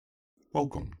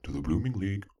Welcome to the Blooming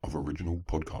League of Original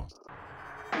Podcasts.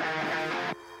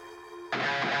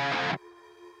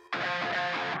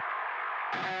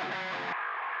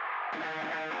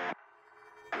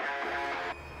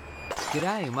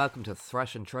 G'day and welcome to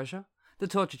Thrush and Treasure, the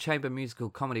Torture Chamber musical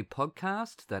comedy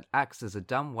podcast that acts as a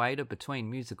dumb waiter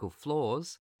between musical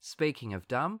floors. Speaking of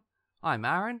dumb, I'm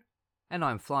Aaron, and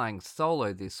I'm flying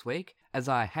solo this week as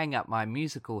I hang up my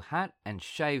musical hat and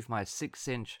shave my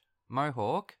 6-inch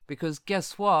mohawk, because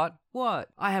guess what? What?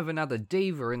 I have another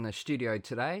diva in the studio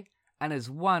today, and as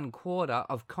one quarter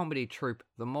of comedy troupe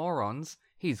The Morons,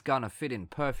 he's gonna fit in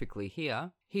perfectly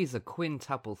here. He's a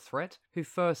quintuple threat who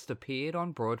first appeared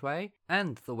on Broadway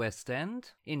and the West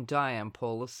End in Diane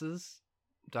Paulus's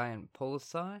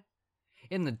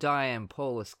in the Diane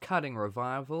Paulus cutting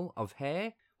revival of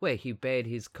Hair, where he bared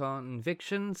his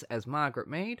convictions as Margaret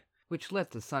Mead, which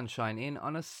let the sunshine in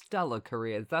on a stellar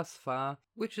career thus far,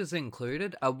 which has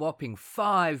included a whopping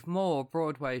 5 more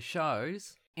Broadway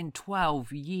shows in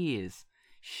 12 years.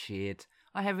 Shit,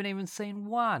 I haven't even seen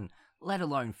one, let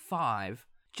alone 5.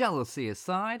 Jealousy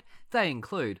aside, they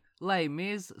include Les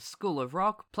Mis, School of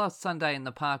Rock, plus Sunday in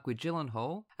the Park with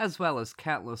Gyllenhaal, as well as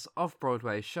countless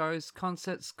off-Broadway shows,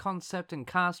 concerts, concept and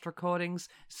cast recordings,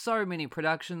 so many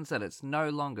productions that it's no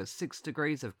longer 6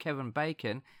 degrees of Kevin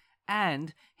Bacon,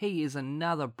 and he is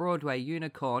another Broadway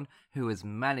unicorn who has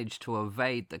managed to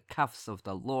evade the cuffs of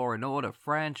the Law and Order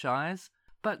franchise.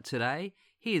 But today,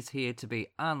 he is here to be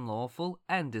unlawful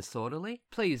and disorderly.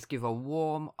 Please give a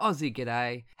warm Aussie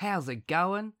g'day. How's it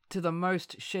going? To the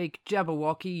most chic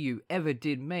Jabberwocky you ever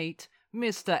did meet,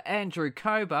 Mr. Andrew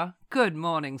Kober. Good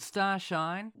morning,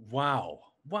 Starshine. Wow.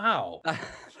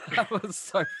 That was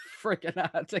so freaking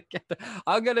hard to get.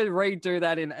 I'm going to redo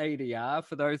that in ADR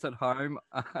for those at home.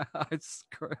 I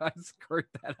screwed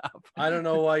that up. I don't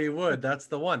know why you would. That's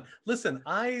the one. Listen,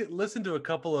 I listened to a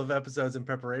couple of episodes in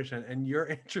preparation, and your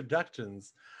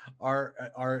introductions are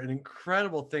an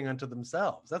incredible thing unto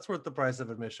themselves. That's worth the price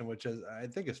of admission, which is, I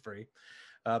think, is free.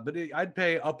 But I'd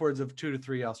pay upwards of $2 to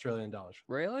 $3 Australian dollars.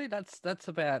 Really? That's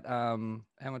about how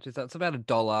much is that? It's about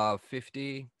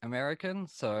 $1.50 American.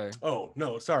 So. Oh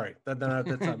no, sorry. That's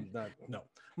no,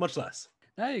 much less.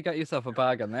 No, you got yourself a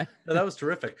bargain there. No, that was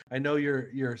terrific. I know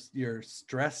you're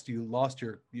stressed. You lost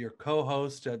your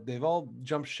co-host. They've all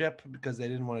jumped ship because they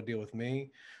didn't want to deal with me.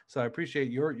 So I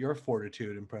appreciate your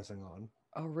fortitude in pressing on.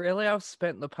 Oh, really? I've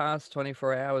spent the past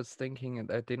 24 hours thinking that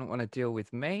they didn't want to deal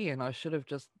with me, and I should have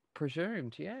just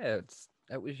presumed. Yeah,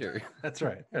 it was you. That's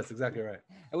right. That's exactly right.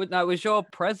 It was your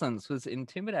presence was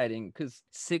intimidating because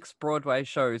 6 Broadway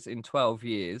shows in 12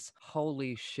 years.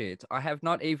 Holy shit. I have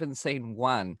not even seen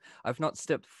one. I've not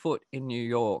stepped foot in New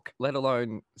York, let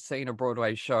alone seen a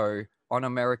Broadway show on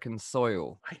American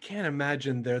soil. I can't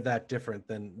imagine they're that different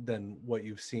than what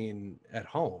you've seen at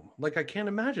home. Like, I can't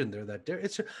imagine they're that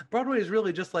different. Broadway is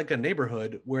really just like a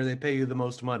neighborhood where they pay you the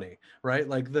most money, right?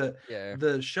 Like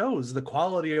the shows, the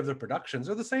quality of the productions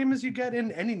are the same as you get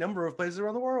in any number of places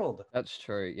around the world. That's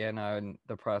true. Yeah, no, and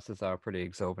the prices are pretty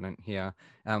exorbitant here.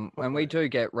 And we do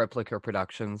get replica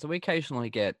productions, and we occasionally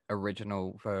get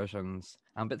original versions.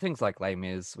 But things like Les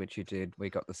Mis, which you did, we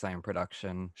got the same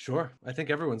production. Sure. I think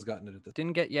everyone's gotten it at this.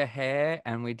 Didn't get your hair,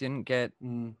 and we didn't get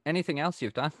anything else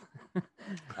you've done.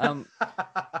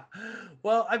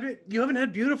 Well, I mean, you haven't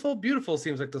had Beautiful. Beautiful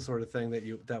seems like the sort of thing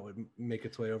that would make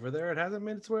its way over there. It hasn't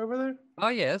made its way over there. Oh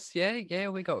yes, yeah.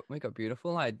 We got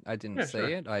Beautiful. I didn't see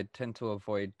it. I tend to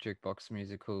avoid jukebox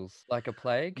musicals like a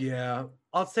plague. Yeah,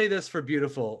 I'll say this for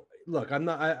Beautiful. Look, I'm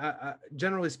not. I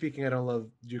generally speaking, I don't love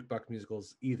jukebox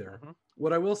musicals either. Mm-hmm.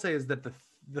 What I will say is that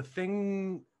the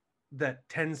thing that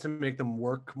tends to make them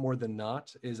work more than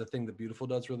not is a thing that Beautiful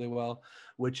does really well,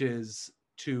 which is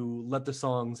to let the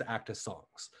songs act as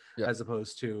songs, as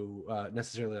opposed to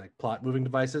necessarily like plot moving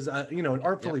devices. An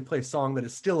artfully placed song that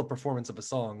is still a performance of a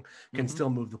song can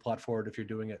still move the plot forward if you're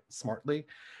doing it smartly.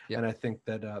 And I think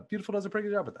that Beautiful does a pretty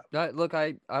good job at that. Look,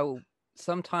 I will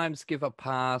sometimes give a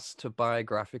pass to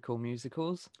biographical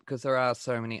musicals because there are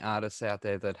so many artists out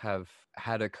there that have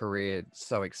had a career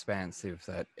so expansive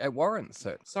that it warrants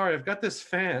it. Sorry, I've got this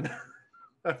fan.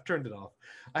 I've turned it off.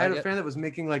 I had a fan that was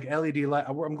making like LED light.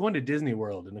 I'm going to Disney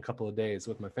World in a couple of days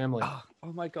with my family.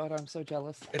 Oh my God, I'm so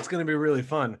jealous. It's going to be really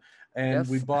fun. And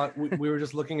we were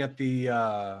just looking at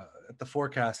the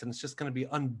forecast, and it's just going to be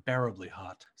unbearably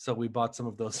hot. So we bought some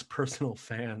of those personal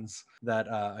fans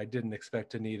that I didn't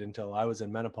expect to need until I was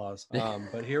in menopause.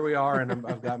 But here we are, and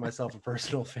I've got myself a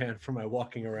personal fan for my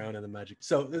walking around in the magic.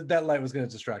 So that light was going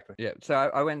to distract me. Yeah. So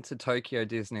I went to Tokyo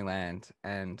Disneyland,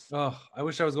 and I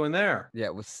wish I was going there. Yeah,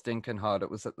 it was stinking hot.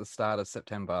 It was at the start of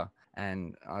September.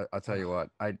 And I'll tell you what,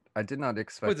 I did not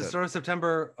expect Wait, the it. start of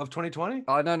September of 2020?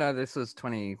 Oh, no, this was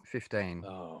 2015.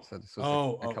 Oh. So this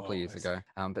was a couple of years I ago.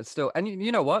 see. But still, and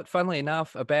you know what? Funnily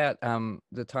enough, about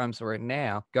the times we're in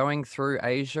now, going through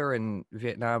Asia and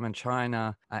Vietnam and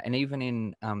China, and even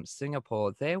in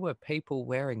Singapore, there were people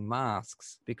wearing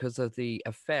masks because of the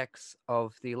effects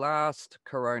of the last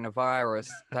coronavirus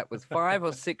that was 5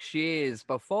 or 6 years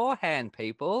beforehand,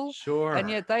 people. Sure. And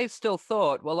yet they still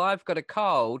thought, well, I've got a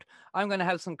cold. I'm going to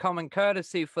have some common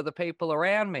courtesy for the people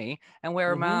around me and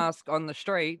wear a mask on the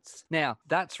streets. Now,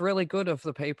 that's really good of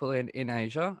the people in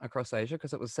Asia, across Asia,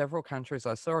 because it was several countries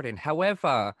I saw it in.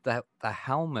 However, the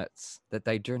helmets that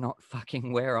they do not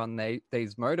fucking wear on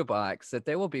these motorbikes, that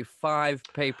there will be 5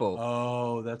 people.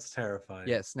 Oh, that's terrifying.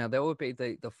 Yes. Now, there will be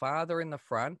the father in the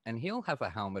front, and he'll have a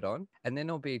helmet on, and then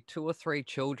there'll be 2 or 3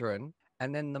 children,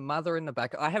 and then the mother in the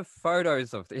back. I have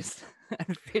photos of this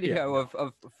and video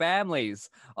of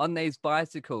families on these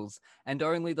bicycles, and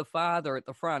only the father at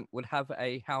the front would have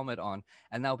a helmet on,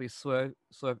 and they'll be swerve.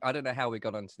 I don't know how we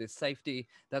got onto this. Safety,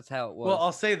 that's how it was. Well,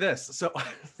 I'll say this. So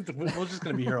we're just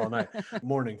going to be here all night.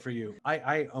 Morning for you.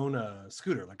 I own a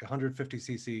scooter, like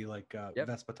 150cc, like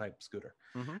Vespa type scooter.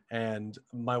 And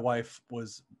my wife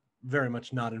was very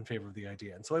much not in favor of the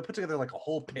idea. And so I put together like a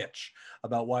whole pitch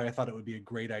about why I thought it would be a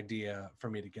great idea for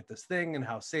me to get this thing and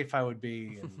how safe I would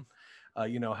be and,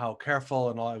 how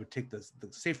careful and all. I would take the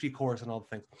safety course and all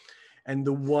the things. And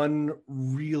the one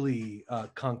really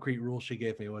concrete rule she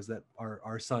gave me was that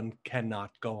our son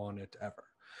cannot go on it ever.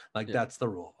 Like that's the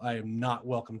rule. I am not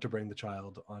welcome to bring the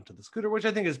child onto the scooter, which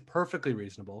I think is perfectly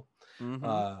reasonable.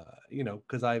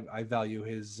 Because I value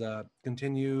his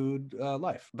continued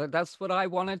life. But that's what I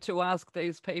wanted to ask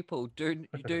these people. Do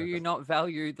you not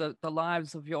value the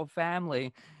lives of your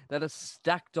family that are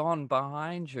stacked on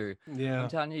behind you? Yeah. I'm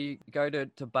telling you, you go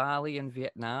to Bali and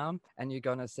Vietnam and you're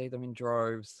going to see them in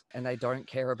droves and they don't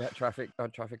care about traffic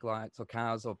lights or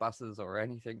cars or buses or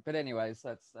anything. But anyways,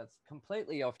 that's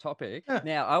completely off topic. Yeah.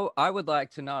 Now, I would like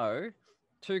to know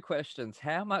 2 questions.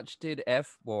 How much did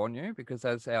F warn you? Because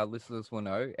as our listeners will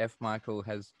know, F. Michael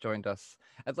has joined us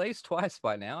at least twice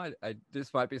by now.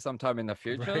 This might be sometime in the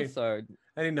future. Right. So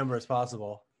any number is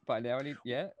possible. By now, any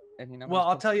numbers? Well,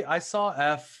 I'll tell you, I saw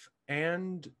F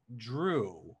and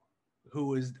Drew,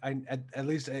 who is at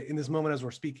least in this moment as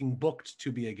we're speaking, booked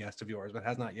to be a guest of yours, but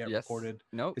has not yet recorded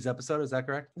his episode. Is that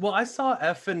correct? Well, I saw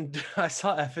F and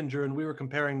Drew, and we were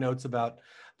comparing notes about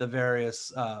the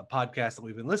various podcasts that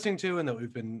we've been listening to and that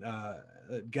we've been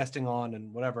guesting on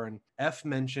and whatever. And F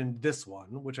mentioned this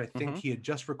one, which I think he had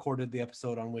just recorded the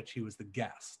episode on which he was the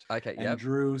guest. Okay. And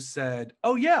Drew said,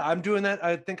 "Oh yeah, I'm doing that.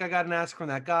 I think I got an ask from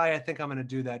that guy. I think I'm going to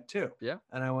do that too." Yeah.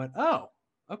 And I went, "Oh,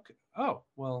 okay. Oh,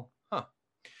 well, huh."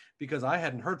 Because I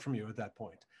hadn't heard from you at that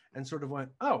point, and sort of went,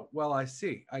 "Oh, well, I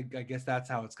see. I guess that's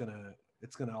how it's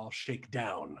gonna all shake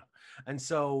down." And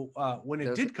so when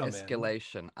it did come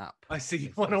escalation up. I see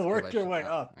you want to work your way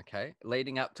up. Okay,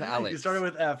 leading up to Alex. You started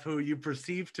with F, who you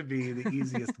perceive to be the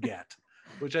easiest get.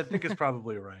 Which I think is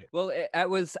probably right. Well, it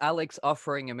was Alex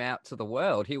offering him out to the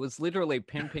world. He was literally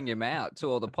pimping him out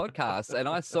to all the podcasts. And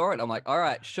I saw it. I'm like, all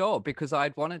right, sure. Because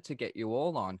I'd wanted to get you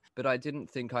all on, but I didn't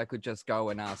think I could just go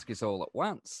and ask you all at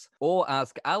once. Or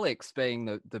ask Alex, being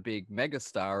the big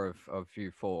megastar of you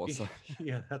 4. So.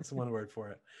 Yeah, that's one word for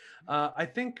it. I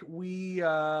think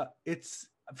it's,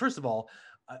 first of all,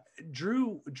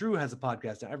 Drew has a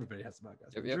podcast now. Everybody has a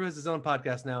podcast. Yep. Drew has his own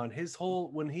podcast now, and his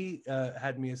whole, when he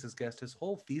had me as his guest, his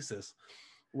whole thesis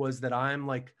was that I'm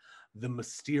like the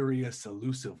mysterious,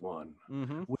 elusive one,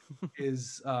 which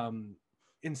is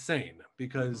insane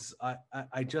because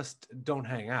I just don't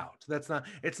hang out.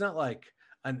 It's not like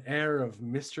an air of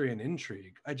mystery and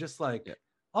intrigue. I just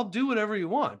I'll do whatever you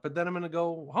want, but then I'm gonna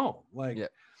go home.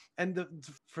 And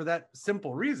for that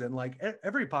simple reason, like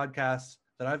every podcast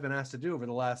that I've been asked to do over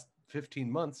the last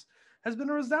 15 months has been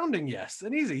a resounding yes,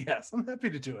 an easy yes. I'm happy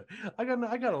to do it. I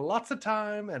got lots of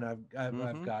time, and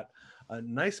I've got a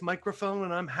nice microphone,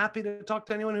 and I'm happy to talk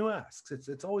to anyone who asks.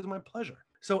 It's always my pleasure.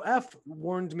 So F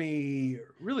warned me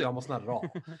really almost not at all.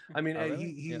 I mean,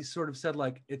 really? he sort of said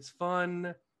like, it's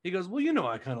fun. He goes, well,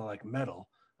 I kind of like metal.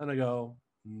 And I go,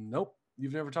 nope.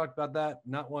 You've never talked about that,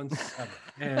 not once ever.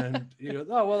 And he goes,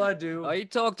 oh, well, I do. Oh, he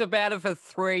talked about it for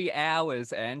 3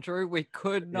 hours, Andrew. We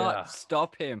could not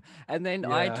stop him. And then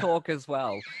I talk as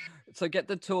well. So get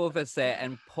the 2 of us there,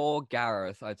 and poor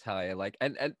Gareth, I tell you,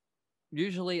 and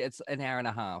usually it's an hour and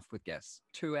a half with guests,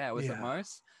 2 hours at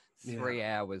most, 3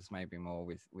 hours, maybe more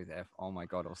with F. Oh my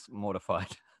God, I was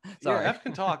mortified. Sorry. F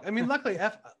can talk. I mean, luckily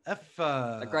A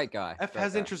great guy. F Great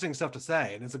has guy. interesting stuff to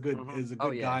say, and is a good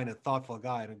Oh, yeah. guy and a thoughtful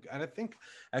guy, and I think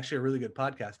actually a really good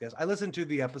podcast guest. I listened to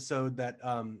the episode that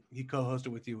he co-hosted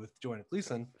with you with Joanna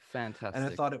Gleason, Fantastic. and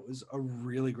I thought it was a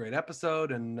really great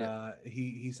episode, and Yeah.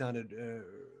 he sounded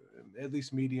at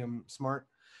least medium smart.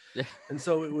 Yeah. And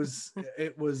so it was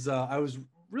I was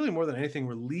really more than anything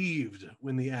relieved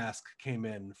when the ask came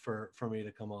in for me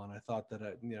to come on. I thought that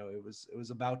it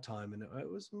was about time, and it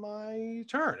was my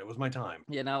turn. It was my time.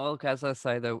 You know, well, as I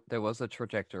say, there was a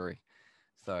trajectory.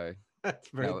 So That's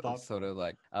very it was thoughtful. sort of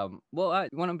like, well, I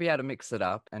want to be able to mix it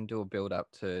up and do a build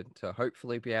up to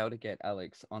hopefully be able to get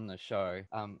Alex on the show.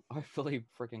 Hopefully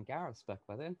freaking Gareth's back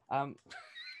by then.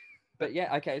 But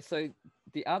yeah, okay, so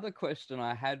the other question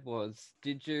I had was,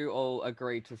 did you all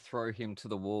agree to throw him to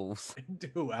the wolves?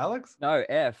 Who, Alex? No,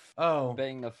 F. Oh,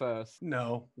 Being the first.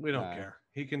 no, we don't No. care.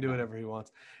 He can do No. whatever he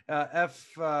wants.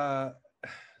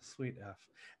 Sweet F.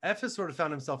 F has sort of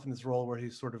found himself in this role where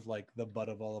he's sort of like the butt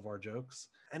of all of our jokes,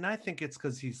 and I think it's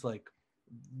because he's like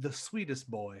the sweetest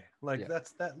boy. Like Yeah.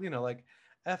 that's that. Like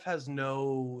F has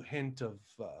no hint of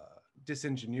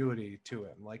disingenuity to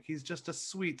him. Like he's just a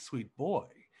sweet boy.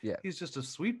 Yeah. He's just a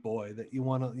sweet boy that you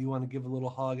want to give a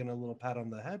little hug and a little pat on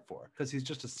the head for, because he's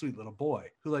just a sweet little boy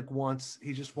who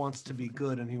he just wants to be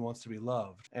good, and he wants to be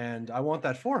loved, and I want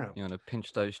that for him. You want to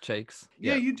pinch those cheeks?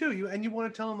 Yeah, you do. And you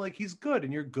want to tell him like he's good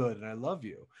and you're good and I love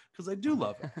you, because I do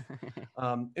love him.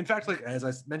 In fact, like as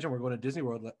I mentioned, we're going to Disney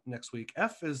World next week.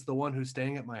 F is the one who's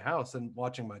staying at my house and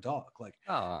watching my dog. Like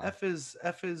Aw, F is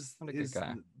what a good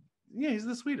guy. Yeah, he's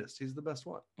the sweetest. He's the best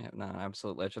one. Yeah, no,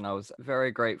 absolute legend. I was very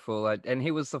grateful. And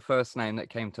he was the first name that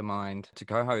came to mind to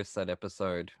co-host that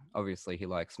episode. Obviously, he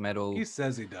likes metal. He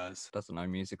says he does. Doesn't know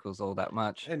musicals all that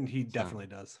much. And he definitely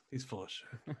does. He's full of shit.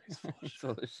 He's full of He's shit.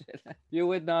 full of shit. You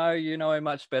would know. You know him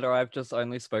much better. I've just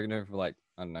only spoken to him for like,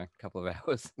 I don't know, a couple of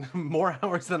hours. More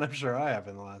hours than I'm sure I have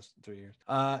in the last 3 years.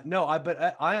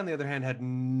 But I on the other hand had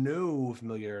no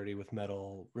familiarity with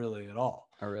metal really at all.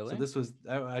 Oh, really? So this was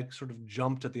I sort of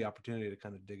jumped at the opportunity to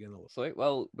kind of dig in a little. Sweet.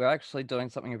 Well, we're actually doing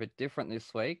something a bit different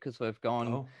this week because we've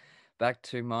gone back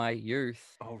to my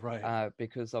youth. Oh, right.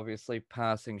 Because obviously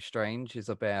Passing Strange is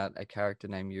about a character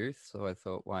named Youth, so I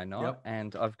thought, why not? Yep.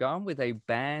 And I've gone with a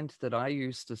band that I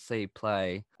used to see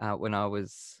play when I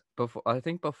was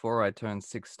before I turned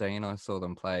 16. I saw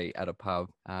them play at a pub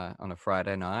on a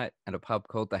Friday night at a pub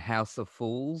called the House of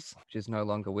Fools, which is no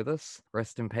longer with us.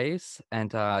 Rest in peace.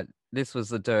 And this was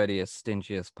the dirtiest,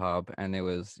 stingiest pub, and there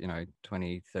was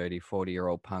 20, 30,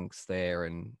 40-year-old punks there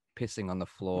and pissing on the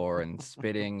floor and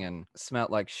spitting and smelt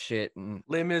like shit. And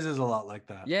Les Mis is a lot like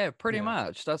that. yeah, pretty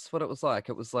much. That's what it was like.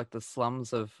 It was like the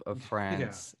slums of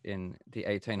France in the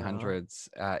 1800s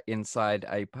inside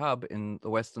a pub in the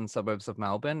western suburbs of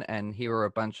Melbourne. And here were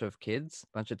a bunch of kids,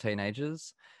 a bunch of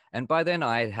teenagers. And by then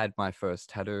I had my first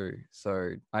tattoo.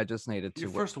 So I just needed to... Your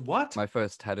first what? My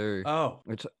first tattoo. Oh.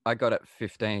 Which I got at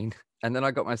 15. And then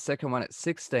I got my second one at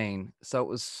 16. So it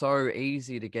was so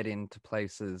easy to get into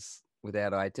places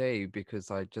without ID because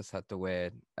I just had to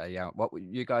wear what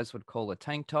you guys would call a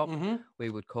tank top. Mm-hmm. We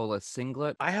would call a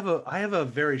singlet. I have a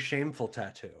very shameful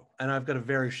tattoo, and I've got a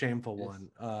very shameful one,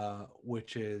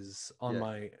 which is on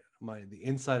the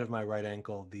inside of my right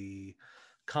ankle, the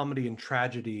comedy and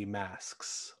tragedy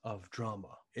masks of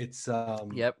drama. It's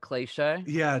cliche.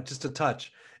 Yeah, just a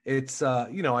touch. It's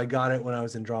I got it when I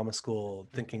was in drama school,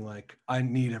 thinking like I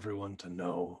need everyone to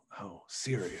know how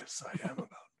serious I am about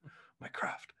my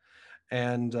craft.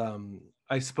 And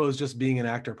I suppose just being an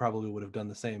actor probably would have had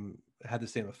the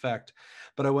same effect.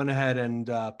 But I went ahead and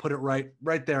put it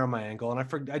right there on my ankle.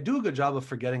 And I do a good job of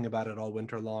forgetting about it all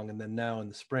winter long. And then now in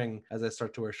the spring, as I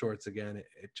start to wear shorts again,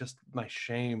 it just, my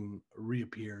shame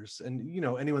reappears. And,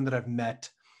 anyone that I've met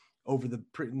over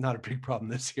not a big problem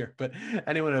this year, but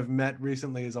anyone I've met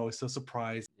recently is always so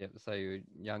surprised. Yeah, so you were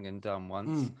young and dumb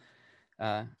once.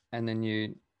 And then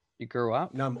you grew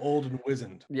up. Now I'm old and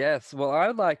wizened. Yes, well, I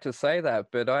would like to say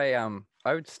that, but I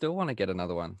would still want to get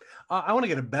another one. I want to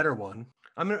get a better one.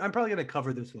 I'm probably going to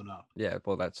cover this one up. Yeah,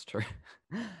 well, that's true.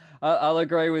 I'll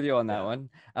agree with you on that one.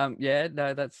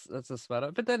 No, that's a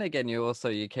smarter. But then again, you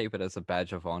keep it as a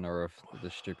badge of honor of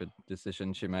the stupid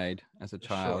decisions you made as a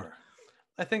child. Sure.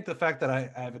 I think the fact that I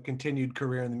have a continued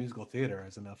career in the musical theater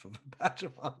is enough of a badge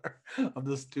of honor of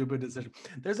this stupid decision.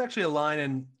 There's actually a line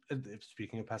in,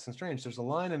 speaking of Passing Strange, there's a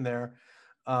line in there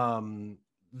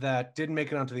that didn't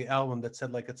make it onto the album that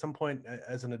said, like, at some point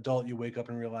as an adult, you wake up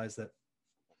and realize that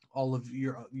all of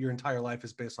your entire life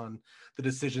is based on the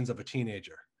decisions of a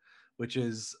teenager, which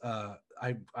is,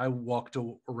 I walked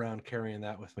around carrying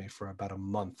that with me for about a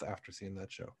month after seeing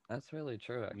that show. That's really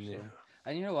true, actually. Yeah.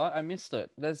 And you know what? I missed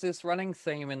it. There's this running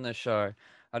theme in the show.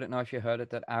 I don't know if you heard it,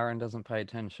 that Aaron doesn't pay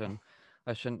attention.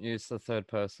 I shouldn't use the third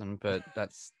person, but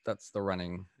that's the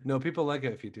running, No, people like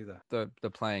it if you do that. the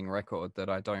playing record, that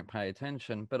I don't pay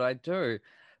attention, but I do.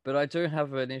 But I do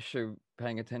have an issue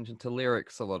paying attention to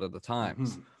lyrics a lot of the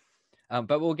times.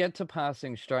 But we'll get to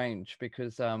Passing Strange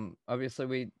because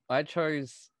obviously I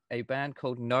chose a band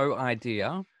called No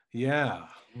Idea. Yeah,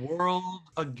 World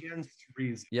Against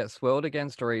Reason. Yes, World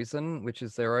Against Reason, which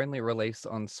is their only release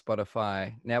on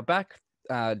Spotify. Now, back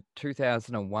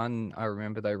 2001, I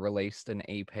remember they released an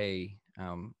EP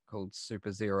called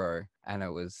Super Zero, and it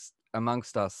was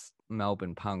amongst us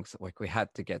Melbourne punks. Like, we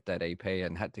had to get that EP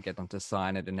and had to get them to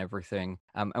sign it and everything.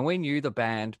 And we knew the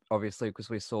band, obviously, because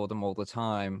we saw them all the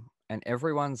time. And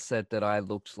everyone said that I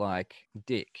looked like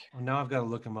Dick. Well, now I've got to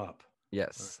look him up.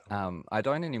 Yes. I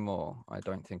don't anymore. I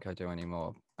don't think I do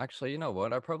anymore. Actually, you know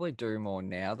what? I probably do more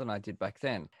now than I did back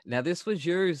then. Now, this was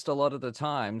used a lot of the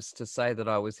times to say that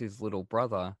I was his little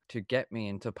brother to get me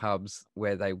into pubs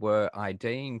where they were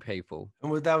IDing people.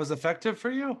 And that was effective for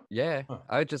you? Yeah.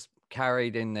 I just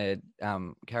carried in their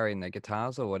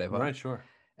guitars or whatever. Right, sure.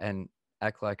 And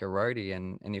act like a roadie,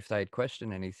 and if they'd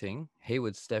question anything, he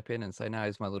would step in and say, no,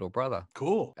 he's my little brother.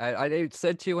 Cool. I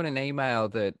said to you in an email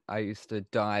that I used to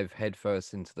dive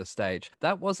headfirst into the stage.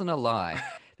 That wasn't a lie.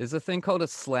 There's a thing called a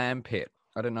slam pit.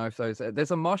 I don't know if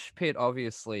there's a mosh pit,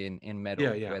 obviously, in metal,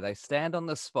 where they stand on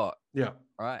the spot,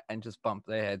 right, and just bump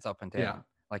their heads up and down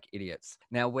like idiots.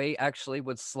 Now, we actually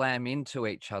would slam into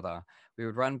each other. We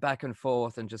would run back and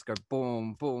forth and just go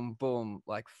boom, boom, boom,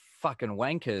 like fucking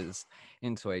wankers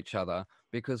into each other,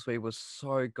 because we were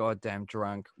so goddamn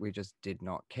drunk, we just did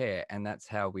not care. And that's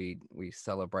how we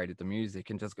celebrated the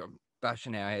music, and just go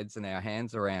bashing our heads and our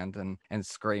hands around and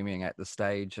screaming at the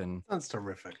stage. And that's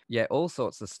terrific. Yeah, all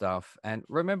sorts of stuff. And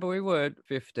remember, we were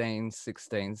 15,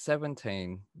 16,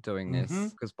 17 doing this,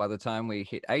 because by the time we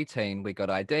hit 18, we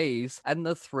got IDs, and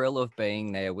the thrill of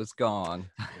being there was gone.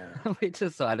 Yeah. We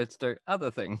decided to do other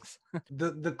things.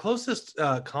 The closest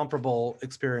comparable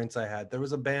experience I had, there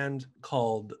was a band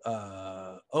called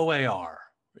OAR.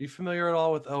 Are you familiar at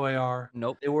all with OAR?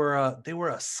 Nope. They were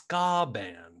a ska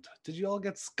band. Did you all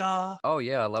get ska? Oh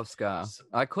yeah, I love ska.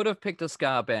 I could have picked a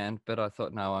ska band, but I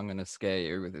thought, no, I'm going to scare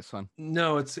you with this one.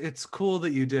 No, it's cool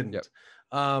that you didn't.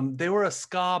 Yep. They were a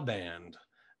ska band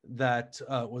that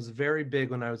was very big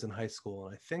when I was in high school,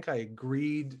 and I think I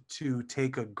agreed to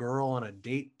take a girl on a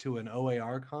date to an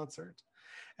OAR concert.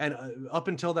 And up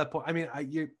until that point, I mean,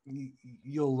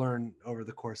 you'll learn over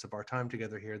the course of our time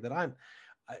together here that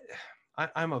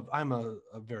I'm a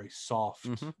very soft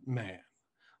man.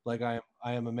 Like I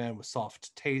am a man with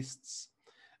soft tastes,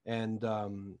 and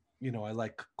I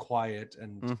like quiet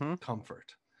and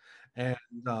comfort. And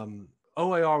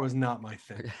OAR was not my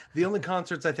thing. The only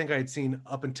concerts I think I had seen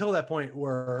up until that point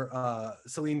were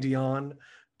Celine Dion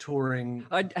touring.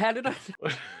 How did I?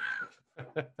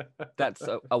 That's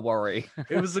a worry.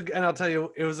 And I'll tell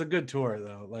you, it was a good tour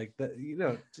though. Like that,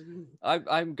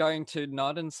 I'm going to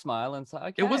nod and smile and say,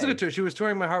 okay. It was a good tour. She was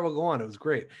touring My Heart Will Go On. It was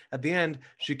great. At the end,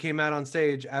 she came out on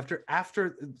stage after.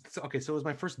 So it was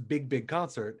my first big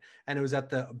concert, and it was at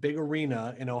the big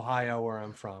arena in Ohio where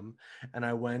I'm from. And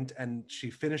I went, and she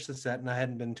finished the set, and I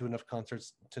hadn't been to enough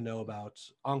concerts to know about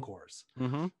encores.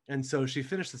 And so she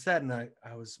finished the set, and I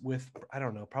was with, I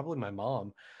don't know, probably my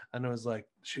mom. And I was like,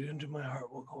 she didn't do My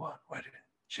Heart Will Go On. Why didn't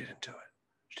she didn't do it?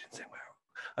 She didn't sing My Heart.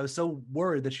 I was so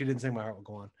worried that she didn't sing My Heart Will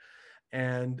Go On.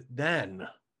 And then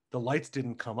the lights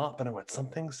didn't come up, and I went,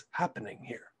 something's happening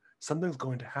here. Something's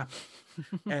going to happen.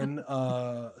 And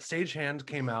stagehand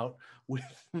came out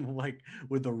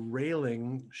with a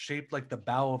railing shaped like the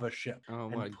bow of a ship. Oh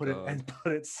my God.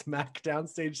 Put it smack down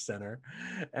stage center.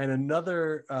 And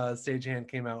another stagehand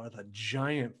came out with a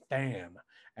giant fan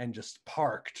and just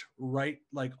parked right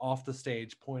like off the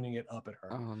stage, pointing it up at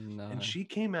her. Oh no. And she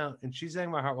came out and she sang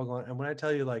My Heart Will Go On. And when I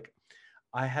tell you, like,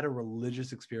 I had a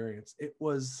religious experience, it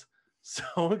was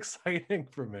so exciting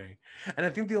for me. And I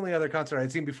think the only other concert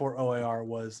I'd seen before OAR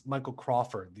was Michael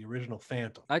Crawford, the original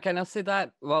Phantom. Okay, now see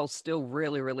that, while still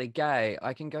really, really gay,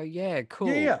 I can go, yeah,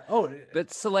 cool. Yeah. Oh,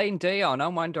 but Celine Dion,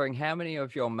 I'm wondering how many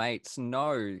of your mates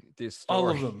know this story. All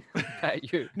of them.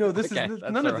 No,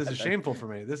 none of this is shameful for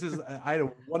me. This is, I had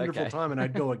a wonderful time, and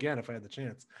I'd go again if I had the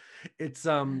chance. It's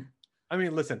I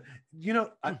mean, listen,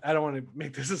 I don't want to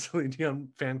make this a Celine Dion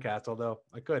fan cast, although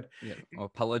I could. Yeah, I'll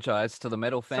apologize to the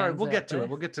metal fans. Sorry, we'll get to it.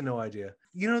 We'll get to No Idea.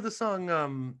 You know the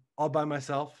song All By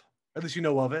Myself? At least you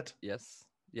know of it? Yes.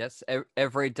 Yes,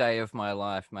 every day of my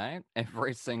life, mate.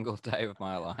 Every single day of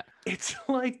my life. It's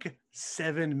like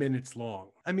 7 minutes long.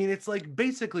 I mean, it's like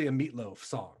basically a Meatloaf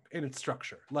song in its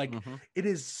structure. Like it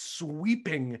is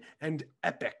sweeping and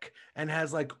epic and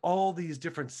has like all these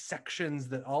different sections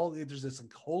that there's this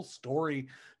like, whole story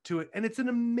to it. And it's an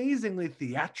amazingly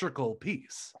theatrical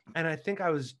piece. And I think I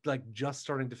was like just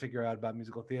starting to figure out about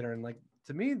musical theater. And like,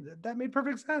 to me, that made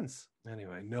perfect sense.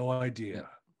 Anyway, no idea.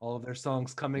 Yep. All of their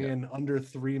songs coming Yep. in under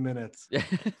 3 minutes. Yeah,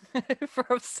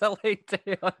 from Celine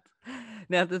Dion.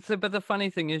 Now, but the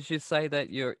funny thing is, you say that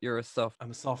you're a soft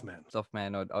I'm a soft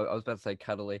man. Or I was about to say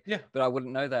cuddly. Yeah. But I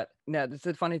wouldn't know that. Now,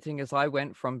 the funny thing is, I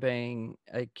went from being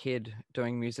a kid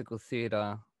doing musical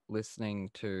theater, listening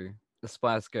to the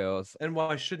Spice Girls, And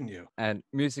why shouldn't you? and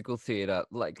musical theater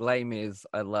like Les Mis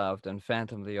I loved, and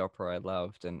Phantom of the Opera I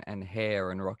loved, and Hair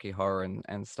and Rocky Horror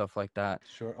and stuff like that.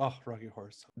 Sure. Oh, Rocky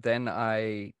Horse. Then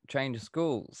I changed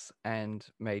schools and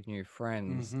made new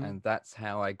friends, and that's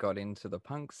how I got into the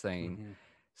punk scene.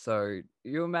 So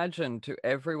you imagine, to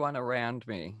everyone around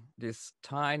me, this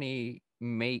tiny,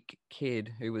 meek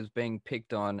kid who was being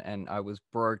picked on, and I was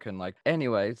broken. Like,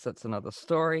 anyways, that's another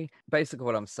story. Basically,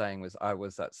 what I'm saying was I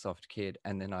was that soft kid,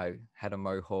 and then I had a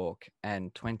mohawk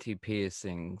and 20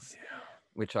 piercings. Yeah.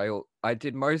 Which I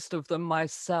did most of them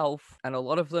myself, and a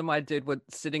lot of them I did with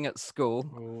sitting at school.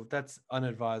 Oh, that's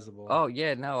unadvisable. Oh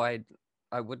yeah, no,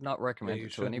 I would not recommend you it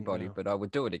to shouldn't, anybody, no. but I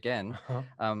would do it again.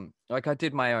 Uh-huh. Like I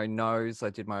did my own nose, I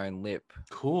did my own lip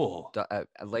Cool. at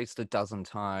least a dozen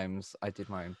times. I did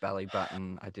my own belly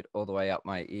button. I did all the way up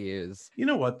my ears. You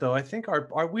know what though? I think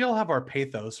we all have our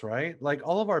pathos, right? Like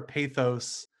all of our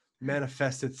pathos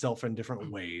manifests itself in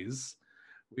different ways.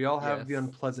 We all have the Yes.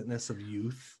 unpleasantness of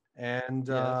youth, and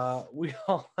Yes. we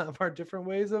all have our different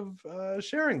ways of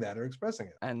sharing that or expressing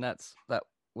it. And that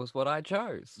was what I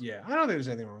chose. Yeah, I don't think there's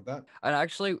anything wrong with that. And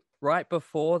actually, right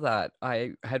before that,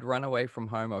 I had run away from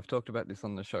home. I've talked about this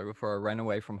on the show before. I ran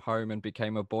away from home and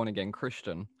became a born-again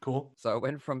Christian. Cool. So I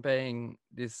went from being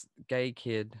this gay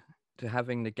kid to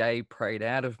having the gay prayed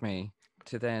out of me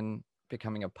to then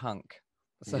becoming a punk.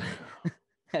 So, Yeah.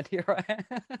 and here I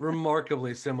am.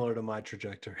 Remarkably similar to my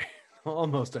trajectory.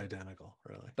 Almost identical,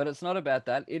 really. But it's not about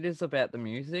that. It is about the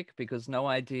music, because No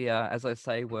Idea, as I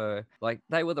say,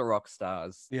 they were the rock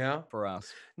stars. Yeah. For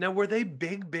us. Now, were they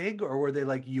big, or were they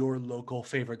like your local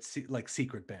favorite, like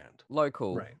secret band?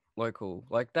 Local. Right. Local.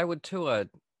 Like they would tour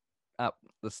up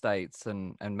the States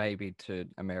and maybe to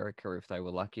America if they were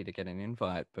lucky to get an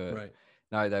invite. But Right.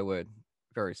 no, they were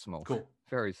very small. Cool.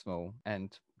 Very small.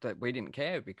 And we didn't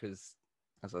care because,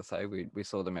 as I say, we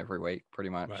saw them every week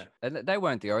pretty much. Right. And they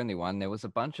weren't the only one. There was a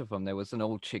bunch of them. There was an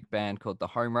all-chick band called the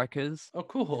Homewreckers. Oh,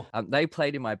 cool. They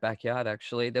played in my backyard,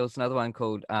 actually. There was another one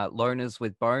called Loners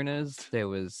with Boners. There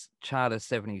was Charter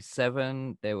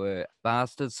 77. There were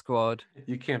Bastard Squad.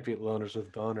 You can't beat Loners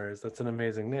with Boners. That's an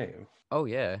amazing name. Oh,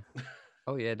 yeah.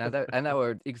 Oh, yeah. No, they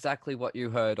were exactly what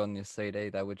you heard on this CD.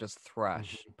 They were just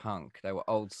thrash punk. They were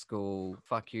old school,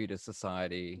 fuck you to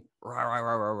society. Rah, rah,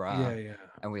 rah, rah, rah. Yeah.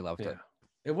 And we loved it.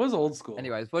 It was old school.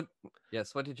 Anyways, what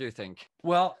did you think?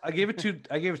 Well, I gave it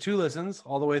two listens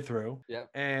all the way through. Yeah.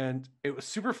 And it was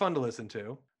super fun to listen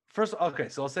to. First, okay,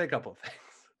 so I'll say a couple of things.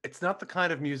 It's not the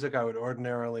kind of music I would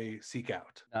ordinarily seek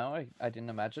out. No, I didn't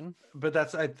imagine. But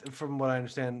that's, from what I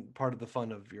understand, part of the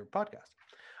fun of your podcast.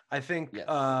 I think Yes.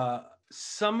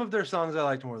 some of their songs I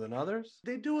liked more than others.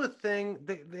 They do a thing.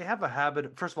 They have a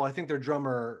habit. First of all, I think their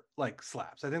drummer like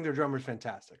slaps. I think their drummer's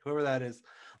fantastic. Whoever that is,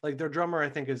 like their drummer, I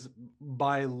think is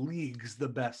by leagues the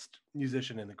best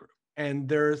musician in the group. And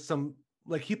there's some,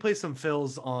 like he plays some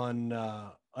fills on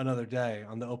Another Day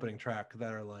on the opening track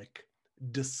that are like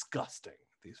disgusting.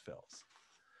 These fills.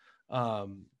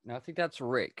 No, I think that's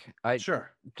Rick.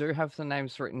 Sure. Do have the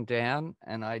names written down,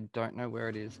 and I don't know where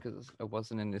it is because it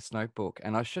wasn't in this notebook.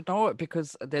 And I should know it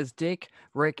because there's Dick,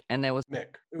 Rick, and there was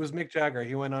Mick. It was Mick Jagger.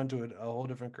 He went on to a whole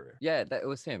different career. Yeah, that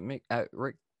was him. Mick,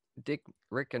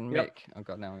 Rick, and Mick. Yep. Oh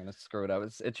god, now I'm gonna screw it up.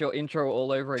 It's your intro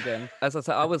all over again. As I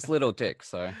said, I was little Dick,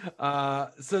 so.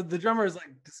 So the drummer is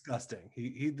like disgusting.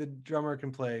 The drummer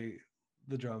can play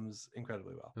the drums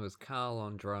incredibly well. It was Carl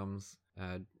on drums,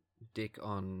 Dick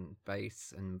on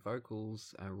bass and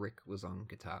vocals. Rick was on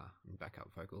guitar and backup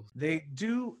vocals. They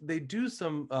do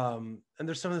some and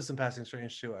there's some of this in Passing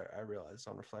Strange too. I realized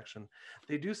on reflection,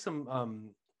 they do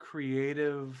some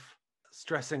creative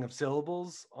stressing of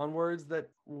syllables on words that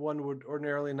one would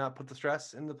ordinarily not put the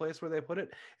stress in the place where they put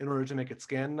it in order to make it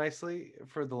scan nicely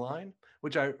for the line,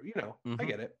 which I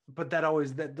get it. But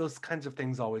those kinds of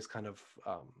things always kind of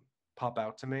pop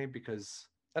out to me because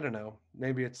I don't know.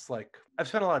 Maybe it's like I've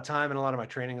spent a lot of time and a lot of my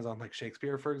training is on like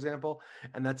Shakespeare, for example,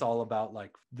 and that's all about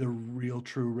like the real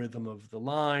true rhythm of the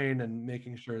line and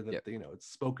making sure that Yep. it's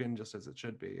spoken just as it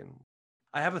should be. And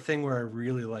I have a thing where I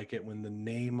really like it when the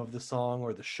name of the song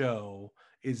or the show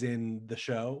is in the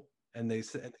show and and they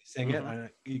sing it,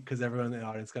 because everyone in the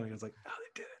audience kind of goes like, "Oh,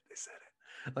 they did it! They said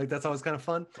it!" Like that's always kind of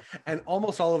fun. And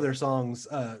almost all of their songs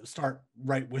start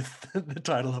right with the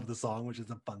title of the song, which is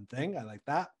a fun thing. I like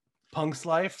that. Punk's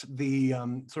Life, the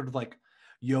sort of like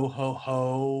yo ho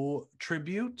ho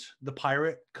tribute, the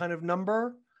pirate kind of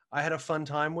number, I had a fun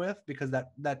time with, because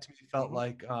that to me felt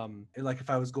like if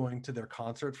I was going to their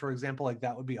concert, for example, like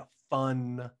that would be a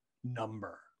fun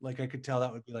number. Like I could tell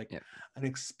that would be like Yep. an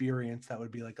experience that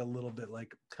would be like a little bit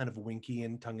like kind of winky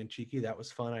and tongue in cheeky. That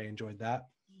was fun. I enjoyed that.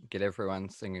 Get everyone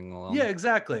singing along. Yeah,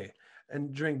 exactly.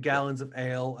 And drink gallons of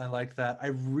ale. I liked that. I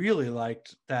really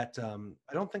liked that.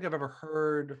 I don't think I've ever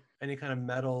heard any kind of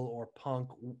metal or punk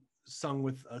sung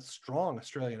with a strong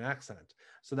Australian accent.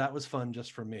 So that was fun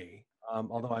just for me.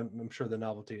 Although I'm sure the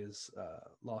novelty is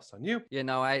lost on you. Yeah,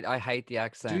 no, I hate the Do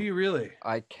accent. you really?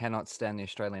 I cannot stand the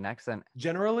Australian accent.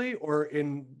 Generally, or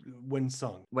when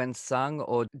sung? When sung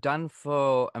or done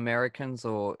for Americans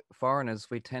or foreigners,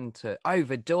 we tend to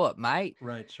overdo it, mate.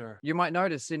 Right, sure. You might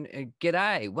notice in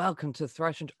G'day, welcome to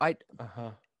Thrush and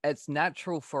Uh-huh. it's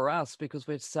natural for us because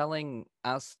we're selling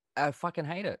us. I fucking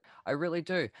hate it. I really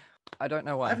do. I don't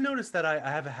know why. I've noticed that I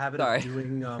have a habit Sorry. of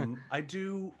doing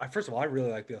first of all, I really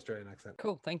like the Australian accent.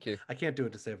 Cool, thank you. I can't do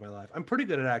it to save my life. I'm pretty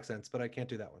good at accents, but I can't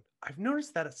do that one. I've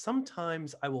noticed that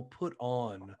sometimes I will put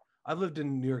on. I've lived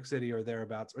in New York City or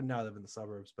thereabouts, or now I live in the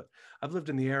suburbs, but I've lived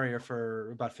in the area for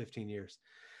about 15 years.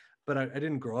 But I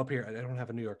didn't grow up here. I don't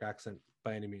have a New York accent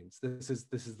by any means. This is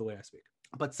the way I speak.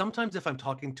 But sometimes if I'm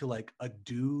talking to like a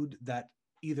dude that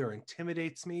either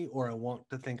intimidates me or I want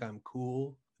to think I'm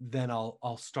cool, then I'll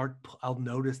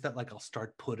notice that like I'll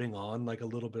start putting on like a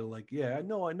little bit of like, yeah, I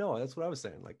know, that's what I was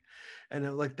saying, like, and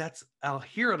I'm like, I'll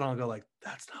hear it and I'll go like,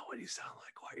 that's not what you sound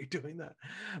like, why are you doing that?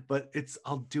 But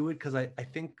I'll do it because I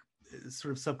think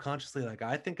sort of subconsciously, like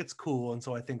I think it's cool, and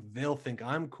so I think they'll think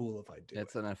I'm cool if I do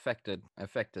It's it. an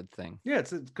affected thing. Yeah,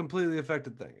 it's a completely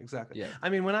affected thing. Exactly. Yeah. I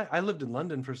mean, when I lived in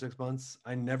London for 6 months,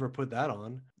 I never put that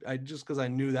on. I just because I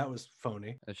knew that was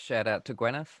phony. A shout out to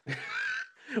Gwyneth.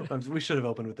 We should have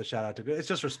opened with a shout out to. It's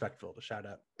just respectful to shout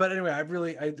out. But anyway,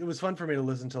 it was fun for me to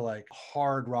listen to like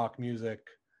hard rock music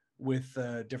with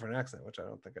a different accent, which I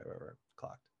don't think I've ever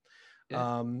clocked.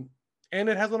 Yeah. And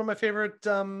it has one of my favorite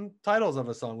titles of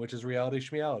a song, which is Reality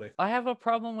Schmeality. I have a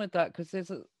problem with that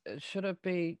because should it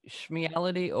be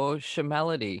Schmeality or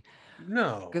Shemality?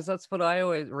 No, Because that's what I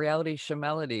always reality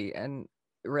Shemality and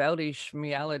reality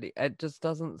Schmeality. It just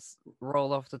doesn't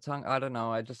roll off the tongue. I don't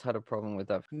know. I just had a problem with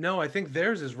that. no, I think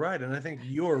theirs is right, and I think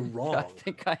you're wrong. I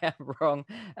think I am wrong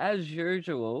as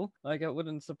usual. Like it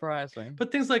wouldn't surprise me. But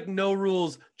things like no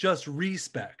rules, just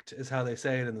respect is how they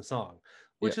say it in the song,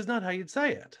 which is not how you'd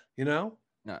say it, you know?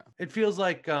 No. It feels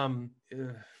like,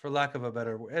 for lack of a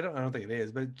better word, I don't think it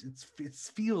is, but it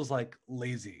feels like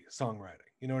lazy songwriting.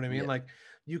 You know what I mean? Yeah. Like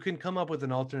you can come up with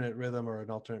an alternate rhythm or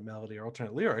an alternate melody or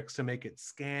alternate lyrics to make it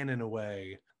scan in a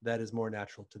way that is more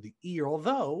natural to the ear.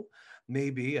 Although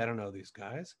maybe, I don't know these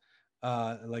guys,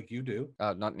 like you do.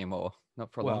 Not anymore.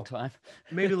 Not for a long time.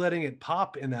 Maybe letting it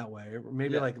pop in that way, or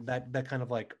maybe like that kind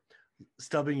of like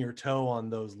stubbing your toe on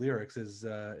those lyrics is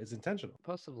intentional.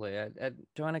 Possibly.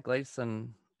 Joanna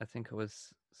Gleason, I think it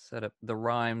was set up the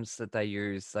rhymes that they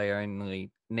use. They only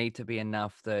need to be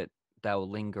enough that they'll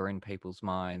linger in people's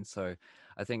minds. So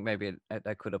I think maybe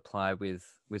that could apply with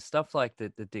stuff like the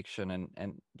diction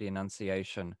and the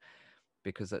enunciation,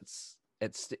 because it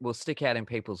will stick out in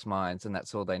people's minds, and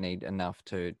that's all they need enough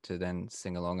to then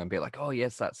sing along and be like, oh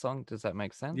yes, that song. Does that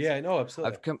make sense? Yeah, no,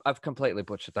 absolutely. I've completely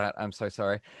butchered that. I'm so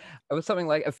sorry. It was something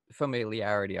like a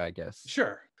familiarity, I guess.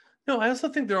 Sure. No, I also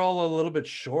think they're all a little bit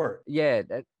short. Yeah,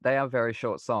 they are very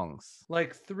short songs.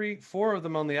 Like 4 of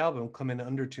them on the album come in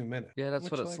under 2 minutes. Yeah, that's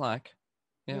what it's like.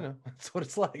 Yeah, you know, that's what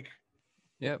it's like.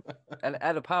 Yep. And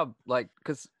at a pub, like,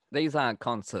 because these aren't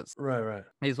concerts. Right.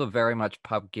 These were very much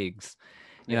pub gigs.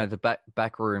 You know, the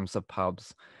back rooms of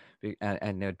pubs,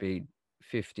 and there'd be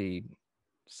 50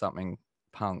 something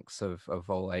punks of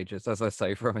all ages, as I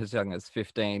say, from as young as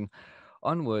 15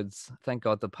 onwards. Thank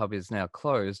God the pub is now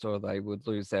closed, or they would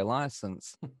lose their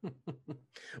license.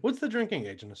 What's the drinking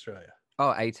age in Australia?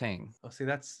 Oh, 18. Oh, see,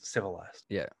 that's civilized.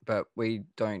 Yeah, but we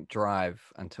don't drive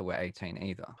until we're 18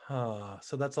 either.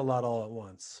 So that's a lot all at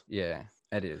once. Yeah,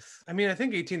 it is. I mean, I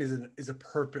think 18 is a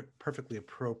perfectly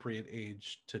appropriate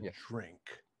age to drink.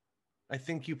 I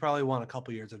think you probably want a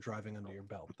couple years of driving under your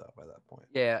belt though by that point.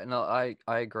 Yeah, no, I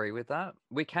agree with that.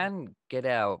 We can get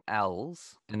our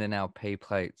L's and then our P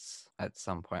plates at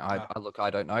some point. I look, I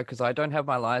don't know because I don't have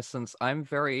my license. I'm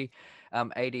very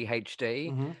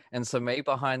ADHD, Mhm. and so me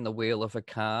behind the wheel of a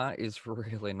car is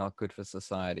really not good for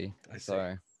society. I see.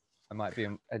 So I might be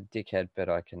a dickhead, but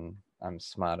I'm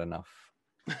smart enough.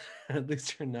 At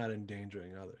least you're not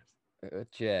endangering others.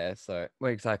 Yeah, so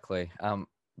well, exactly.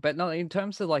 But no, in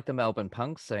terms of like the Melbourne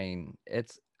punk scene,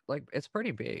 it's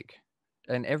pretty big,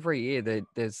 and every year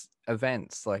there's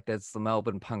events like there's the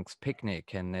Melbourne Punks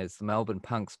picnic and there's the Melbourne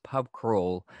Punks pub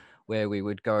crawl, where we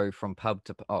would go from pub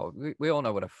to we all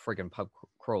know what a friggin' pub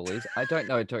crawl is. I don't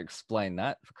know to explain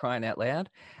that, for crying out loud.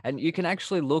 And you can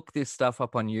actually look this stuff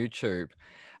up on YouTube.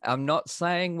 I'm not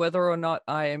saying whether or not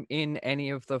I am in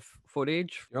any of the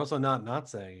footage. You're also not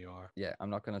saying you are. Yeah, I'm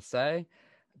not going to say,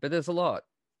 but there's a lot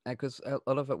because a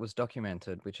lot of it was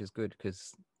documented, which is good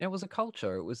because it was a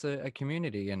culture, it was a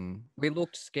community, and we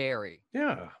looked scary.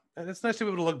 Yeah, and it's nice to be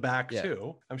able to look back Yeah.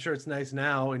 too. I'm sure it's nice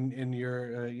now in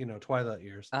your twilight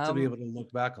years to be able to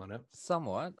look back on it.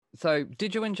 Somewhat. So,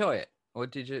 did you enjoy it, or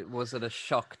was it a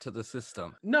shock to the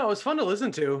system? No, it's fun to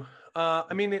listen to.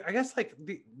 I mean, I guess like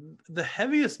the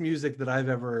heaviest music that I've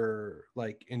ever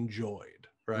like enjoyed,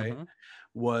 right,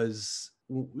 was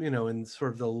in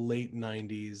sort of the late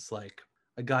 90s. Like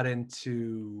I got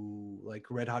into like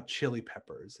Red Hot Chili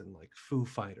Peppers and like Foo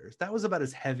Fighters. That was about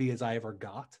as heavy as I ever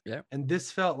got. Yeah. And this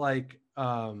felt like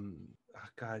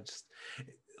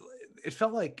it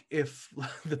felt like if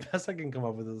the best I can come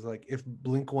up with is like if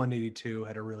Blink 182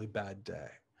 had a really bad day.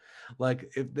 Like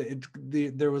if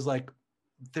there was like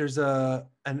there's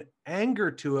an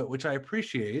anger to it, which I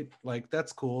appreciate. Like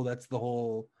that's cool. That's the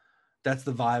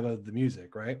vibe of the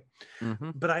music, right?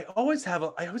 But I always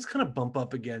kind of bump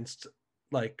up against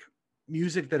like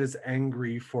music that is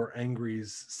angry for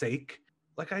angry's sake.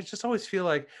 Like I just always feel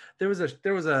like there was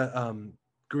a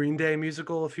Green Day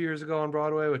musical a few years ago on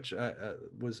Broadway, which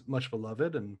was much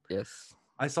beloved, and yes,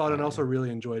 I saw it and also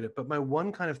really enjoyed it. But my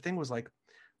one kind of thing was like,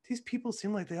 these people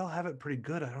seem like they all have it pretty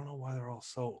good. I don't know why they're all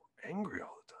so angry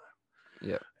all the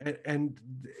time. Yeah. And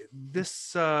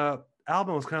this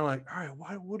album was kind of like, all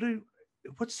right,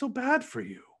 what's so bad for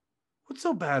you? What's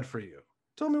so bad for you?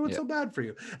 Tell me what's so bad for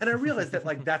you. And I realized that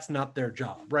like that's not their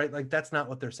job, right? Like that's not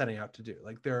what they're setting out to do.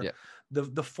 Like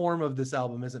the form of this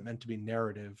album isn't meant to be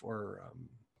narrative or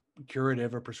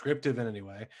curative or prescriptive in any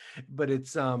way, but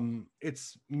it's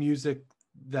music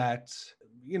that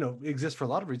exists for a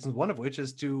lot of reasons, one of which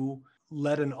is to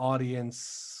let an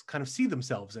audience kind of see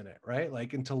themselves in it, right?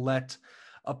 Like, and to let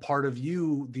a part of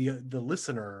you, the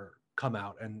listener, come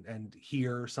out and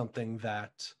hear something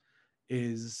that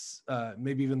is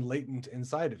maybe even latent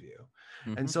inside of you.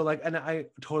 And so like, and I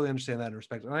totally understand that and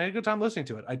respect it. And I had a good time listening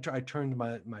to it. I turned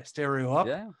my stereo up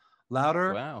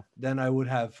louder than I would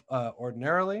have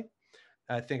ordinarily.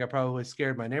 I think I probably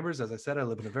scared my neighbors. As I said, I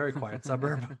live in a very quiet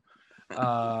suburb.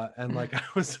 And like I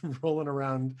was rolling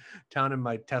around town in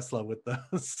my Tesla with the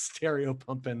stereo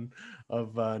pumping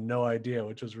of No Idea,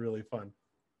 which was really fun.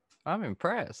 I'm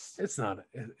impressed. It's not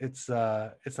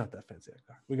that fancy a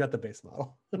car. We got the base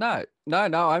model. No.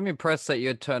 I'm impressed that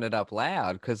you turn it up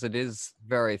loud because it is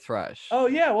very thrash. Oh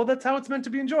yeah, well that's how it's meant to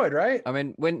be enjoyed, right? I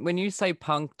mean, when you say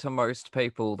punk to most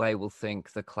people, they will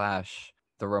think the Clash,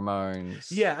 the Ramones.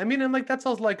 Yeah, I mean, and like that's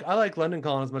also like I like London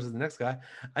Calling as much as the next guy.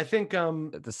 I think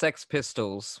the Sex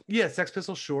Pistols. Yeah, Sex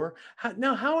Pistols, sure.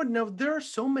 Now there are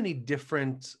so many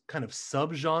different kind of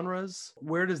subgenres.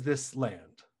 Where does this land?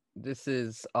 This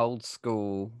is old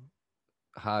school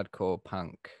hardcore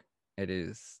punk. It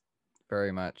is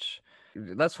very much.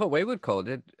 That's what we would call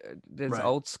it. There's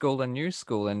old school and new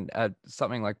school, and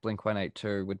something like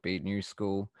Blink-182 would be new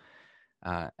school.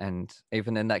 And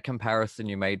even in that comparison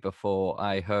you made before,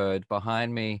 I heard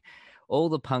behind me all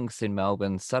the punks in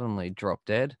Melbourne suddenly drop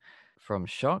dead from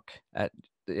shock at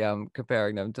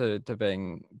comparing them to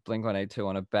being Blink-182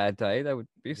 on a bad day. They would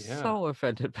be so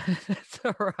offended, but it's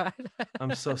all right.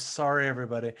 I'm so sorry,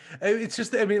 everybody. It's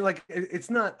just, I mean, like, it's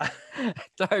not.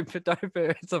 Don't.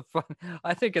 It's a fun.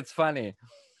 I think it's funny.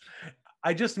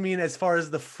 I just mean as far as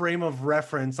the frame of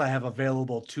reference I have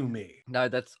available to me. No,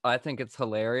 I think it's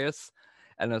hilarious,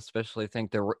 and especially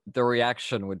think the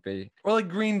reaction would be. Or like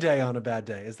Green Day on a bad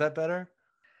day. Is that better?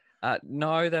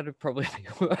 No, that would probably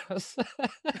be worse.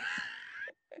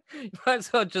 You might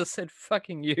as well just said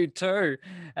fucking you too,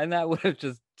 and that would have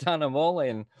just done them all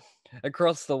in.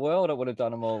 Across the world, it would have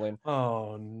done them all in.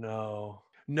 Oh no.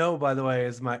 No, by the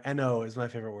way, NO is my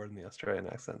favorite word in the Australian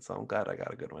accent, so I'm glad I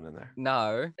got a good one in there.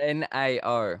 No,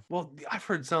 NAO. Well, I've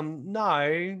heard some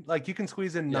no, like you can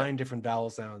squeeze in 9 different vowel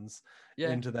sounds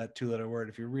Yeah. into that 2-letter word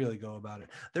if you really go about it.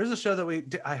 There's a show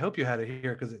that I hope you had it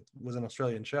here because it was an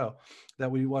Australian show that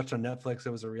we watched on Netflix.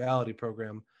 It was a reality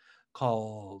program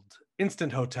called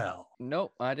Instant Hotel.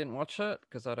 Nope, I didn't watch it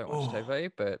because I don't watch Oh.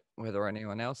 TV, but whether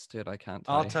anyone else did, I can't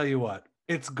tell I'll you. tell you what,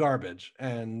 it's garbage.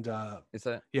 And Is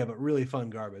it? yeah, but really fun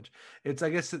garbage. It's, I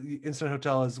guess, the Instant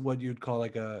Hotel is what you'd call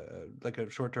like a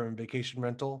short-term vacation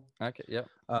rental. Okay, yep.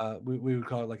 We would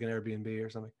call it like an Airbnb or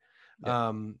something.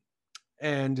 Yeah.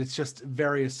 And it's just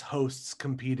various hosts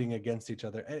competing against each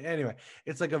other. Anyway,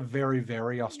 it's like a very,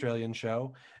 very Australian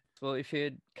show. Well, if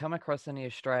you come across any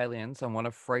Australians and want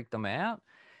to freak them out,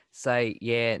 say,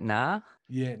 yeah, nah.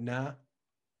 Yeah, nah.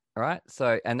 All right.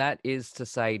 So, and that is to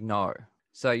say no.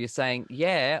 So you're saying,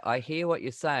 yeah, I hear what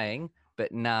you're saying,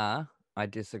 but nah, I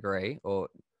disagree, or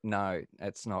no,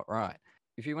 that's not right.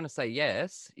 If you want to say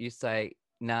yes, you say,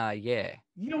 nah, yeah.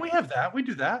 Yeah, we have that. We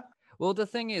do that. Well, the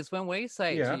thing is, when we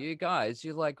say it Yeah. to you guys,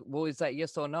 you're like, well, is that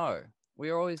yes or no?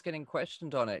 We're always getting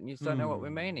questioned on it, and you just don't know what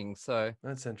we're meaning. So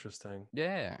That's interesting.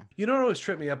 yeah. You know what always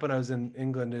tripped me up when I was in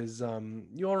England is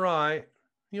you all right?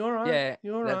 You all right? Yeah,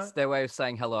 You all that's right? their way of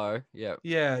saying hello. Yeah.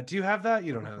 Yeah. Do you have that?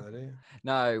 You don't have that, do you?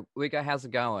 No, we go, how's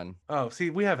it going? Oh, see,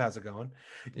 we have how's it going?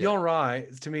 You Yeah. all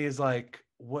right? To me is like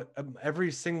what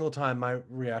every single time my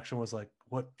reaction was like,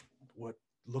 what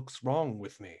looks wrong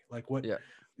with me? Like what? Yeah.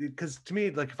 Because to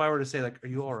me, like if I were to say like, are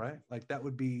you all right? Like that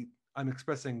would be I'm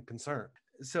expressing concern.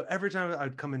 So every time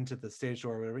I'd come into the stage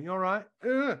door or whatever, you all right?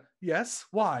 Yes.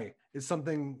 Why? Is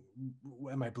something?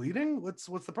 Am I bleeding? What's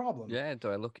the problem? Yeah, do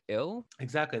I look ill?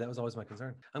 Exactly. That was always my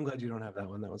concern. I'm glad you don't have that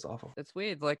one. That was awful. It's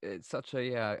weird. Like it's such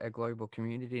a global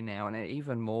community now, and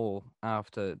even more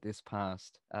after this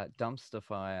past dumpster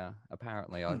fire.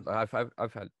 Apparently, I've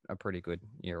had a pretty good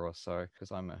year or so because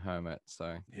I'm a hermit.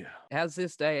 So Yeah. how's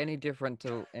this day any different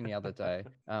to any other day?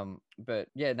 But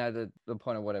yeah, no, the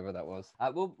point of whatever that was.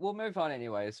 We'll move on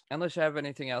anyways. Unless you have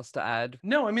anything else to add.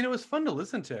 No, I mean it was fun to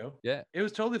listen to. Yeah. It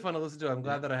was totally fun to listen to. I'm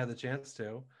glad that I had the chance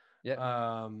to. Yeah.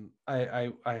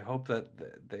 I hope that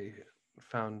they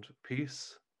found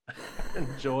peace and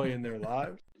joy in their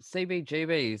lives.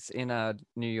 CBGB's in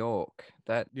New York.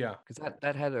 That Yeah. because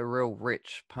that had a real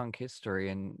rich punk history,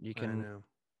 and you I can know.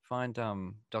 find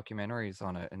documentaries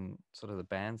on it and sort of the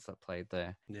bands that played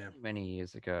there Yeah. many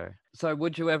years ago. So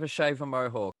would you ever shave a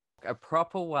mohawk? A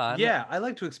proper one? Yeah, I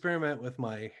like to experiment with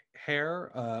my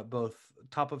hair, both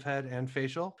top of head and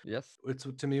facial. Yes. It's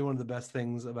to me one of the best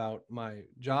things about my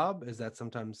job is that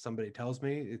sometimes somebody tells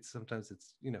me sometimes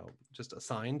it's just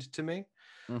assigned to me.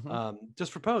 Mm-hmm.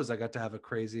 Just for pose, I got to have a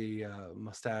crazy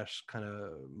mustache kind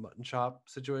of mutton chop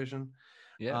situation.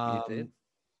 Yeah, you did.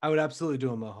 I would absolutely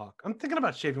do a mohawk. I'm thinking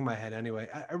about shaving my head anyway.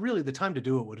 I really, the time to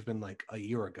do it would have been like a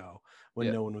year ago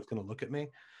when no one was going to look at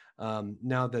me.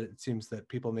 Now that it seems that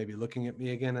people may be looking at me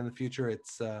again in the future,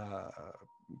 it's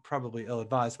probably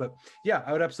ill-advised. But yeah,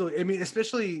 I would absolutely. I mean,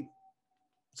 especially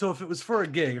so if it was for a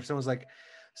gig, if someone's like,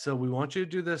 "So we want you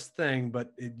to do this thing,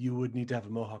 but you would need to have a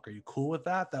mohawk. Are you cool with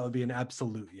that?" That would be an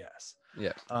absolute yes.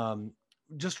 Yeah.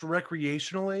 Just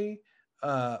recreationally,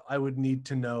 I would need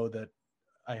to know that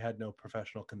I had no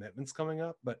professional commitments coming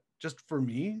up, but just for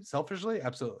me, selfishly,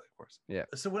 absolutely, of course. Yeah.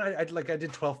 So when I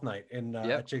did 12th Night in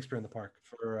at Shakespeare in the Park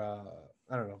for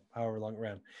I don't know however long it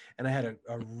ran, and I had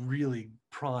a really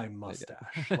prime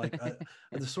mustache, like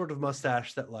the sort of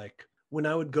mustache that like when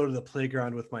I would go to the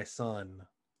playground with my son,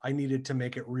 I needed to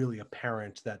make it really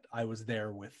apparent that I was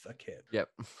there with a kid. Yep.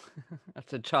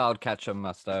 That's a child catcher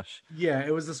mustache. Yeah,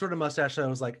 it was the sort of mustache that I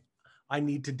was like, I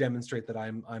need to demonstrate that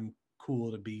I'm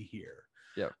cool to be here.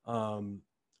 Yep.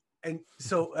 And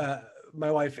so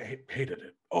my wife hated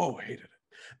it. Oh, hated it.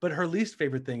 But her least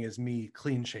favorite thing is me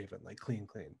clean shaven, like clean,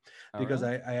 because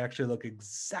really? I actually look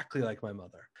exactly like my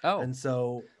mother. Oh. And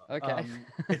so okay.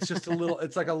 It's just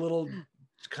it's like a little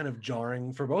kind of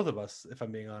jarring for both of us, if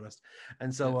I'm being honest.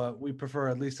 And so we prefer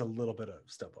at least a little bit of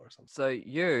stubble or something. So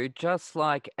you, just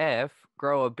like F,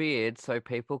 grow a beard so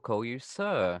people call you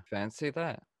sir. Fancy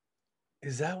that.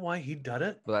 Is that why he did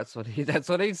it? Well, that's what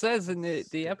he says in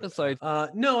the episode.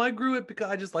 No, I grew it because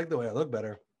I just like the way I look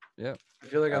better. Yeah. I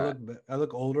feel like I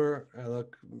look older. I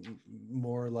look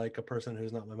more like a person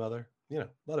who's not my mother. A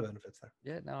lot of benefits there.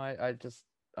 Yeah, no,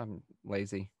 I'm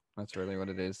lazy. That's really what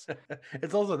it is.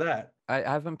 It's also that. I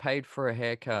haven't paid for a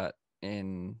haircut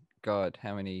in, God,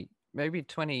 how many, maybe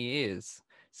 20 years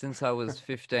since I was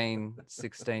 15,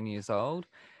 16 years old.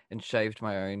 and shaved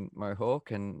my own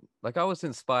mohawk. And like I was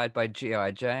inspired by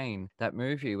G.I. Jane, that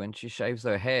movie when she shaves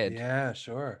her head. Yeah,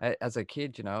 sure. As a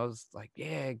kid, you know, I was like,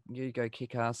 yeah, you go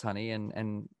kick ass, honey.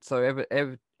 And so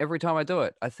every time I do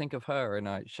it, I think of her and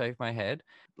I shave my head.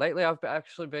 Lately, I've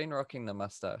actually been rocking the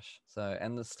mustache, so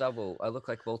and the stubble. I look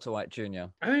like Walter White Jr.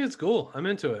 I think it's cool. I'm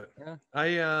into it.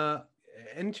 Yeah.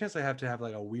 Any chance I have to have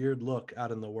like a weird look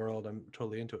out in the world, I'm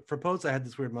totally into it. For Pose, I had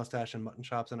this weird mustache and mutton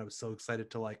chops, and I was so excited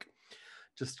to like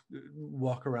just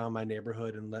walk around my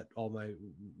neighborhood and let all my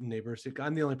neighbors see.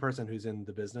 I'm the only person who's in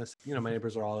the business. You know, my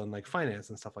neighbors are all in like finance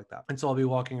and stuff like that. And so I'll be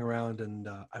walking around and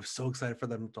I was so excited for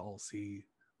them to all see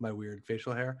my weird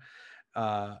facial hair.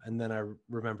 And then I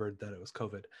remembered that it was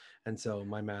COVID. And so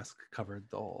my mask covered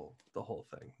the whole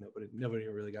thing. Nobody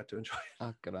really got to enjoy it.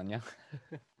 Oh, good on you.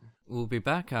 We'll be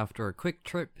back after a quick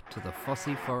trip to the Fosse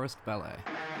Forest Ballet.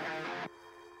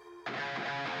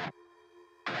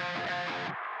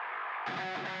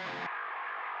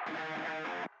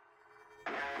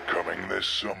 Coming this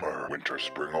summer, winter,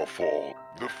 spring, or fall,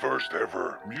 the first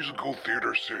ever musical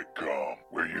theater sitcom,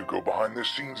 where you go behind the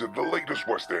scenes of the latest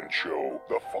West End show,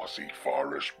 the Fosse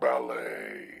Forest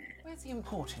Ballet. Where's the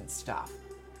important stuff?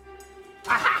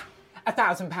 Aha!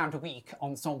 £1,000 a week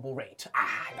ensemble rate.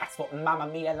 Ah, that's what Mamma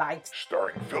Mia likes.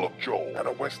 Starring Philip Joel and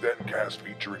a West End cast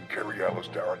featuring Kerry Ellis,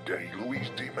 Darren Day,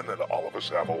 Louise Demon, and Oliver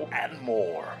Saville, and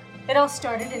more. It all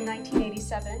started in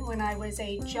 1987 when I was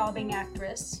a jobbing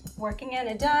actress working at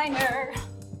a diner.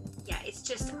 Yeah, it's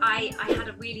just I had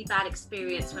a really bad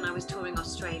experience when I was touring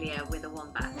Australia with a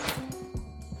wombat.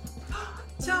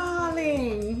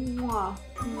 Darling! Mwah,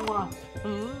 mwah.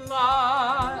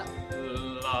 La,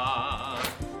 la.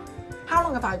 How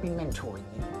long have I been mentoring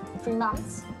you? 3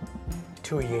 months?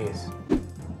 2 years.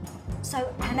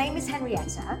 So her name is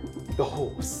Henrietta. The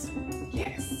horse.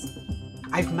 Yes.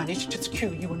 I've managed to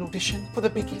secure you an audition for the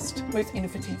biggest, most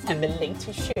innovative, and the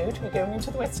latest show to be going into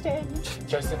the West End.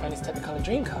 Joseph and his Technicolor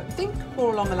Dreamcoat. Think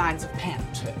more along the lines of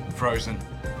Panto. Frozen.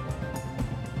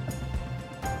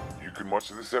 You can watch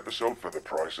this episode for the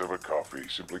price of a coffee.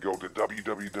 Simply go to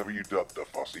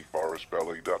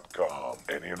www.thefosseforestballet.com.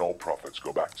 Any and all profits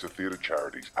go back to theatre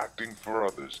charities, acting for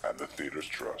others, and the theatre's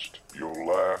trust. You'll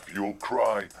laugh, you'll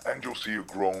cry, and you'll see a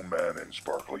grown man in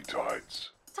sparkly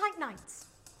tights. Tight nights.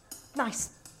 Nice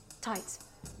tights.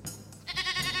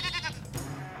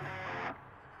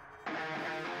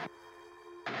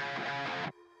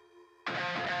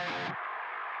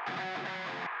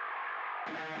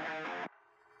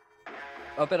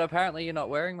 Oh, but apparently you're not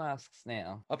wearing masks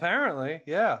now. Apparently,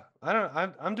 yeah.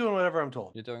 I'm doing whatever I'm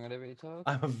told. You're doing whatever you're told?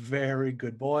 I'm a very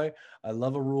good boy. I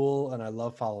love a rule and I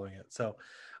love following it. So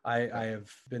I have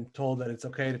been told that it's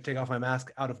okay to take off my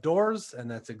mask out of doors, and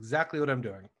that's exactly what I'm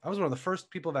doing. I was one of the first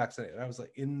people vaccinated. I was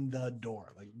like in the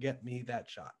door, like get me that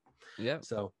shot. Yeah.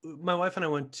 So my wife and I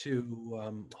went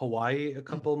to Hawaii a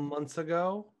couple months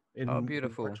ago. Oh,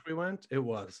 beautiful. March we went. It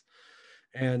was.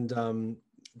 And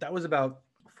that was about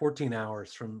 14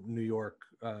 hours from New York,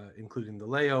 including the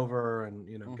layover and,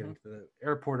 you know, getting to the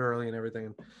airport early and everything.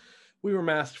 And we were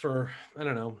masked for, I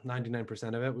don't know,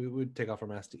 99% of it. We would take off our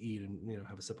mask to eat and, you know,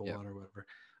 have a sip of water or whatever.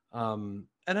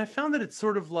 And I found that it's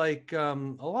sort of like a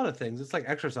lot of things. It's like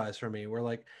exercise for me, where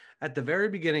like at the very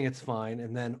beginning, it's fine.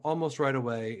 And then almost right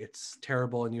away, it's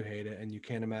terrible and you hate it and you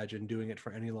can't imagine doing it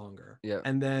for any longer. Yeah.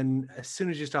 And then as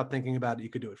soon as you stop thinking about it, you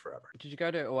could do it forever. Did you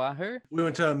go to Oahu? We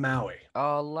went to Maui.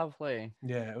 Oh, lovely.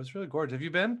 Yeah, it was really gorgeous. Have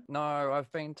you been? No,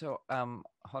 I've been to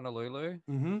Honolulu.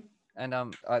 Mm-hmm. And I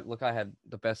had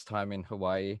the best time in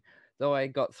Hawaii, though I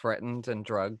got threatened and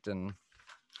drugged and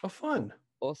Oh, fun.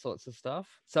 all sorts of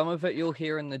stuff. Some of it you'll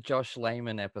hear in the Josh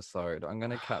Lehman episode. I'm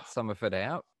going to cut some of it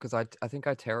out because I think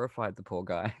I terrified the poor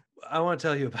guy. I want to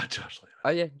tell you about Josh Lehman. Oh,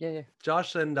 yeah.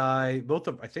 Josh and I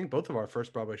think both of our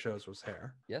first Broadway shows was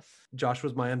Hair. Yes. Josh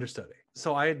was my understudy.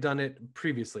 So I had done it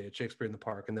previously at Shakespeare in the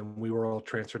Park, and then we were all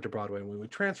transferred to Broadway. And when we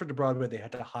transferred to Broadway, they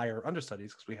had to hire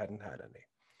understudies because we hadn't had any.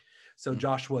 So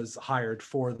Josh was hired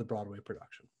for the Broadway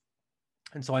production.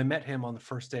 And so I met him on the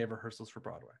first day of rehearsals for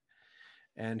Broadway.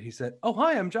 And he said, "Oh,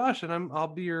 hi, I'm Josh, and I'll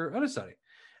be your understudy."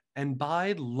 And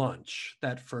by lunch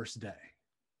that first day,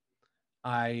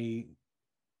 I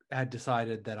had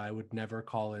decided that I would never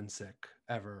call in sick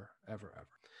ever,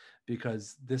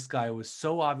 because this guy was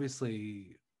so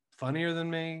obviously funnier than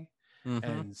me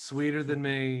and sweeter than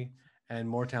me and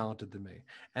more talented than me.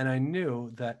 And I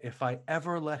knew that if I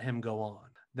ever let him go on,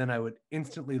 then I would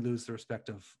instantly lose the respect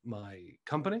of my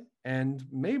company and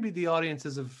maybe the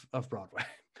audiences of Broadway.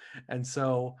 And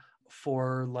so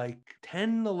for like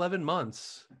 10, 11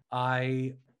 months,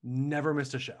 I never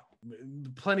missed a show.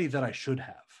 Plenty that I should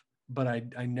have. but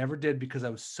I never did because I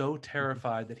was so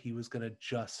terrified that he was going to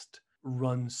just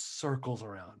run circles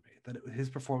around me, that his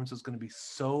performance was going to be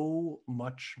so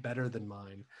much better than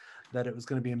mine that it was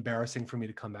going to be embarrassing for me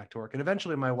to come back to work. And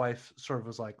eventually my wife sort of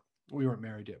was like, we weren't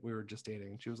married yet, we were just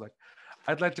dating, and she was like,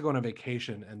 I'd like to go on a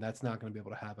vacation, and that's not going to be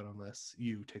able to happen unless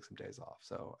you take some days off,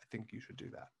 so I think you should do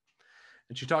that.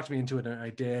 And she talked me into it, and I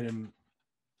did, and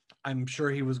I'm sure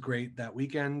he was great that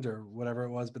weekend or whatever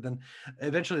it was. But then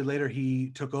eventually later he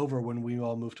took over when we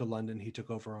all moved to London. He took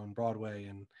over on Broadway,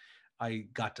 and I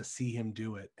got to see him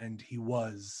do it. And he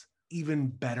was even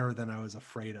better than I was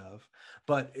afraid of,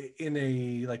 but in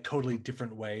a like totally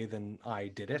different way than I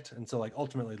did it. And so like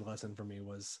ultimately the lesson for me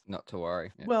was Not to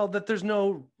worry. Yeah. well, that there's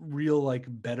no real like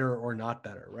better or not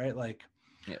better, right? Like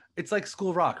it's like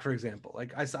School of Rock, for example.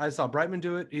 Like I saw Brightman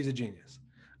do it. He's a genius.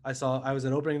 I was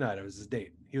at opening night. I was his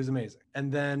date. He was amazing.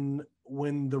 And then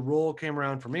when the role came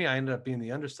around for me, I ended up being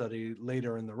the understudy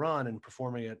later in the run and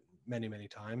performing it many, many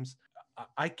times.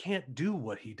 I can't do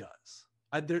what he does.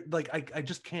 I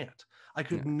just can't. I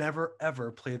could never,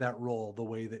 ever play that role the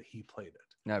way that he played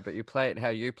it. No, but you play it how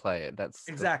you play it. That's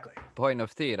exactly the point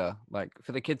of theatre. Like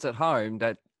for the kids at home,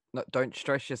 don't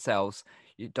stress yourselves.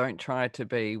 You don't try to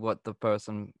be what the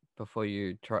person before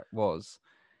you was.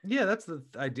 Yeah, that's the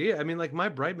idea. I mean, like my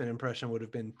Brightman impression would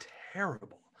have been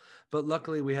terrible, but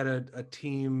luckily we had a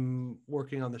team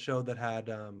working on the show that had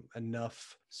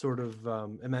enough sort of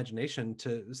imagination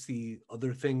to see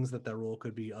other things that role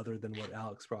could be other than what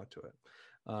Alex brought to it,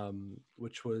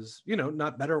 which was,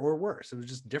 not better or worse. It was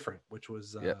just different, which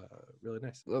was really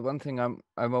nice. The one thing I'm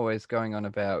always going on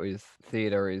about with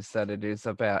theatre is that it is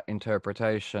about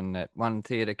interpretation. That one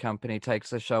theatre company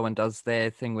takes a show and does their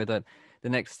thing with it, the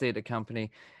next theatre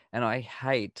company. And I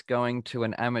hate going to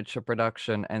an amateur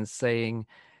production and seeing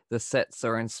the sets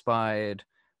are inspired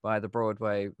by the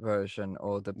Broadway version,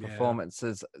 or the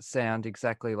performances sound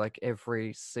exactly like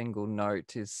every single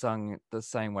note is sung the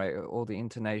same way, or the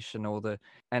intonation,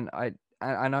 and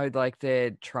I know like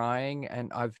they're trying,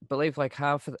 and I believe like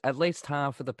at least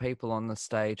half of the people on the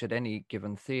stage at any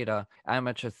given theatre,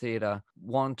 amateur theatre,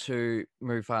 want to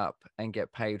move up and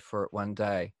get paid for it one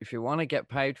day. If you want to get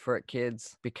paid for it,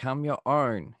 kids, become your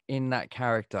own in that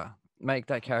character. Make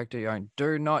that character your own.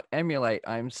 Do not emulate.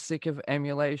 I'm sick of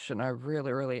emulation. I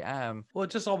really, really am. Well, it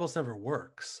just almost never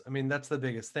works. I mean, that's the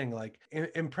biggest thing. Like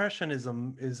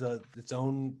impressionism is its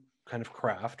own kind of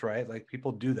craft, right? Like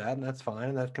people do that, and that's fine,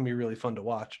 and that can be really fun to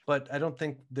watch. But I don't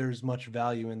think there's much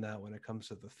value in that when it comes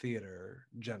to the theater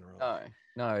generally.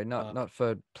 No, not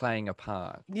for playing a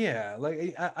part. Yeah,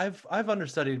 like I've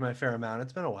understudied my fair amount.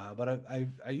 It's been a while, but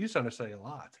I used to understudy a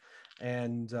lot,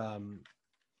 and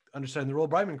understanding the role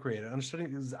Brightman created.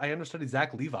 I understudied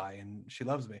Zach Levi, and She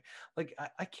Loves Me. Like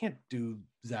I can't do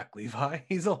Zach Levi.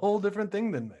 He's a whole different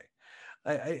thing than me.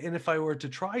 And if I were to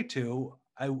try to,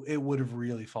 it would have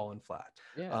really fallen flat.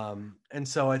 Yeah. And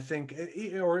so I think,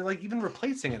 or like even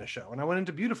replacing in a show. And I went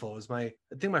into Beautiful. It was I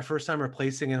think my first time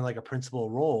replacing in like a principal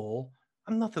role.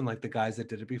 I'm nothing like the guys that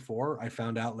did it before. I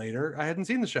found out later I hadn't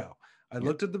seen the show. I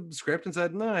looked at the script and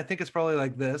said, no, I think it's probably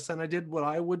like this. And I did what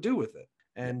I would do with it.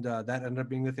 And that ended up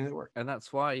being the thing that worked. And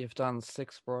that's why you've done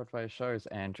 6 Broadway shows,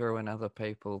 Andrew, and other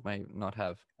people may not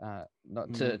have.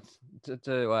 Not to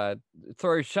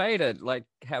throw shade at like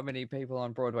how many people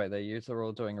on Broadway they use are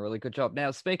all doing a really good job.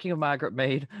 Now, speaking of Margaret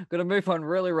Mead, I'm going to move on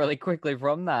really, really quickly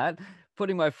from that.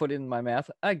 Putting my foot in my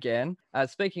mouth again.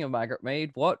 Speaking of Margaret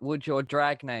Mead, what would your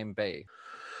drag name be?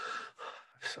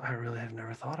 I really have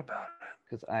never thought about it.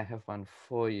 Because I have one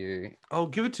for you. Oh,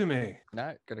 give it to me.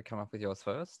 No, got to come up with yours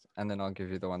first, and then I'll give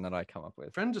you the one that I come up with.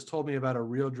 A friend just told me about a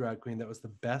real drag queen that was the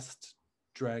best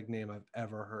drag name I've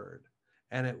ever heard.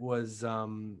 And it was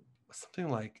something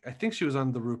like, I think she was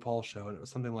on the RuPaul show, and it was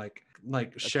something like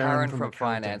Sharon from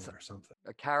Finance or something.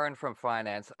 Karen from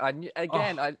Finance. How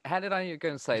did I knew you were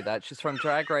going to say that? She's from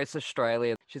Drag Race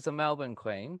Australia. She's a Melbourne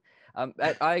queen.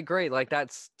 I agree. Like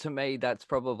to me, that's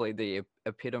probably the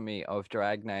epitome of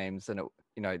drag names, and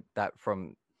that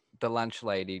from the Lunch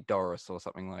Lady Doris or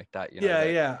something like that.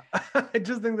 Yeah. I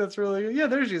just think that's really good. Yeah,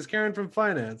 there she is, Karen from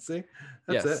Finance. See,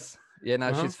 that's it. Yeah,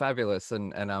 no, she's fabulous,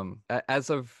 and as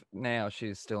of now,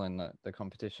 she's still in the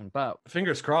competition. But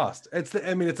fingers crossed. It's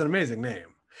an amazing name.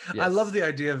 Yes. I love the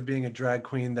idea of being a drag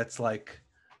queen that's like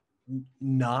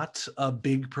not a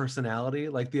big personality.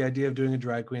 Like the idea of doing a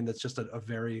drag queen that's just a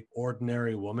very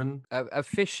ordinary woman. A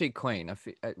fishy queen.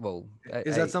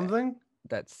 Is that something?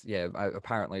 That's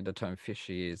apparently the term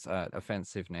fishy is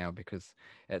offensive now because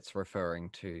it's referring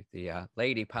to the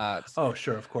lady parts. Oh,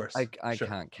 sure, of course. I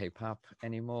can't keep up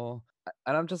anymore.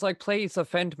 And I'm just like, please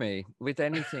offend me with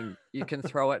anything you can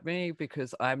throw at me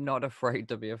because I'm not afraid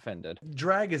to be offended.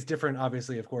 Drag is different,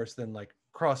 obviously, of course, than like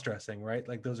cross-dressing, right?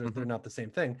 Like those are they're not the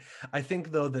same thing. I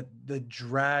think though that the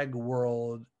drag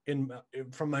world,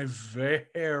 from my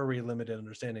very limited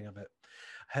understanding of it,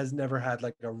 has never had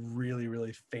like a really,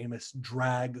 really famous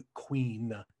drag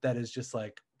queen that is just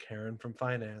like Karen from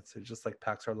finance who just like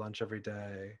packs her lunch every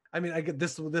day. I mean, I get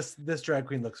this drag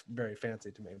queen looks very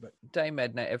fancy to me, but Dame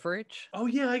Edna Everage. oh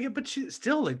yeah, I get, but she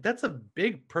still like that's a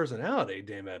big personality,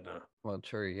 Dame Edna. Well,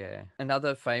 true, yeah.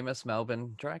 Another famous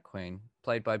Melbourne drag queen,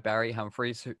 played by Barry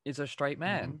Humphries, who is a straight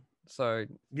man. So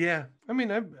yeah, I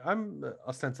mean, I'm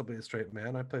ostensibly a straight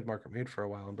man. I played Margaret Mead for a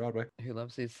while on Broadway. who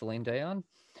loves his Celine Dion?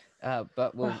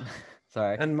 But we'll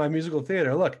sorry. And my musical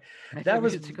theater. Look, that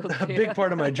was a big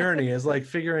part of my journey is like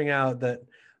figuring out that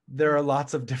there are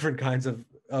lots of different kinds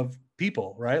of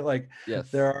people, right? Like Yes.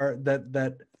 there are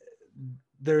that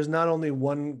there's not only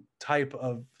one type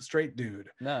of straight dude,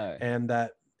 No. and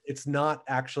that it's not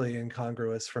actually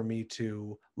incongruous for me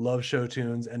to love show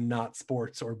tunes and not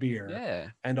sports or beer, Yeah.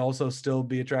 and also still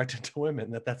be attracted to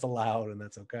women. That's allowed and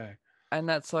that's okay. And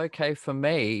that's okay for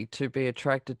me to be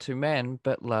attracted to men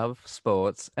but love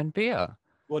sports and beer.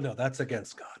 Well, no, that's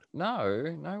against God. No,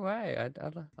 no way.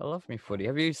 I love me footy.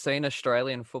 Have you seen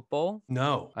Australian football?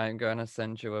 No. I'm going to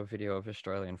send you a video of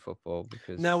Australian football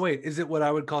because... Now, wait, is it what I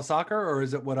would call soccer or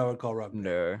is it what I would call rugby?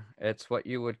 No, it's what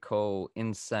you would call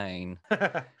insane.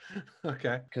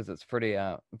 Okay. Because it's pretty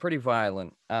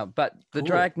violent. But the Cool.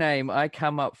 drag name I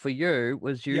come up for you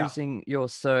was Yeah. using your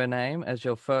surname as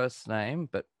your first name,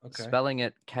 but Okay. spelling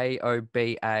it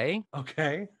Koba,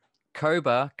 Okay.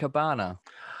 Koba Cabana.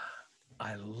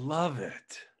 I love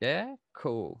it. Yeah,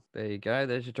 cool. There you go.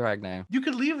 There's your drag name. You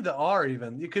could leave the R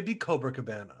even. You could be Cobra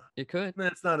Cabana. You could.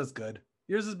 It's not as good.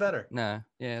 Yours is better. No,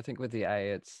 yeah, I think with the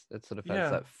A, it sort of has Yeah.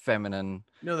 that feminine.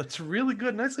 No, that's really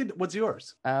good. Nicely. What's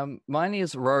yours? Mine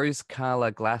is Rose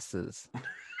Carla Glasses.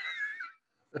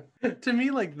 To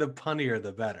me, like the punnier,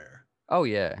 the better. Oh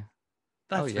yeah.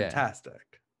 That's yeah. fantastic.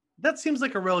 That seems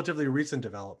like a relatively recent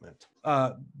development.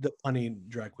 The punny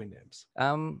drag queen names.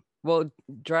 Well,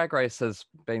 Drag Race has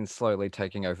been slowly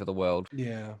taking over the world.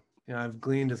 Yeah. I've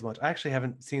gleaned as much. I actually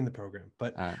haven't seen the program,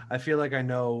 but Uh, I feel like I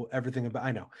know everything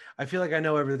about. I feel like I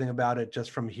know everything about it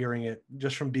just from hearing it,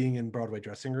 just from being in Broadway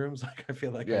dressing rooms. Like I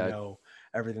feel like Yeah. I know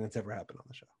everything that's ever happened on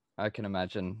the show. I can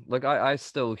imagine. Look, I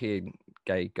still hear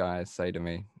gay guys say to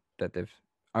me that they've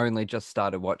only just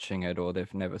started watching it or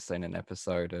they've never seen an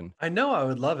episode. And I know I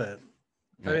would love it.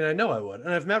 I Yeah. mean, I know I would. And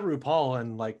I've met RuPaul,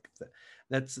 and like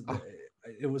that's Oh.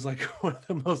 it was like one of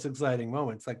the most exciting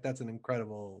moments. Like that's an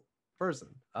incredible person.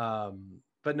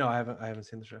 But no, I haven't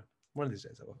seen the show. One of these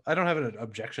days I will. I don't have an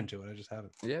objection to it. I just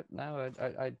haven't. yeah, no,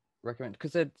 I recommend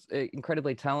because it's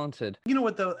incredibly talented. You know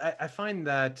what though? I find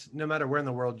that no matter where in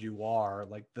the world you are,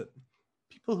 like the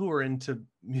people who are into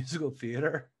musical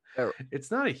theater, Oh. it's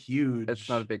not a huge. It's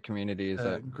not a big community, is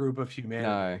it? Group of humanity.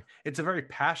 No. It's a very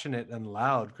passionate and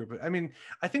loud group. I mean,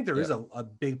 I think there is a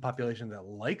big population that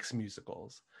likes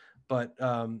musicals, but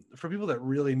for people that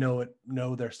really know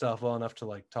their stuff well enough to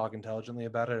like talk intelligently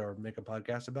about it or make a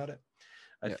podcast about it,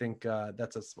 I Yeah. think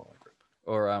that's a smaller group.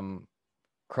 Or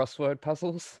crossword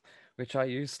puzzles, which I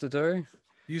used to do.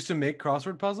 You used to make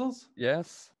crossword puzzles?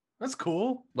 Yes. That's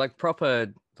cool. Like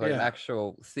proper, like Yeah.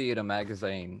 actual theatre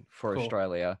magazine for Cool.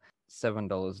 Australia.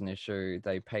 $7 an issue.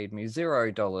 They paid me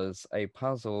 $0 a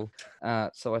puzzle,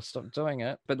 so I stopped doing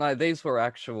it. But no, these were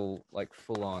actual, like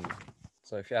full on.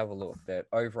 So if you have a look, they're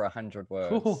over 100 words.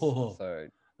 Cool. So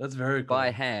That's very cool.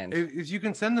 by hand. If you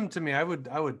can send them to me, I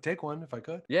would take one if I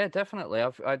could. Yeah, definitely.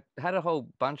 I had a whole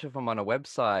bunch of them on a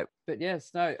website. But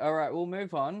yes, no. All right, we'll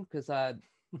move on because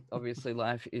obviously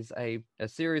life is a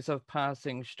series of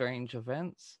passing strange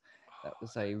events. That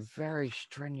was a very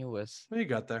strenuous. What you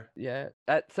got there? Yeah.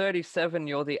 At 37,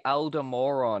 you're the elder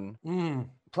moron.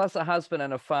 Plus a husband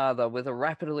and a father with a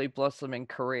rapidly blossoming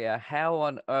career. How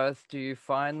on earth do you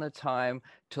find the time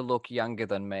to look younger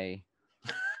than me?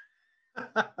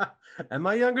 Am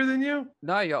I younger than you?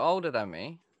 No, you're older than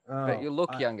me, but Oh, you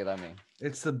look younger than me.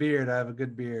 It's the beard. I have a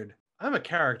good beard. I'm a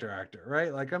character actor,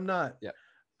 right? Like I'm not. Yep.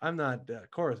 I'm not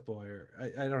chorus boy, or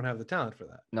I don't have the talent for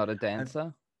that. Not a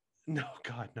dancer? No,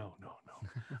 God, no.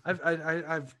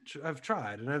 I've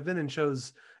tried, and I've been in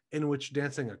shows in which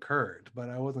dancing occurred, but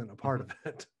I wasn't a part of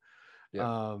it.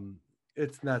 Yeah.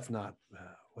 That's not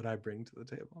what I bring to the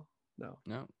table. No,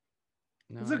 No.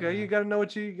 it's okay. You gotta know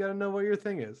what your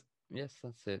thing is. Yes,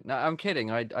 that's it. No, I'm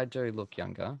kidding. I do look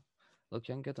younger. Look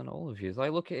younger than all of you. I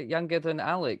look younger than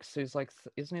Alex, who's like,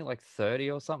 isn't he like 30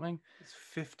 or something? It's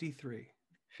 53.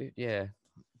 Yeah,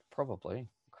 probably.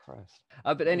 Christ.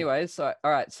 But anyway, so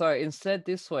all right. So instead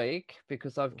this week,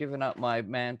 because I've given up my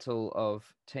mantle of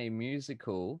team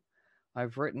musical,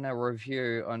 I've written a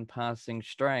review on Passing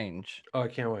Strange. Oh, I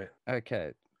can't wait.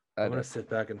 Okay. I'm gonna sit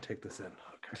back and take this in.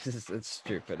 Okay. It's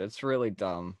stupid. It's really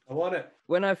dumb. I want it.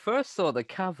 When I first saw the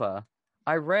cover,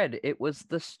 I read it was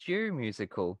the Stew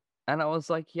musical, and I was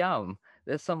like, yum,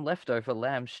 there's some leftover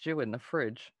lamb stew in the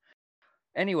fridge.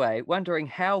 Anyway, wondering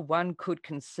how one could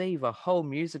conceive a whole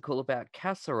musical about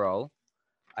casserole,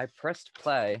 I pressed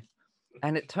play,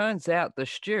 and it turns out the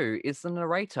Stew is the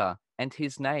narrator, and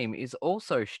his name is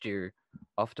also Stew.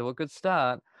 Off to a good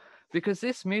start. Because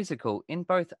this musical, in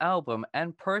both album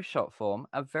and pro shot form,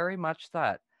 are very much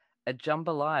that, a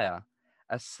jambalaya,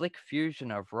 a slick fusion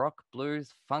of rock,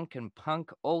 blues, funk, and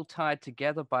punk, all tied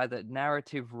together by the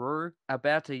narrative roux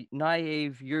about a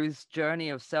naive youth's journey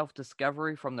of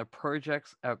self-discovery from the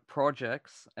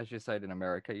projects, as you say it in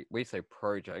America. We say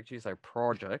projects, you say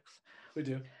projects. We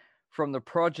do. From the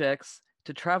projects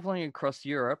to traveling across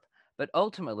Europe. But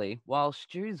ultimately, while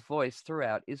Stew's voice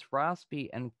throughout is raspy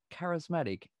and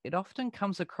charismatic, it often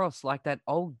comes across like that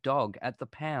old dog at the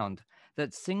pound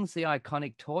that sings the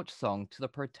iconic Torch song to the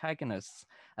protagonists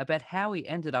about how he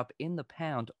ended up in the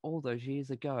pound all those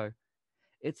years ago.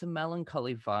 It's a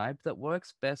melancholy vibe that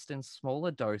works best in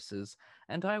smaller doses,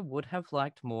 and I would have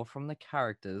liked more from the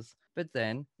characters, but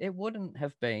then it wouldn't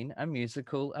have been a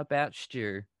musical about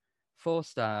Stew. 4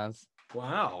 stars.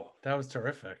 Wow, that was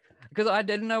terrific. Because I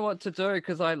didn't know what to do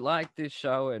because I like this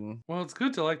show and Well, it's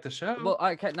good to like the show. well,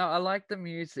 I like the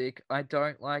music. I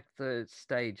don't like the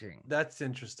staging, That's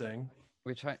interesting.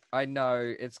 which I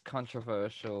know it's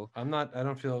controversial. I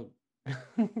don't feel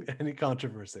any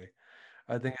controversy.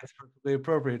 I think it's perfectly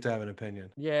appropriate to have an opinion.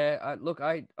 Yeah, look,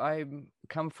 I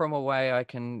come from a way I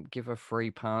can give a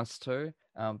free pass to,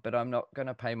 but I'm not going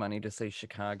to pay money to see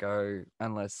Chicago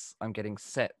unless I'm getting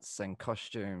sets and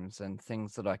costumes and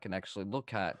things that I can actually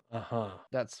look at.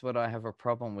 That's what I have a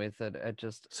problem with. It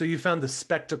just So you found the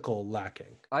spectacle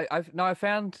lacking. I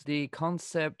found the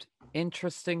concept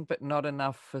interesting, but not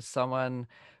enough for someone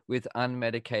with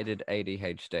unmedicated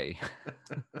ADHD.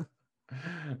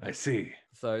 I see.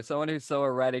 So someone who's so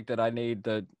erratic that I need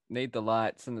the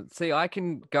lights and see, I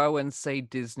can go and see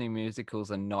Disney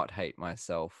musicals and not hate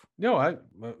myself. No,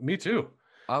 me too.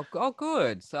 Oh,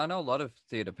 good. So I know a lot of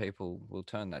theater people will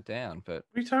turn that down, but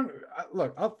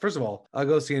Look, first of all, I'll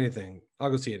go see anything.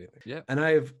 yeah. And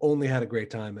I've only had a great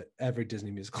time at every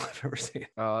Disney musical I've ever seen.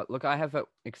 Look, I have it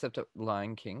except at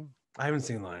Lion King. I haven't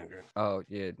seen Lion King. Oh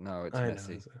yeah, no, it's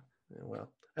messy. Well,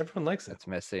 everyone likes it. It's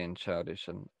messy and childish,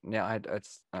 and yeah,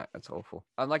 it's awful.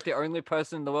 I'm like the only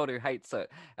person in the world who hates it.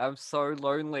 I'm so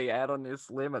lonely out on this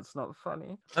limb. It's not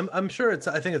funny. I'm sure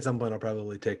I think at some point I'll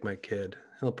probably take my kid.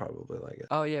 He'll probably like it.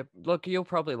 Oh yeah, look, you'll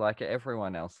probably like it.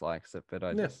 Everyone else likes it, but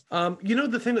I just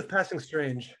the thing with Passing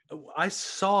Strange, I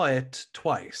saw it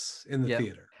twice in the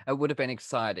theater. It would have been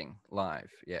exciting live.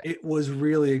 Yeah, it was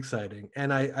really exciting,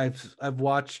 and I've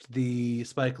watched the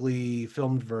Spike Lee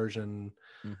filmed version.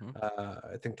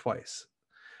 I think twice.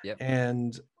 Yep.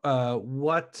 And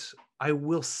what I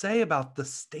will say about the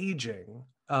staging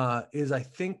is I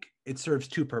think it serves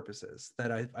two purposes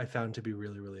that I found to be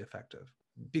really, really effective.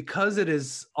 Because it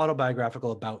is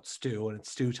autobiographical about Stew and it's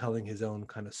Stew telling his own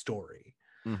kind of story.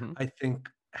 I think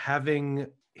having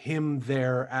him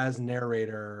there as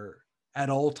narrator at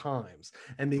all times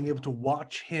and being able to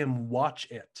watch him watch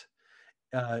it,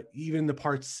 even the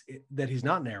parts that he's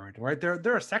not narrating, right?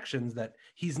 There are sections that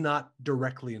he's not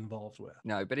directly involved with.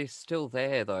 No, but he's still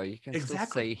there though. You can still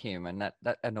see him, and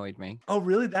that annoyed me. Oh,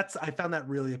 really? I found that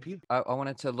really appealing. I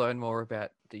wanted to learn more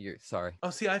about the youth. Sorry. Oh,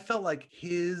 see, I felt like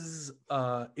his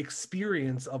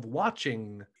experience of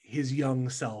watching his young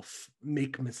self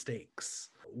make mistakes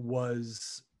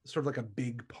was sort of like a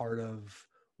big part of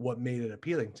what made it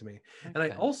appealing to me. Okay. And I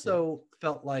also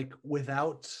felt like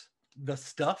without the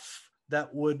stuff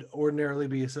that would ordinarily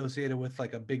be associated with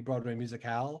like a big Broadway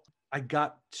musicale, I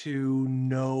got to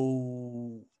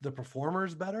know the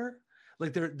performers better.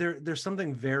 Like there's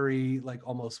something very like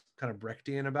almost kind of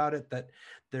Brechtian about it, that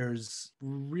there's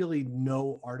really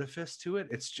no artifice to it.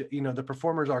 It's just, the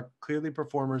performers are clearly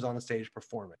performers on a stage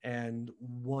performing, and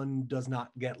one does not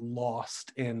get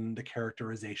lost in the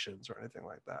characterizations or anything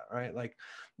like that, right? Like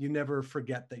you never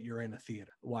forget that you're in a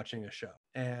theater watching a show.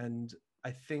 And I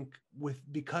think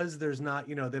because there's not,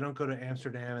 they don't go to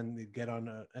Amsterdam and they get on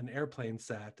an airplane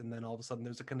set and then all of a sudden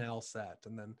there's a canal set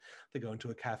and then they go into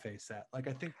a cafe set. Like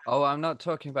I think. Oh, I'm not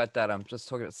talking about that. I'm just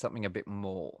talking about something a bit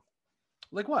more.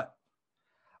 Like what?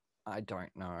 I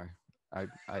don't know. I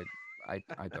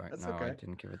don't know. Okay. I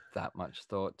didn't give it that much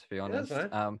thought, to be honest.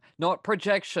 Yeah, Not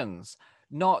projections.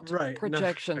 not Right, no,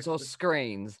 projections or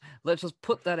screens. Let's just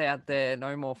put that out there.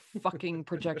 No more fucking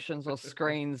projections or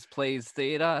screens, please,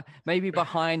 theater. Maybe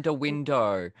behind a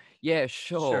window. Yeah,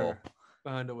 sure.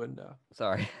 Behind a window.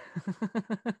 Sorry.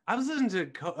 I was listening to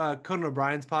Conan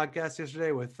O'Brien's podcast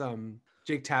yesterday with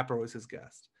Jake Tapper was his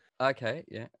guest. Okay,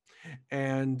 yeah.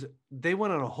 And they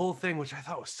went on a whole thing, which I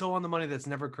thought was so on the money that's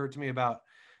never occurred to me, about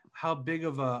how big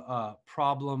of a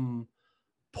problem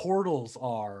portals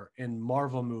are in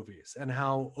Marvel movies and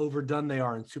how overdone they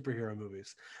are in superhero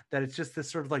movies. That it's just this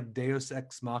sort of like Deus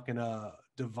Ex Machina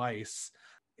device.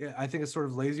 I think it's sort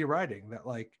of lazy writing that,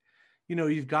 like, you know,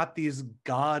 you've got these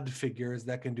god figures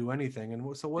that can do anything.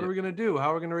 And so what are we going to do?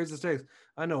 How are we going to raise the stakes?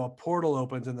 I know a portal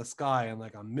opens in the sky and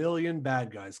like a million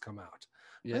bad guys come out.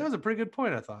 Yeah. That was a pretty good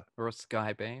point, I thought. Or a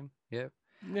sky beam. Yeah.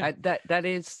 That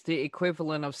is the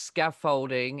equivalent of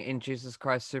scaffolding in Jesus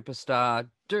Christ Superstar.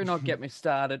 Do not get me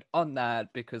started on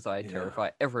that, because I terrify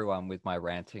everyone with my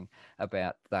ranting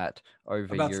about that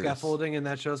overuse. About scaffolding in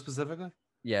that show specifically?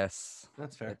 Yes.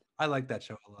 That's fair. I like that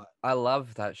show a lot. I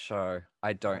love that show.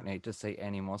 I don't need to see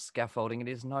any more scaffolding. It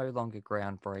is no longer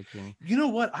groundbreaking. You know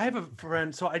what? I have a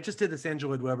friend. So I just did this Andrew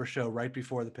Lloyd Webber show right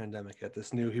before the pandemic hit.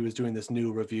 He was doing this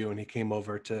new review, and he came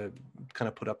over to kind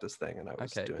of put up this thing, and I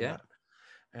was doing that.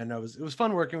 And it was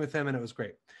fun working with him, and it was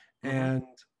great. And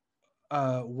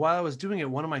while I was doing it,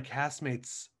 one of my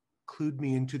castmates clued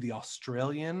me into the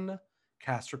Australian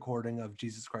cast recording of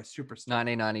Jesus Christ Superstar.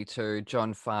 1992,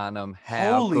 John Farnham.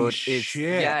 How Holy good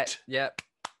shit. is... Yep.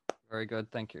 Very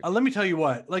good. Thank you. Let me tell you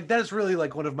what, like, that is really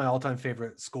like one of my all-time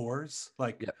favorite scores.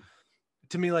 Like,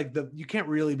 to me, like, you can't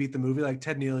really beat the movie. Like,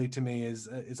 Ted Neely to me is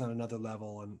on another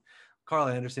level, and Carl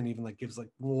Anderson even like gives like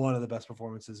one of the best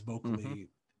performances vocally.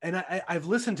 And I've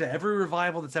listened to every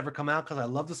revival that's ever come out because I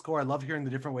love the score. I love hearing the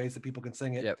different ways that people can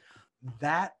sing it.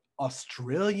 That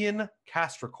Australian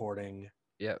cast recording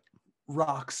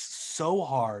rocks so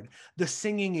hard. The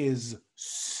singing is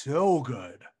so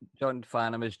good. John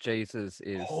Farnham as Jesus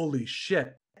is... Holy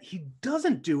shit. He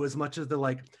doesn't do as much as the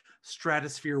like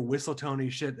stratosphere whistle tony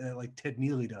shit that like Ted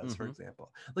Neely does, for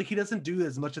example. Like, he doesn't do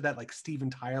as much of that like Steven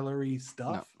Tyler-y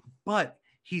stuff, but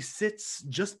he sits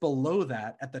just below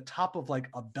that at the top of like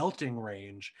a belting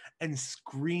range and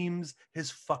screams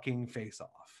his fucking face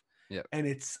off. And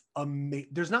it's amazing.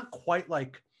 There's not quite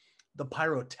like the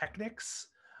pyrotechnics,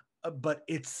 but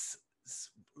it's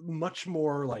much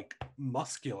more like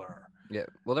muscular.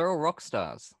 Well, they're all rock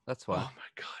stars. That's why. Oh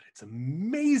my God. It's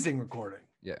amazing recording.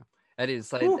 It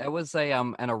is. It was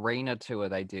an arena tour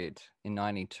they did in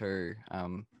 92.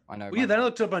 I know. Well, then I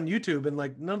looked up on YouTube, and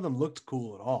like none of them looked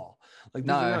cool at all. Like,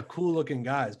 these are not cool looking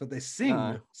guys, but they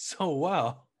sing so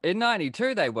well. In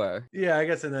 92 they were. Yeah, I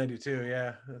guess in 92.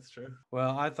 Yeah, that's true.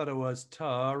 Well, I thought it was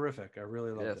terrific. I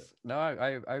really loved it. No,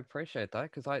 I appreciate that,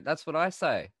 because that's what I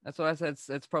say. That's what I said.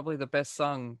 It's probably the best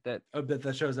song that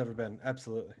the show's ever been.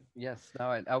 Absolutely. Yes.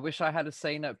 No, I wish I had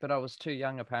seen it, but I was too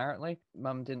young apparently.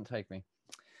 Mum didn't take me.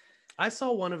 I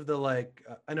saw one of the like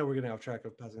I know we're getting off track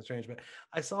of Passing Strange, but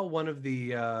I saw one of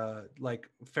the like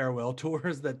farewell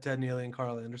tours that Ted Neely and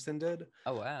Carl Anderson did.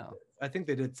 Oh wow. I think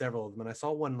they did several of them, and I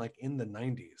saw one like in the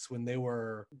 90s when they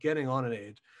were getting on in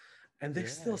age, and they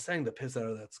still sang the piss out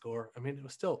of that score. I mean, it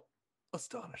was still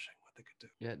astonishing what they could do.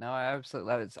 Yeah, no, I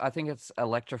absolutely love it. I think it's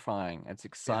electrifying. It's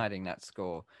exciting, that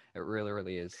score. It really,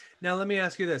 really is. Now, let me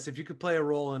ask you this: if you could play a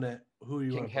role in it, who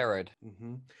you King Herod.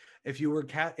 If you were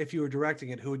directing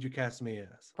it, who would you cast me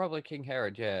as? Probably King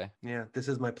Herod, yeah. Yeah, this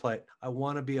is my plight. I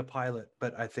want to be a pilot,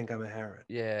 but I think I'm a Herod.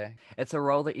 Yeah, it's a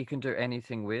role that you can do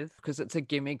anything with, because it's a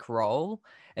gimmick role.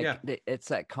 It's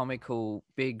that comical,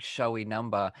 big, showy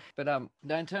number. But now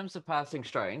in terms of Passing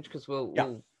Strange, because we'll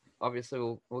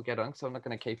get on, so I'm not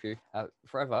going to keep you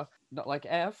forever. Not like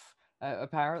F.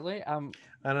 Apparently, I don't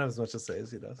have as much to say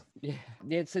as he does.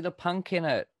 Yeah. See, the punk in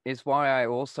it is why I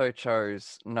also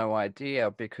chose No Idea,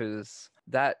 because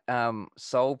that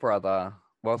Soul Brother.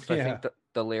 Whilst I think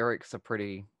the lyrics are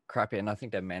pretty crappy, and I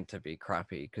think they're meant to be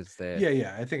crappy because they're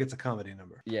I think it's a comedy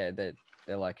number. Yeah, they're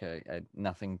like a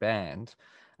nothing band.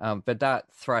 But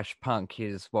that thrash punk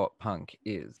is what punk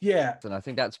is. Yeah, and I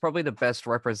think that's probably the best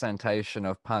representation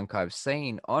of punk I've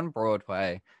seen on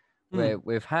Broadway. Where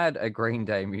we've had a Green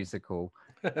Day musical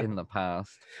in the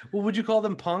past. Well, would you call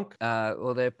them punk?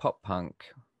 Well, they're pop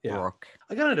punk rock.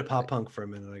 I got into pop punk for a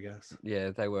minute, I guess.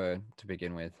 Yeah, they were to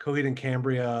begin with. Coheed and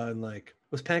Cambria, and like,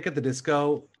 was Panic at the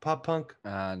Disco pop punk?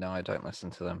 No, I don't listen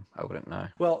to them. I wouldn't know.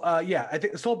 Well, I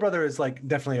think Soul Brother is like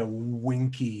definitely a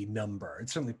winky number.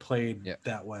 It's certainly played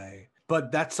that way.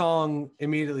 But that song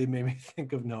immediately made me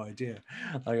think of No Idea.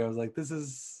 Like I was like, this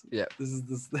is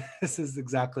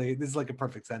like a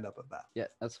perfect send up of that. Yeah,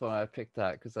 that's why I picked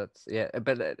that, because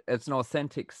it's an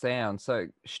authentic sound. So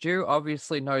Stu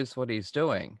obviously knows what he's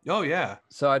doing. Oh yeah.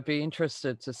 So I'd be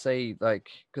interested to see, like,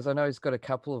 because I know he's got a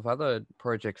couple of other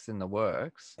projects in the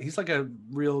works. He's like a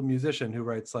real musician who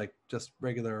writes like just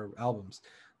regular albums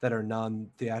that are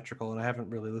non-theatrical, and I haven't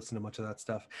really listened to much of that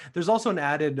stuff. There's also an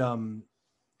added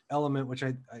element which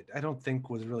I don't think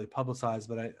was really publicized,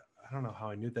 but I don't know how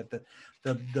I knew that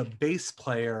the bass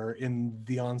player in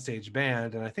the onstage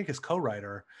band, and I think his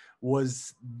co-writer,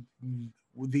 was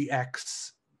the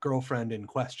ex-girlfriend in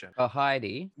question. Oh,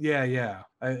 Heidi. Yeah.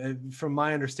 From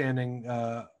my understanding,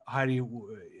 Heidi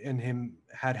and him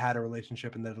had a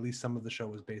relationship, and that at least some of the show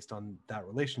was based on that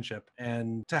relationship.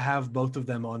 And to have both of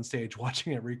them on stage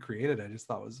watching it recreated, I just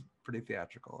thought was pretty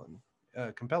theatrical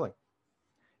and compelling.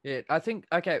 Yeah, I think,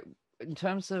 okay, in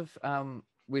terms of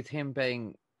with him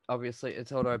being, obviously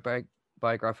it's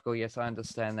autobiographical, yes, I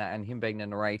understand that, and him being the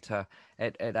narrator,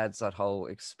 it adds that whole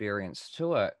experience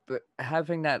to it. But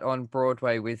having that on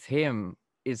Broadway with him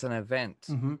is an event.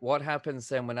 Mm-hmm. What happens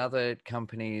then when other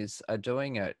companies are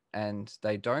doing it and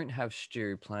they don't have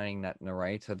Stu playing that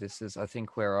narrator? This is, I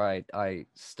think, where I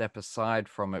step aside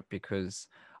from it, because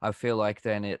I feel like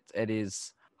then it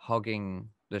is hogging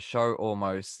the show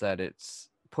almost, that it's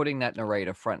putting that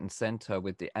narrator front and center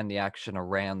with the action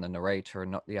around the narrator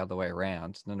and not the other way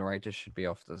around. The narrator should be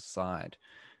off to the side,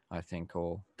 I think,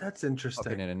 or that's interesting.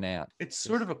 popping in and out. It's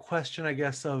sort of a question, I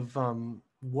guess, of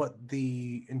what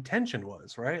the intention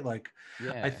was, right? Like,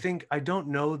 Yeah. I don't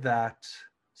know that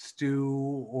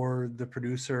Stu or the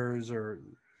producers or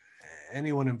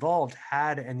anyone involved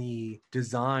had any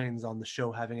designs on the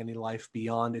show having any life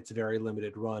beyond its very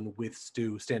limited run with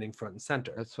Stu standing front and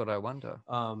center. That's what I wonder.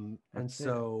 And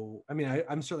so, I mean,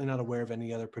 I'm certainly not aware of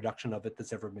any other production of it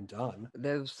that's ever been done.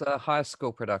 There's a high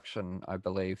school production, I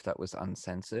believe, that was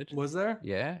uncensored. Was there?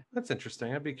 Yeah. That's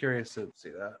interesting. I'd be curious to see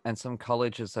that. And some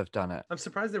colleges have done it. I'm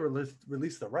surprised they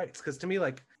released the rights, because to me,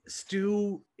 like,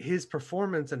 Stu, his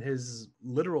performance and his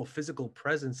literal physical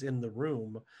presence in the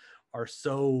room are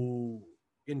so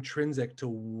intrinsic to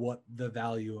what the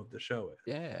value of the show is.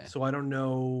 Yeah. So I don't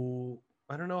know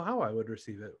how I would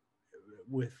receive it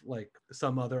with like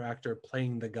some other actor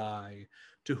playing the guy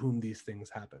to whom these things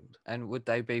happened. And would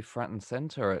they be front and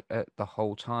center at the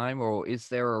whole time, or is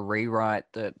there a rewrite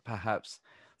that perhaps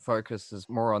focuses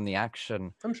more on the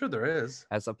action? I'm sure there is,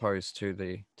 as opposed to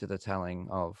the telling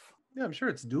of. Yeah, I'm sure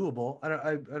it's doable.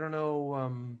 I don't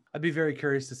know. I'd be very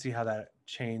curious to see how that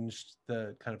changed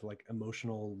the kind of like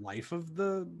emotional life of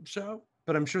the show,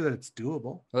 but I'm sure that it's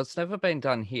doable. Well, it's never been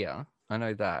done here. I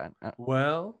know that.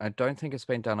 Well, I don't think it's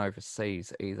been done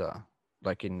overseas either,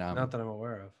 like in not that I'm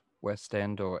aware of, West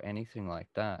End or anything like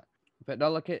that. But no,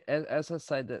 look, as I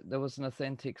say, that there was an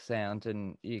authentic sound,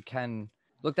 and you can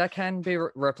look, that can be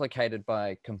replicated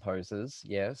by composers,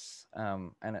 yes,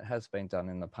 and it has been done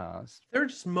in the past. There are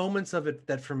just moments of it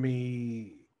that for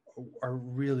me are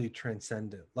really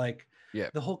transcendent. Like, yeah,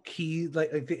 the whole key,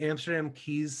 like the Amsterdam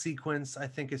Keys sequence, I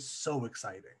think is so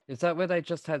exciting. Is that where they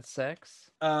just had sex?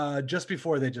 Just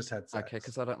before they just had sex. Okay,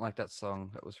 because I don't like that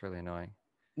song. That was really annoying.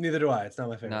 Neither do I. It's not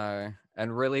my favorite. No,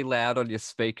 and really loud on your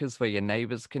speakers where your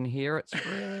neighbors can hear. It's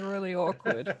really, really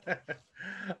awkward.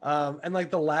 And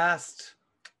like the last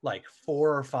like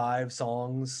 4 or 5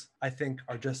 songs, I think,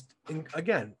 are just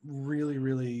again really,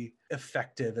 really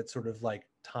effective at sort of like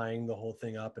tying the whole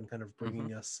thing up and kind of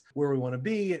bringing us where we want to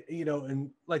be, you know.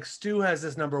 And like Stu has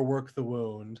this number, Work the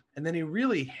Wound, and then he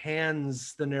really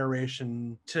hands the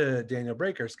narration to Daniel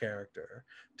Breaker's character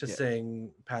to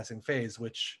sing Passing Phase,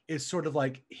 which is sort of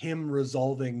like him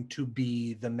resolving to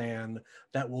be the man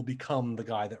that will become the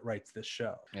guy that writes this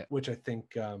show, which I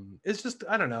think is just,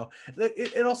 I don't know.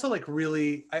 It also like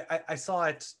really, I saw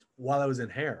it while I was in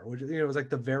Hair, which, you know, was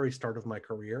like the very start of my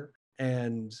career.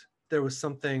 And there was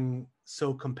something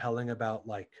so compelling about,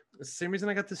 like, the same reason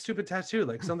I got this stupid tattoo,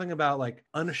 like something about like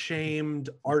unashamed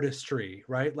artistry,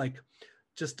 right? Like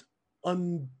just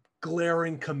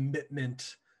unglaring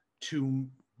commitment to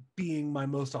being my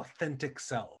most authentic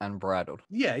self. Unbridled.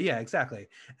 Yeah, exactly.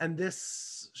 And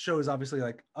this show is obviously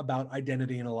like about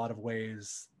identity in a lot of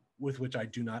ways with which I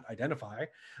do not identify.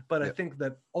 But I think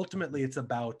that ultimately it's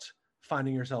about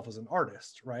finding yourself as an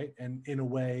artist, right? And in a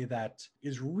way that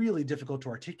is really difficult to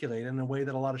articulate, in a way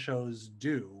that a lot of shows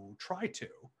do try to.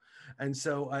 And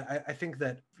so I think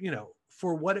that, you know,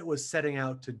 for what it was setting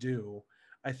out to do,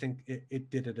 I think it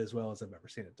did it as well as I've ever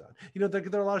seen it done. You know,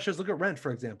 there are a lot of shows. Look at Rent,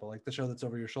 for example, like the show that's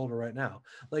over your shoulder right now.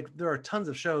 Like there are tons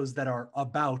of shows that are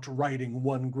about writing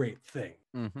one great thing.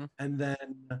 Mm-hmm. And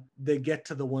then they get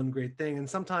to the one great thing. And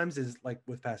sometimes is like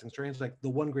with Passing Strange, like the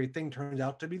one great thing turns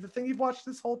out to be the thing you've watched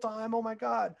this whole time. Oh my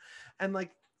God. And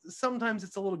like sometimes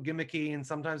it's a little gimmicky and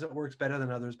sometimes it works better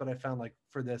than others. But I found like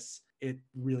for this, it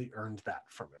really earned that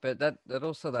from it. But that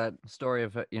also that story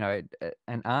of, you know,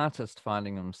 an artist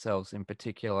finding themselves in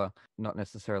particular, not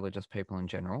necessarily just people in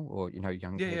general or, you know,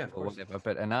 young people or whatever,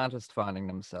 but an artist finding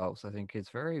themselves, I think is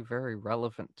very, very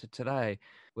relevant to today,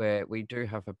 where we do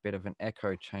have a bit of an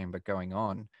echo chamber going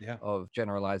on of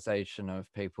generalization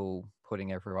of people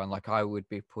putting everyone, like I would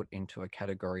be put into a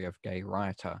category of gay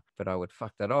writer, but I would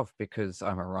fuck that off because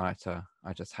I'm a writer.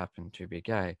 I just happen to be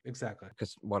gay. Exactly.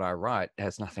 Because what I write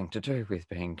has nothing to do with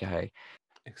being gay.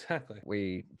 Exactly.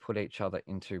 We put each other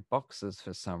into boxes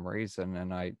for some reason.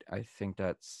 And I think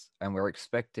and we're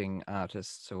expecting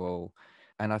artists to all,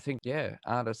 and I think,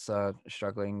 artists are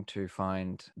struggling to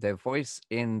find their voice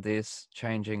in this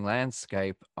changing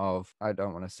landscape of, I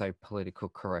don't want to say political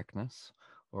correctness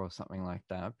or something like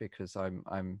that, because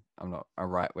I'm not a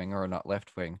right wing or not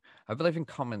left wing. I believe in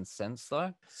common sense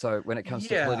though. So when it comes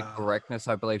to political correctness,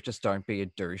 I believe just don't be a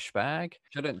douchebag.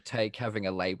 Shouldn't take having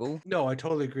a label. No, I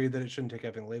totally agree that it shouldn't take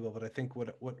having a label. But I think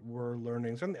what we're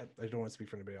learning, so I don't want to speak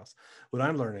for anybody else. What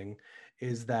I'm learning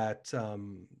is that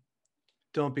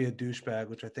don't be a douchebag,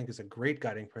 which I think is a great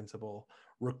guiding principle,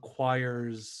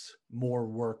 requires more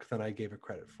work than I gave it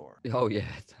credit for. Oh yeah,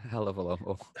 it's a hell of a lot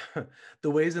more.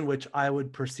 The ways in which I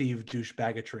would perceive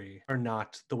douchebaggatry are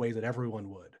not the way that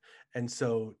everyone would. And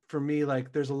so for me,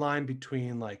 like there's a line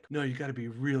between like, no, you got to be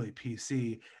really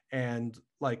PC and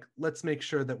like, let's make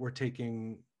sure that we're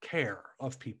taking care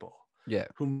of people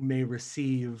who may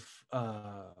receive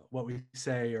what we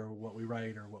say or what we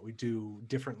write or what we do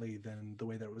differently than the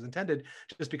way that it was intended,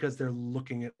 just because they're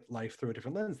looking at life through a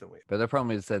different lens than we. But the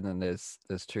problem is then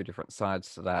there's two different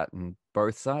sides to that, and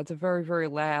both sides are very, very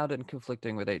loud and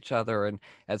conflicting with each other. And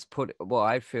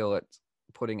I feel it's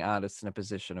putting artists in a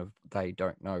position of they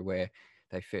don't know where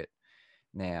they fit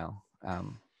now,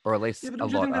 or at least but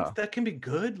don't you think that can be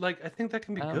good? Like I think that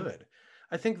can be good.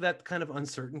 I think that kind of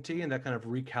uncertainty and that kind of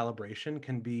recalibration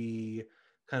can be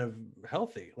kind of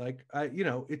healthy. Like,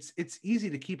 it's easy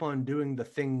to keep on doing the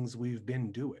things we've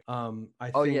been doing.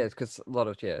 Because a lot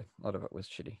of it was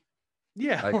shitty.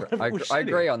 Yeah, I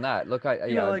agree on that. Look,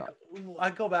 I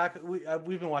go back.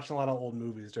 We've been watching a lot of old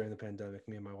movies during the pandemic,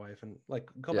 me and my wife, and like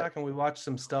go back and we watch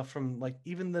some stuff from like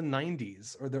even the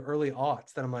 90s or the early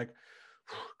aughts that I'm like,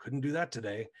 couldn't do that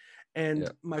today.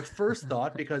 And my first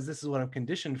thought, because this is what I'm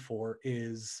conditioned for,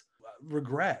 is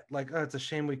regret. Like, oh, it's a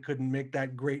shame we couldn't make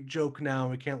that great joke now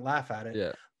and we can't laugh at it.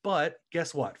 Yeah. But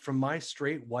guess what? From my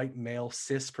straight white male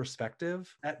cis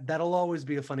perspective, that'll always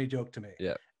be a funny joke to me.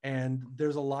 Yeah. And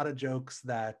there's a lot of jokes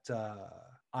that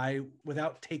I,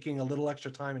 without taking a little extra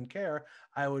time and care,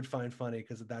 I would find funny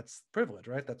because that's privilege,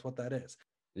 right? That's what that is.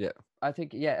 Yeah. I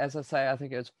think, as I say, I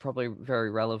think it's probably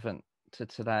very relevant to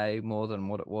today more than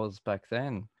what it was back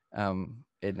then.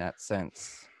 In that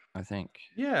sense, I think.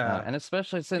 Yeah. And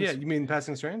especially since... Yeah, you mean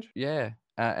Passing Strange? Yeah.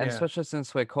 Especially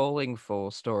since we're calling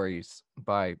for stories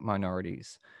by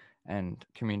minorities and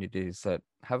communities that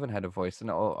haven't had a voice. And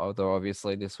although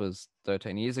obviously this was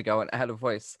 13 years ago and had a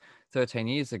voice 13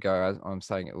 years ago, I'm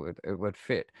saying it would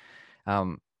fit.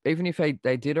 Even if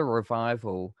they did a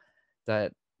revival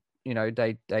that,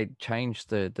 they changed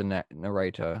the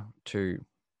narrator to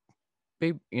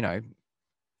be,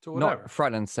 not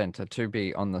front and center, to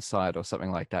be on the side or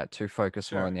something like that, to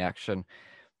focus more on the action.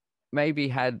 Maybe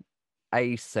had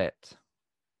a set.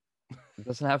 It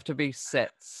doesn't have to be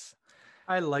sets.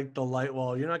 I like the light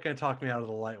wall. You're not going to talk me out of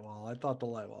the light wall. I thought the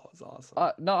light wall was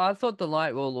awesome. No, I thought the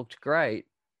light wall looked great,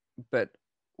 but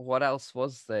what else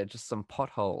was there? Just some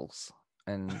potholes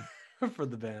and for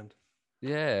the band.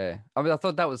 Yeah. I mean, I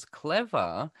thought that was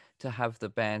clever to have the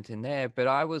band in there, but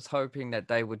I was hoping that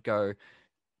they would go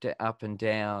up and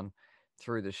down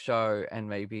through the show and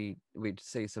maybe we'd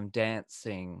see some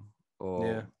dancing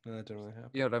or that didn't really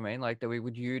happen. You know what I mean? Like that we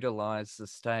would utilize the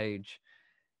stage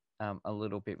a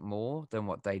little bit more than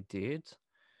what they did.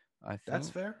 I think that's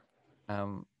fair.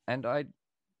 And I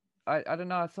don't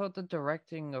know, I thought the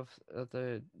directing of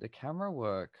the camera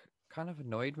work kind of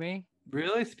annoyed me.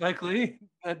 Really? Spike Lee?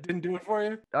 That didn't do it for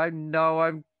you? I know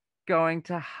I'm going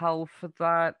to hell for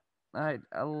that. I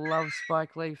love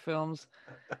Spike Lee films,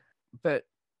 but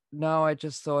no, I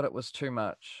just thought it was too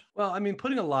much. Well, I mean,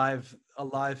 putting a live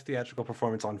theatrical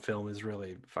performance on film is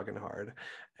really fucking hard,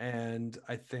 and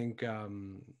I think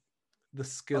the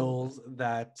skills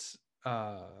that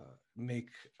make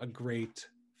a great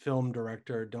film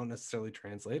director don't necessarily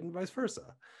translate, and vice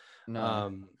versa.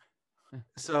 No.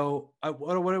 So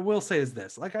what I will say is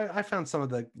this: like I found some of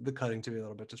the cutting to be a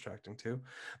little bit distracting too,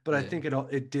 but I think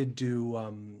it did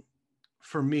do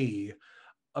for me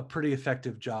a pretty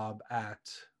effective job at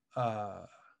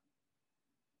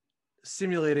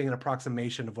simulating an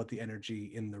approximation of what the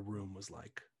energy in the room was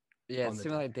like. Yeah,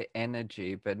 simulate the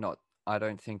energy, but not, I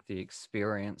don't think, the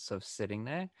experience of sitting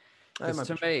there. Because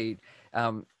to me,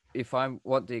 if I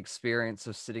want the experience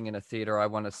of sitting in a theater, I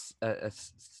want a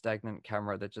stagnant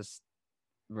camera that just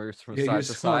moves from side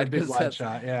to side. Big wide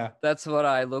shot, yeah. That's what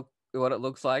it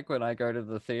looks like when I go to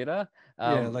the theater.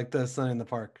 Yeah, like the Sun in the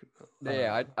Park.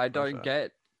 Yeah, I don't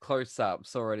get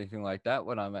close-ups or anything like that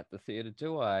when I'm at the theater,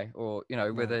 do I? Or,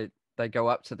 whether they go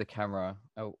up to the camera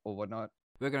or whatnot.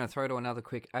 We're going to throw to another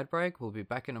quick ad break. We'll be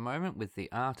back in a moment with the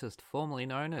artist formerly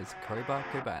known as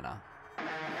Copacabana.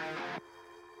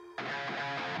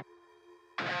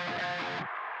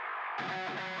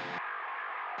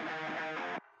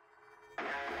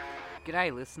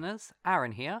 G'day listeners,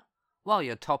 Aaron here. While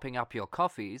you're topping up your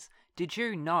coffees, did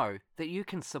you know that you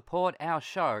can support our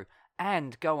show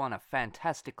and go on a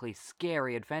fantastically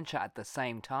scary adventure at the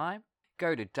same time?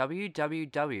 Go to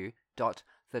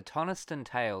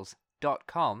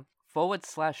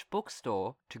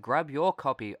www.thetonistantales.com/bookstore to grab your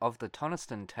copy of The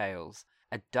Toniston Tales,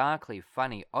 a darkly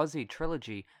funny Aussie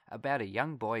trilogy about a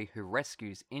young boy who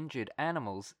rescues injured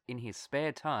animals in his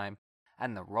spare time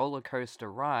and the roller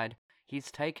coaster ride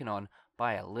he's taken on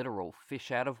by a literal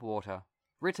fish out of water.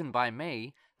 Written by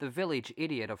me, the village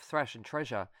idiot of Thrash and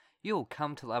Treasure, you'll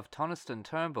come to love Toniston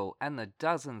Turnbull and the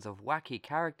dozens of wacky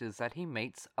characters that he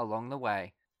meets along the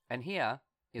way. And here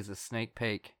is a sneak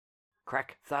peek.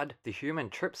 Crack, thud, the human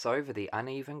trips over the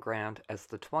uneven ground as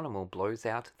the Twanimal blows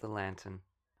out the lantern.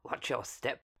 Watch your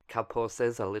step, Cubpaw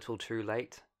says a little too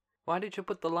late. Why did you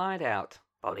put the light out?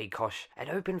 Bollycosh, an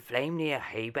open flame near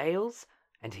hay bales?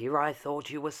 And here I thought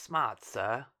you were smart,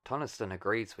 sir. Toniston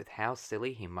agrees with how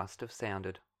silly he must have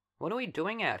sounded. What are we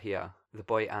doing out here? The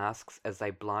boy asks as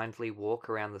they blindly walk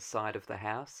around the side of the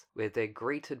house, where they're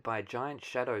greeted by giant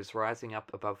shadows rising up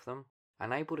above them.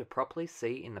 Unable to properly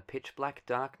see in the pitch-black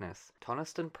darkness,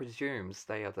 Toniston presumes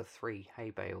they are the 3 hay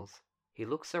bales. He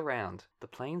looks around. The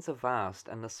plains are vast,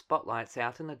 and the spotlights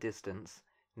out in the distance,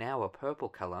 now a purple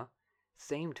colour,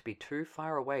 seem to be too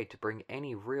far away to bring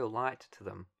any real light to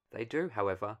them. They do,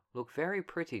 however, look very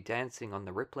pretty dancing on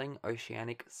the rippling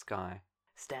oceanic sky.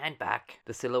 Stand back,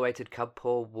 the silhouetted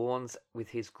Cubpaw warns with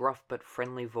his gruff but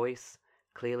friendly voice,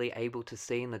 clearly able to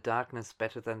see in the darkness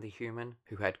better than the human,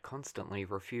 who had constantly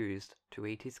refused to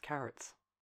eat his carrots.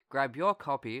 Grab your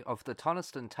copy of The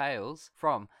Toniston Tales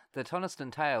from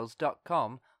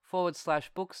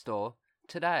thetonistantales.com/bookstore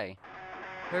today.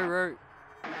 Hooroo!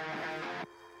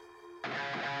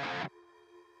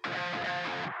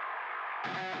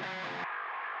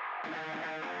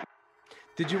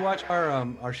 Did you watch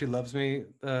our She Loves Me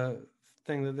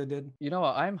thing that they did? You know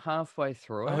what? I'm halfway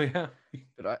through it. Oh yeah.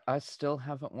 But I still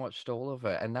haven't watched all of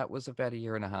it, and that was about 1.5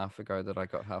 years ago that I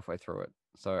got halfway through it.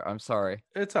 So I'm sorry.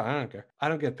 It's all right, I don't care. I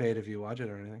don't get paid if you watch it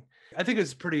or anything. I think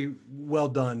it's pretty well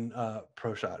done.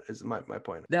 Pro shot is my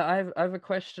point. Now I have a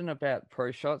question about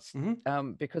pro shots.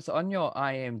 Because on your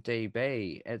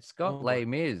IMDb, it's got Les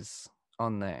Mis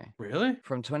on there. Really?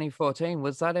 From 2014.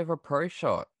 Was that ever pro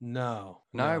shot? No.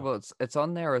 Well, it's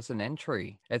on there as an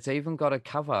entry. It's even got a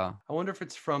cover. I wonder if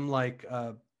it's from like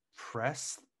a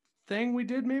press thing we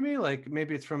did, maybe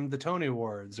it's from the Tony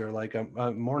Awards or like a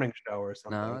morning show or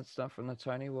something. No, it's not from the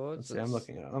Tony Awards. See, I'm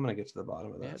looking at it. I'm gonna get to the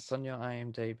bottom of that. Yeah, it's on your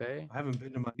IMDb. I haven't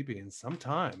been to my IMDb in some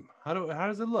time. How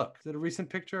does it look? Is it a recent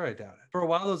picture? I doubt it. For a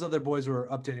while, those other boys were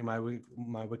updating my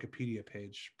Wikipedia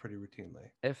page pretty routinely.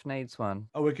 F needs one.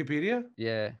 Oh, Wikipedia?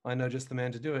 Yeah. I know just the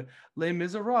man to do it. Les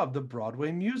Miserables, the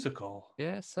Broadway musical.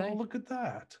 Yeah, see? Oh, look at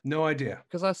that. No idea.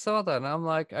 Because I saw that and I'm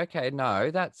like, okay, no,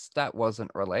 that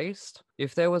wasn't released.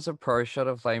 If there was a pro shot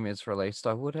of Les Mis released,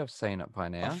 I would have seen it by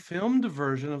now. A filmed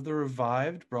version of the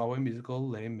revived Broadway musical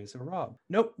Les Miserables.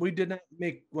 Nope, we did not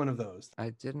make one of those.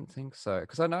 I didn't think so.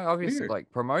 Because I know, obviously,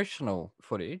 like promotional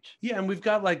footage. Yeah, and we've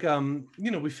got like,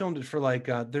 we filmed it for like,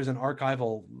 there's an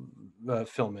archival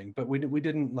filming, but we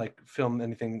didn't like film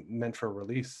anything meant for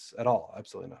release at all.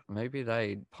 Absolutely not. Maybe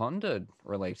they pondered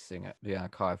releasing it, the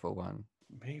archival one.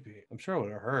 Maybe. I'm sure I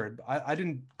would have heard. I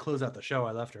didn't close out the show.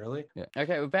 I left early. Yeah.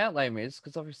 Okay, about Les Mis,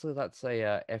 because obviously that's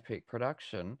a epic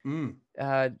production.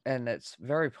 And it's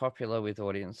very popular with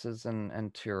audiences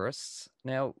and tourists.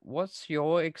 Now, what's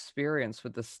your experience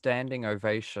with the standing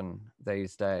ovation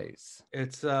these days?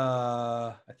 It's,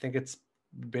 I think it's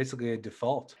basically a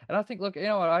default. And I think, look, you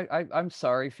know what? I'm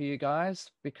sorry for you guys,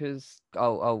 because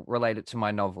I'll relate it to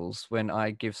my novels. When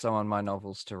I give someone my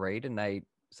novels to read and they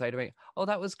say to me, "Oh,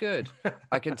 that was good,"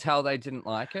 I can tell they didn't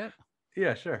like it.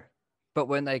 Yeah, sure. But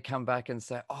when they come back and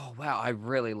say, "Oh, wow, I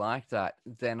really liked that,"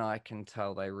 then I can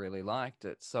tell they really liked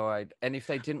it. And if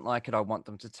they didn't like it, I want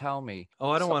them to tell me. Oh,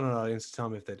 I don't want an audience to tell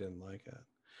me if they didn't like it.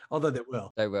 Although they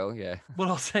will. They will, yeah. What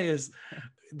I'll say is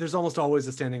there's almost always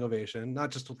a standing ovation, not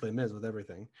just with Les Mis, with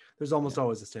everything. There's almost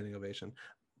always a standing ovation.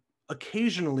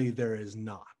 Occasionally there is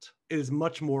not. It is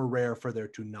much more rare for there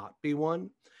to not be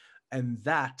one. And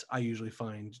that I usually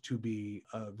find to be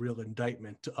a real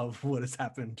indictment of what has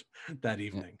happened that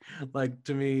evening. Like,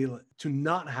 to me, to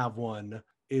not have one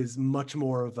is much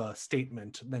more of a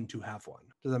statement than to have one.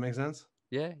 Does that make sense?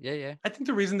 Yeah. I think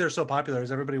the reason they're so popular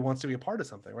is everybody wants to be a part of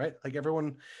something, right? Like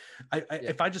everyone,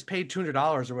 if I just paid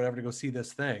 $200 or whatever to go see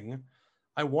this thing,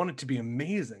 I want it to be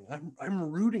amazing.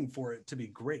 I'm rooting for it to be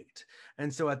great.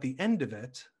 And so at the end of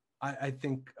it, I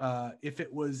think if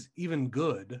it was even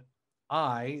good,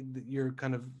 your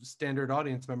kind of standard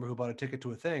audience member who bought a ticket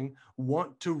to a thing,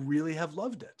 want to really have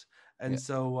loved it. And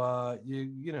so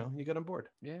you get on board.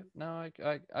 Yeah, no,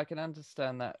 I can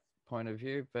understand that point of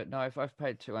view, but no, if I've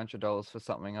paid $200 for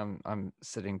something, I'm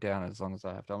sitting down as long as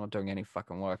I have to. I'm not doing any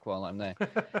fucking work while I'm there.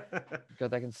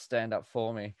 God, they can stand up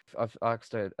for me. I've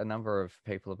asked a number of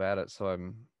people about it,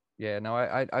 so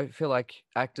I feel like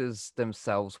actors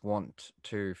themselves want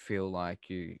to feel like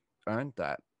you earned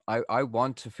that. I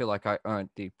want to feel like I earned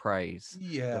the praise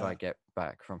that I get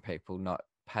back from people, not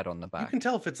pat on the back. You can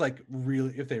tell if it's like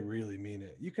really, if they really mean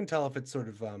it. You can tell if it's sort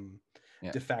of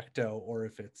de facto or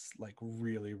if it's like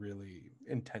really, really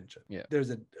intention. Yeah.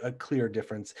 There's a clear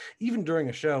difference. Even during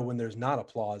a show when there's not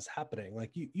applause happening,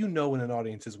 like you know when an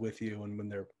audience is with you and when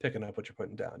they're picking up what you're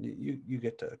putting down. You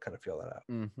get to kind of feel that out.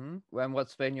 Mm-hmm. And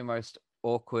what's been your most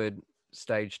awkward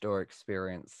stage door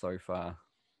experience so far?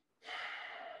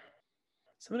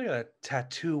 Somebody got a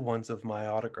tattoo once of my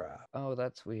autograph. Oh,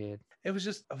 that's weird. It was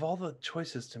just, of all the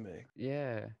choices to make.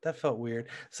 Yeah. That felt weird.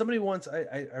 Somebody once,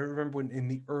 I remember when in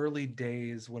the early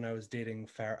days when I was dating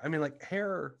Farrah, I mean, like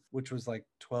Hair, which was like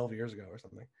 12 years ago or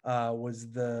something,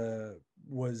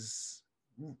 was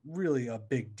really a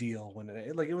big deal when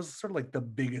it was sort of like the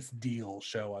biggest deal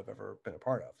show I've ever been a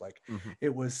part of. Like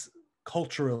it was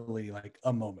culturally like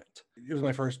a moment. It was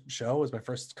my first show. It was my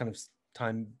first kind of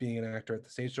time being an actor at the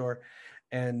Stage Door.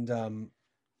 And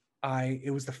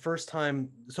it was the first time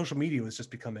social media was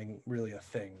just becoming really a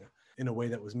thing in a way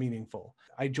that was meaningful.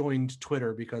 I joined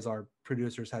Twitter because our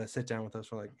producers had a sit down with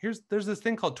us. We're like, there's this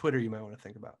thing called Twitter you might want to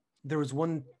think about. There was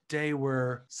one day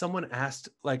where someone asked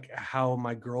like how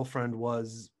my girlfriend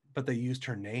was, but they used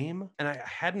her name. And I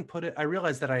hadn't put it, I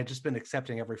realized that I had just been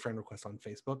accepting every friend request on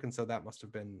Facebook. And so that must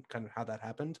have been kind of how that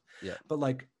happened. Yeah. But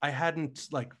like, I hadn't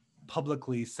like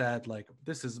publicly said like,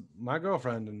 this is my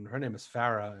girlfriend and her name is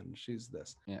Farrah and she's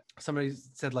this. Yeah. Somebody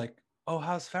said like, oh,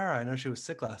 how's Farrah? I know she was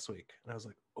sick last week. And I was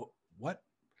like, oh, what?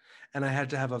 And I had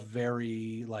to have a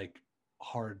very like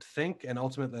hard think and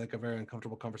ultimately like a very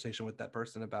uncomfortable conversation with that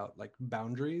person about like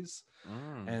boundaries.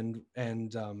 And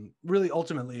really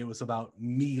ultimately it was about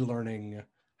me learning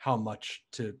how much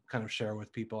to kind of share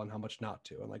with people and how much not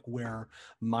to, and like where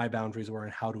my boundaries were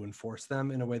and how to enforce them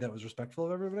in a way that was respectful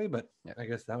of everybody. But I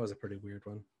guess that was a pretty weird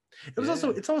one. It was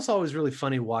it's also always really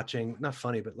funny watching, not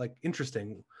funny, but like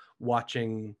interesting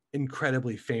watching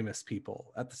incredibly famous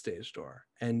people at the Stage Door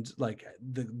and like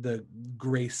the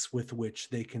grace with which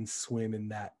they can swim in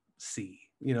that sea.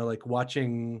 You know, like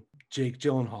watching Jake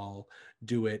Gyllenhaal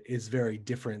do it is very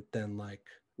different than like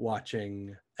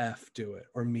watching F do it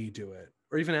or me do it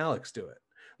or even Alex do it.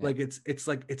 Like it's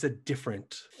a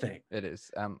different thing. It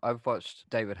is. I've watched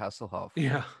David Hasselhoff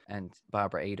and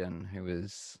Barbara Eden, who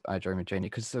was I Dream of Jeannie,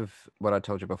 because of what I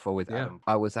told you before with Adam.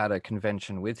 I was at a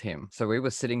convention with him. So we were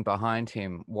sitting behind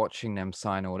him watching them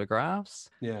sign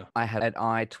autographs. Yeah. I had an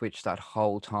eye twitch that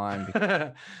whole time because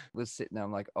I was sitting there,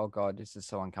 I'm like, oh God, this is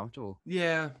so uncomfortable.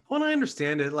 Yeah. Well, I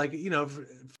understand it. Like, you know,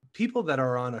 people that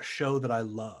are on a show that I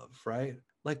love, right?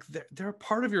 Like they're a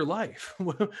part of your life,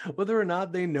 whether or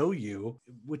not they know you,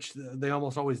 which they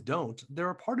almost always don't.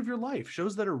 They're a part of your life.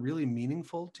 Shows that are really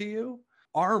meaningful to you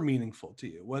are meaningful to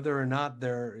you, whether or not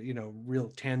they're, you know, real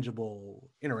tangible,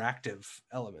 interactive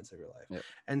elements of your life. Yep.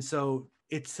 And so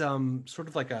it's sort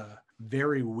of like a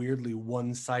very weirdly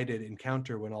one-sided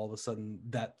encounter when all of a sudden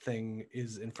that thing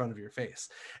is in front of your face.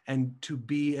 And to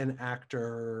be an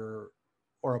actor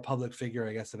or a public figure,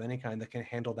 I guess, of any kind that can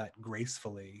handle that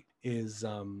gracefully is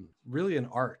really an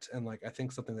art. And like, I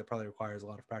think something that probably requires a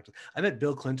lot of practice. I met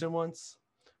Bill Clinton once,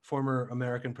 former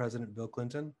American President Bill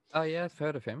Clinton. Oh yeah, I've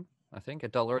heard of him. I think.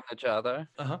 $1 in the jar, though.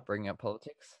 Uh-huh. Bringing up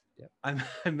politics. Yep.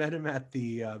 I met him at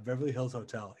the Beverly Hills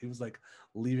Hotel. He was like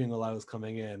leaving while I was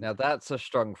coming in. Now that's a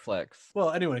strong flex.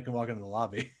 Well, anyone can walk into the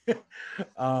lobby. And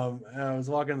I was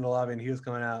walking in the lobby, and he was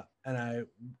coming out, and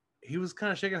he was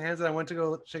kind of shaking hands, and I went to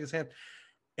go shake his hand.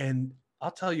 And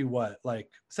I'll tell you what, like,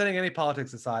 setting any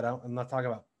politics aside, I'm not talking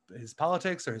about his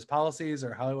politics or his policies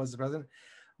or how he was as president.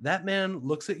 That man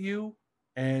looks at you,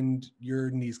 and your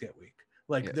knees get weak.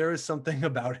 Like, there is something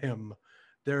about him.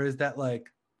 There is that, like,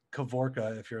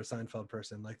 Kavorka, if you're a Seinfeld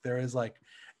person, like, there is like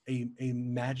a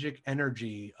magic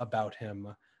energy about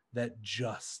him that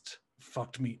just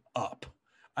fucked me up.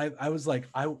 I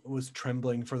was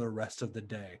trembling for the rest of the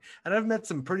day. And I've met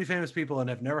some pretty famous people and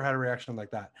have never had a reaction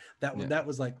like that. That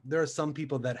was like, there are some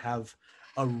people that have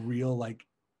a real like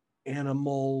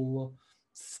animal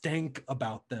stank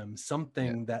about them,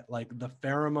 something that like the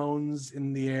pheromones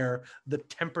in the air, the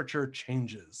temperature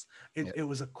changes. It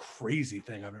was a crazy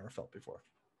thing I've never felt before.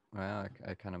 Well,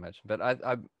 I can't imagine. But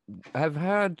I have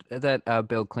heard that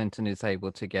Bill Clinton is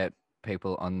able to get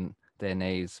people on their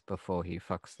knees before he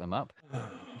fucks them up.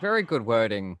 Very good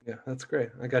wording. Yeah, that's great.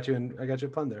 I got you a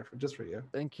pun there just for you.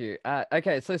 Thank you.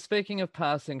 Okay, so speaking of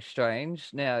passing strange,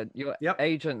 now your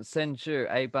agent sends you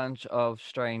a bunch of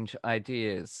strange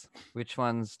ideas. Which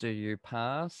ones do you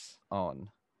pass on?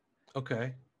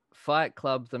 Okay. Fight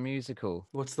Club the musical.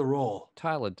 What's the role?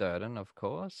 Tyler Durden, of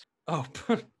course. Oh,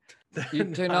 you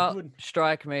do not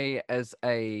strike me as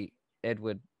a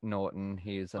Edward Norton.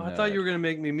 He is a nerd. I thought you were gonna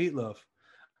make me Meatloaf.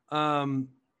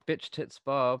 Bitch Tits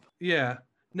Bob. Yeah.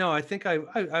 No, I think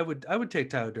I would take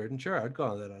Tyler Durden. Sure, I'd go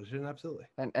on that audition. Absolutely.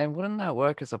 And wouldn't that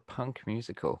work as a punk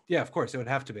musical? Yeah, of course. It would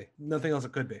have to be. Nothing else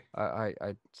it could be. I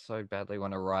so badly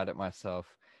want to write it myself.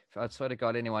 If I swear to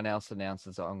God, anyone else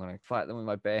announces it, I'm going to fight them with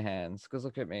my bare hands. Because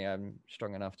look at me, I'm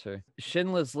strong enough to.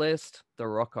 Schindler's List, the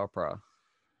rock opera.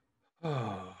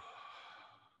 Oh.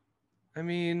 I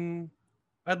mean,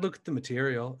 I'd look at the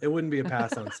material. It wouldn't be a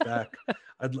pass on spec.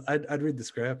 I'd read the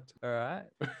script. All right.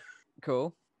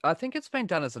 Cool. I think it's been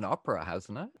done as an opera,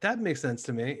 hasn't it? That makes sense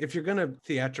to me. If you're going to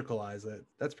theatricalize it,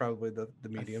 that's probably the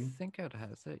medium. I think it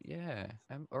has it, yeah.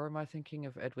 Or am I thinking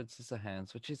of Edward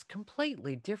Scissorhands, which is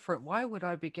completely different? Why would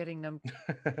I be getting them?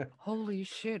 Holy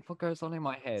shit, what goes on in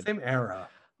my head? Same era.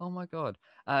 Oh my God.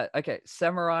 Okay,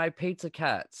 Samurai Pizza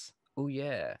Cats. Oh,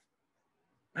 yeah.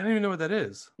 I don't even know what that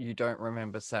is. You don't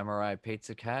remember Samurai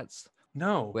Pizza Cats?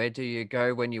 No. Where do you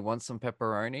go when you want some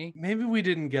pepperoni? Maybe we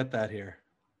didn't get that here.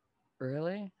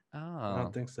 Really? Oh. I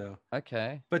don't think so.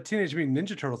 Okay. But Teenage Mutant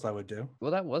Ninja Turtles I would do.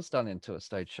 Well, that was done into a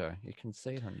stage show. You can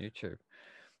see it on YouTube.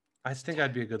 I think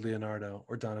I'd be a good Leonardo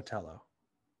or Donatello.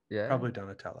 Yeah. Probably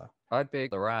Donatello. I'd be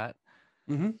the rat.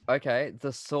 Mm-hmm. Okay,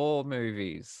 the Saw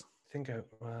movies.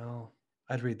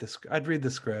 I'd read the script. I'd read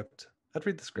the script.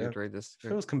 You'd read the script.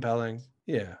 If it was compelling.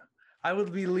 Yeah. I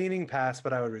would be leaning past,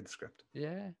 but I would read the script.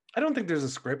 Yeah. I don't think there's a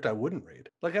script I wouldn't read.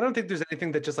 Like, I don't think there's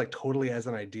anything that just like totally as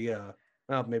an idea.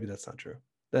 Well, maybe that's not true.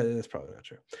 That's probably not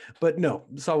true. But no,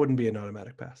 Saw wouldn't be an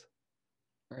automatic pass.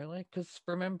 Really? Because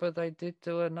remember, they did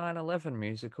do a 9/11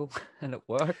 musical and it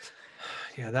worked.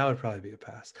 Yeah, that would probably be a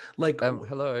pass. Like,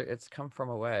 hello, it's Come From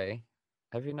Away.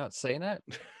 Have you not seen it?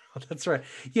 That's right.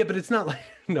 Yeah, but it's not like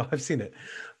no, I've seen it,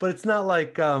 but it's not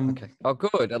like Okay. Oh,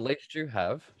 good. At least you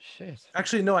have. Shit.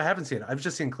 Actually, no, I haven't seen it. I've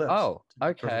just seen clips. Oh,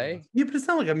 okay. Yeah, but it's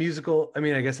not like a musical. I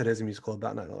mean, I guess it is a musical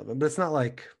about 9/11, but it's not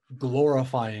like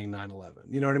glorifying 9/11.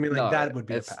 You know what I mean? Like, no, that would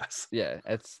be a pass. Yeah,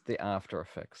 it's the after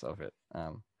effects of it.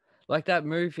 Like that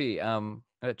movie,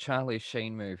 a Charlie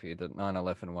Sheen movie, the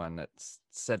 9/11 one that's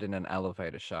set in an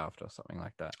elevator shaft or something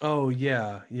like that. Oh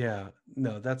yeah.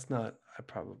 No, that's not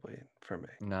probably for me.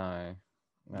 No.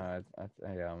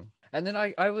 And then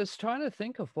I was trying to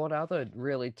think of what other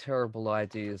really terrible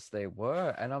ideas there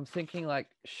were, and I'm thinking like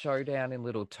Showdown in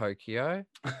Little Tokyo,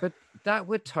 but that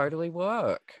would totally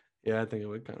work. Yeah, I think it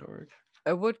would kind of work.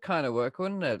 It would kind of work,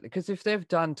 wouldn't it? Because if they've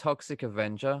done Toxic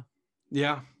Avenger.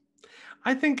 Yeah.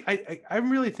 I think I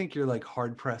really think you're like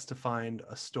hard pressed to find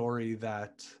a story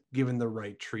that, given the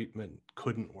right treatment,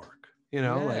 couldn't work. You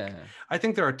know, like I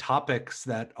think there are topics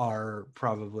that are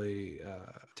probably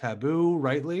taboo,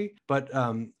 rightly, but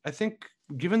I think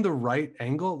given the right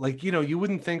angle, like, you know, you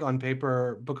wouldn't think on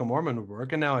paper Book of Mormon would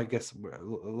work, and now I guess a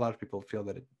lot of people feel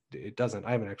that it doesn't.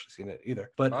 I haven't actually seen it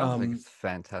either, but I think it's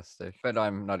fantastic. But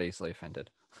I'm not easily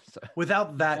offended. So.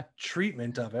 Without that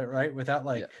treatment of it, right? Without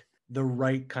like the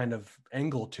right kind of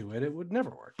angle to it, it would never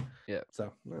work. Yeah.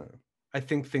 So I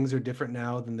think things are different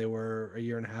now than they were a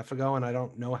year and a half ago, and I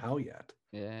don't know how yet.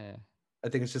 Yeah. I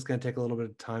think it's just going to take a little bit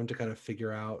of time to kind of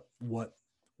figure out what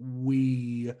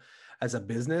we as a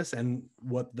business and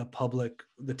what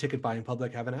the ticket buying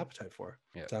public have an appetite for.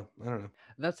 Yeah. So I don't know.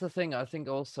 That's the thing. I think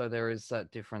also there is that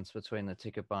difference between the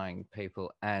ticket buying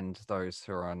people and those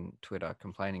who are on Twitter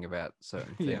complaining about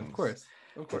certain things. Yeah, of course.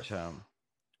 Which,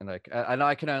 and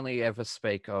I can only ever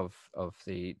speak of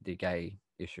the gay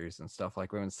issues and stuff.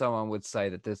 Like when someone would say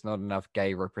that there's not enough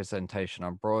gay representation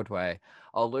on Broadway,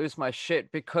 I'll lose my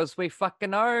shit because we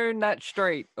fucking own that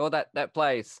street or that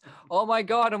place. Oh my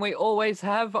god, and we always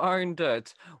have owned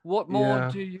it. What more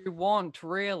do you want,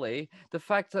 really? The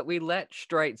fact that we let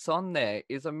straights on there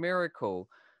is a miracle.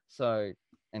 So,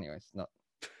 anyways, not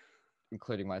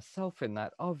including myself in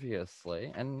that,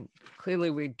 obviously, and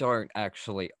clearly we don't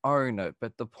actually own it,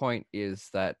 but the point is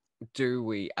that do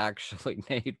we actually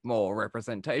need more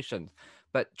representation?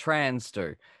 But trans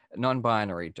do,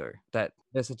 non-binary do. That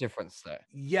there's a difference there.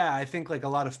 Yeah, I think like a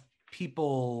lot of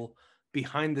people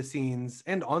behind the scenes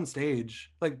and on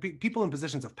stage, like people in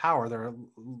positions of power, there are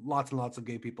lots and lots of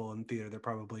gay people in theater. They're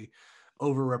probably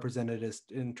overrepresented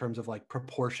in terms of like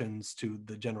proportions to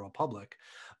the general public,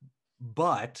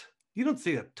 but you don't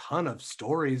see a ton of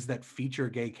stories that feature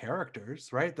gay characters,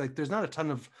 right? Like there's not a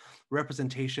ton of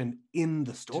representation in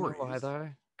the stories. Do you know why though?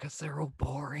 Because they're all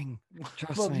boring.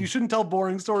 Well, you shouldn't tell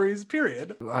boring stories,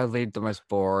 period. I lead the most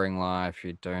boring life.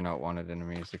 You do not want it in a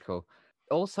musical.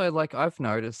 Also, like I've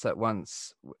noticed that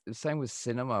same with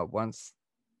cinema, once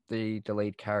the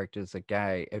lead characters are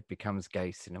gay, it becomes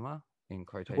gay cinema. In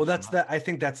quotation. Well, I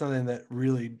think that's something that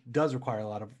really does require a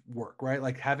lot of work, right?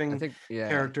 Like having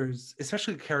characters,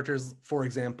 especially characters, for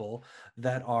example,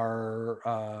 that are,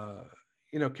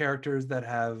 characters that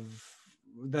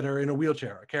are in a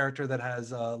wheelchair, a character that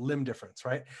has a limb difference,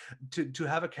 right? To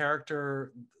have a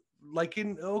character like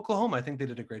in Oklahoma, I think they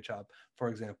did a great job, for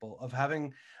example, of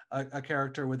having a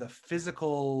character with a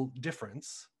physical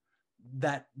difference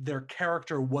that their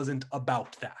character wasn't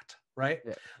about that. Right?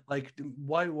 Yeah. Like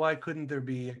why couldn't there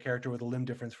be a character with a limb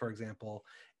difference, for example,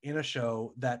 in a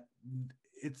show that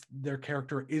their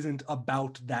character isn't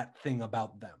about that thing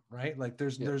about them, right? Like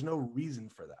there's no reason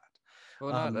for that.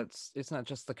 Well, no, it's not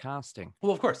just the casting.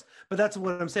 Well, of course, but that's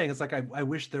what I'm saying. It's like I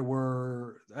wish there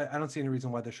were. I don't see any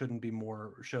reason why there shouldn't be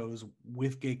more shows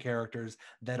with gay characters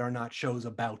that are not shows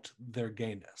about their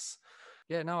gayness.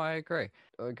 Yeah, no, I agree.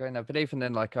 But even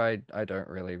then, like I don't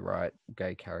really write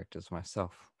gay characters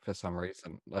myself for some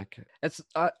reason. Like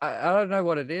I don't know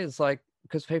what it is. Like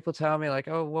because people tell me like,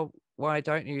 oh well, why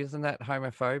don't you? Isn't that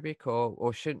homophobic?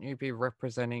 Or shouldn't you be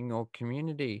representing your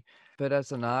community? But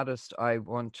as an artist, I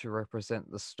want to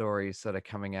represent the stories that are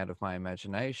coming out of my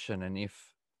imagination. And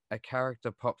if a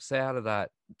character pops out of that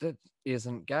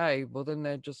isn't gay, well then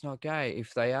they're just not gay.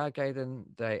 If they are gay, then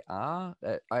they are.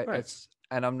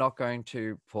 And I'm not going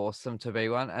to force them to be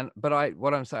one. But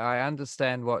I'm saying, I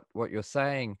understand what you're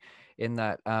saying in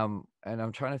that. And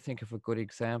I'm trying to think of a good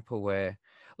example where,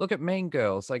 look at Mean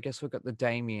Girls. I guess we've got the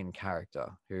Damien character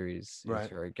who is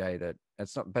very gay.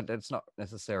 But it's not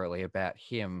necessarily about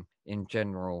him in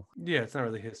general. Yeah, it's not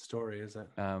really his story, is it?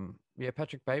 Yeah,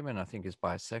 Patrick Bateman, I think, is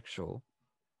bisexual.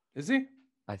 Is he?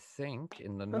 I think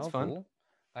in the That's novel. Fun.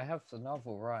 I have the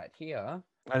novel right here.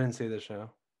 I didn't see the show.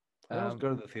 I don't go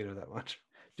to the theater that much.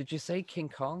 Did you see King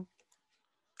Kong?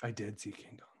 I did see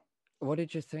King Kong. What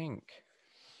did you think?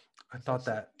 I thought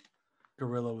that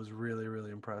gorilla was really,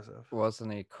 really impressive.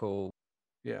 Wasn't he cool?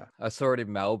 Yeah. I saw it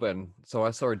in Melbourne, so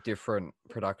I saw a different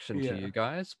production to you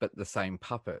guys, but the same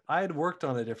puppet. I had worked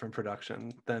on a different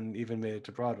production than even made it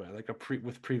to Broadway, like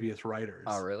with previous writers.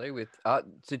 Oh, really?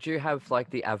 Did you have like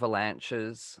the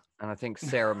Avalanches and I think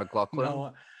Sarah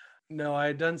McLachlan? No, I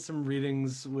had done some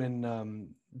readings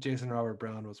when Jason Robert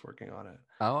Brown was working on it.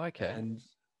 Oh, okay. And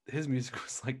his music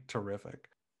was like terrific.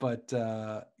 But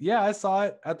I saw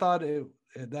it. I thought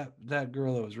that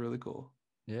gorilla was really cool.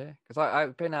 Yeah, because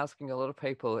I've been asking a lot of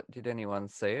people, did anyone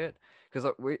see it?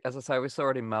 Because as I say, we saw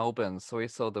it in Melbourne, so we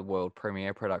saw the world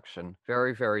premiere production.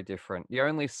 Very, very different. The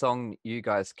only song you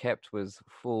guys kept was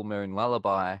Full Moon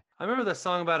Lullaby. I remember the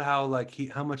song about how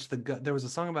there was a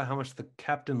song about how much the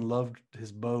captain loved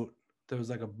his boat. There was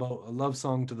like a love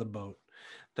song to the boat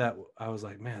that I was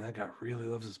like, man, that guy really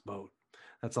loves his boat.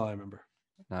 That's all I remember.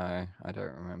 No, I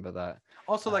don't remember that.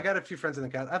 Also, I had a few friends in the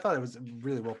cast. I thought it was a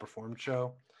really well performed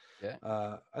show. Yeah.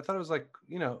 I thought it was like,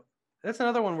 that's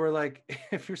another one where like,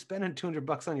 if you're spending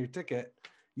 $200 on your ticket,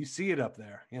 you see it up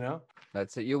there,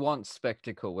 That's it. You want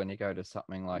spectacle when you go to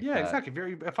something like that. Yeah,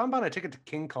 exactly. If I'm buying a ticket to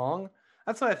King Kong,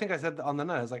 that's what I think I said on the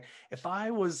night. I was like, if I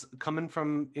was coming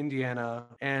from Indiana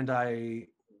and I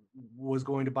was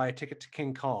going to buy a ticket to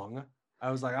King Kong, I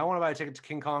was like, I want to buy a ticket to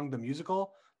King Kong the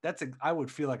musical. I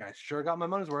would feel like I sure got my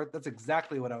money's worth. That's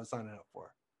exactly what I was signing up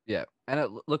for. Yeah,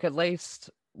 and look, at least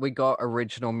we got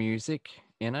original music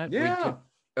in it. Yeah.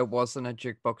 It wasn't a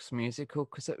jukebox musical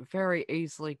because it very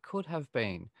easily could have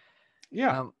been.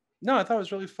 Yeah. No, I thought it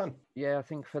was really fun. Yeah, I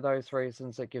think for those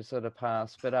reasons it gives it a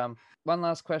pass. But one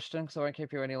last question, because I won't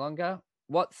keep you any longer.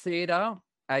 What theatre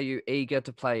are you eager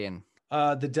to play in?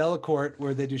 The Delacorte,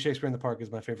 where they do Shakespeare in the Park,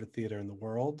 is my favorite theater in the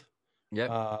world. Yep.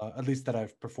 At least that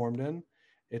I've performed in.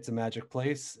 It's a magic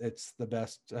place. It's the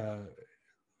best, to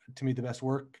me, the best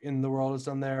work in the world is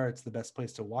done there. It's the best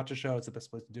place to watch a show. It's the best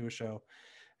place to do a show.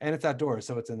 And it's outdoors,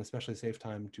 so it's an especially safe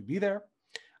time to be there.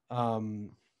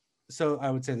 So I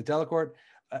would say the Delacorte.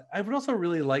 I would also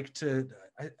really like to,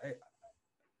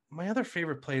 my other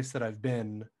favorite place that I've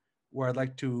been where I'd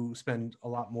like to spend a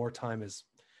lot more time is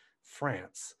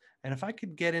France. And if I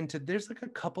could get into, there's like a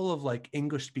couple of like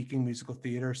English speaking musical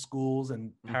theater schools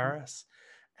in Paris.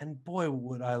 And boy,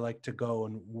 would I like to go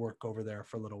and work over there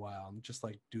for a little while and just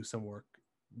like do some work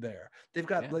there. They've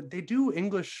got, like, they do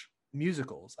English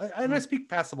musicals. I speak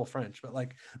passable French, but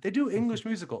like they do English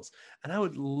musicals. And I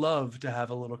would love to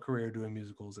have a little career doing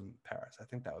musicals in Paris. I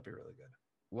think that would be really good.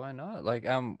 Why not? Like,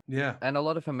 yeah. And a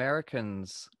lot of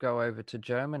Americans go over to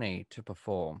Germany to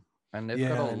perform. And they've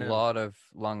got a lot of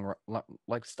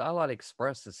like Starlight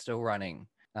Express is still running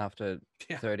after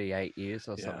 38 years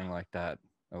or something like that,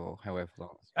 or however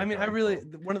long. I mean,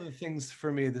 one of the things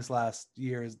for me this last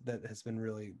year is that has been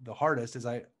really the hardest is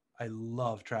I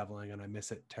love traveling and I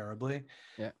miss it terribly.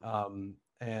 Yeah.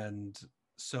 And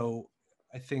so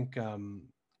I think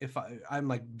if I'm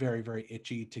like very, very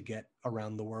itchy to get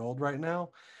around the world right now.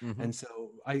 And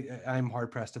so I'm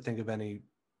hard pressed to think of any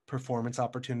performance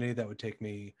opportunity that would take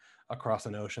me across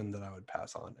an ocean that I would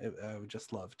pass on. I would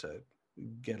just love to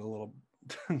get a little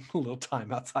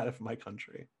time outside of my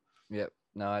country. Yep.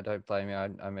 No, I don't blame you.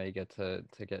 I'm eager to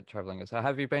get traveling. So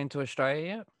have you been to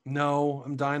Australia yet? No,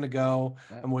 I'm dying to go.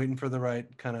 I'm waiting for the right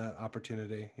kind of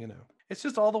opportunity, you know. It's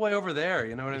just all the way over there,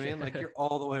 you know what I mean? Like you're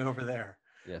all the way over there.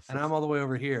 Yes. And I'm all the way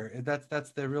over here.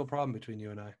 That's the real problem between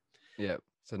you and I. Yep.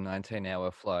 It's a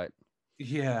 19-hour flight.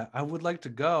 Yeah, I would like to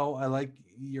go. I like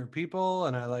your people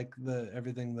and I like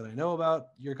everything that I know about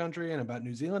your country and about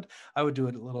New Zealand. I would do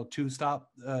a little 2-stop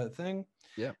thing.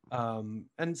 Yeah.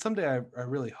 And someday I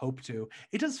really hope to.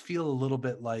 It does feel a little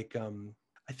bit like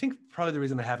I think probably the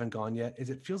reason I haven't gone yet is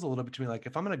it feels a little bit to me like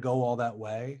if I'm going to go all that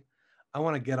way, I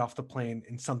want to get off the plane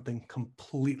in something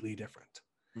completely different.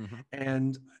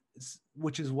 And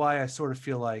which is why I sort of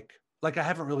feel like I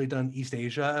haven't really done East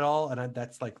Asia at all. And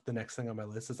that's like the next thing on my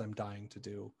list is I'm dying to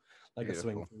do like a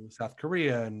swing through South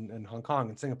Korea and Hong Kong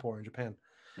and Singapore and Japan.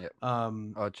 Yeah.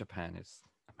 Japan is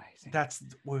amazing.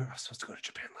 We were supposed to go to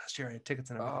Japan last year. I had tickets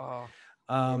and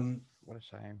everything. What a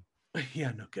shame.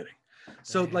 Yeah, no kidding.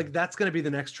 So like that's going to be the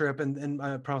next trip. And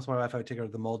I promised my wife I would take her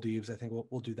to the Maldives. I think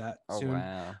we'll do that soon.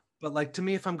 Wow. But like to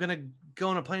me, if I'm going to go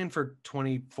on a plane for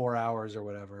 24 hours or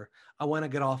whatever, I want to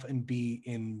get off and be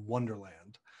in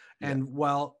Wonderland. And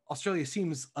while Australia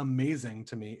seems amazing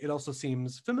to me, it also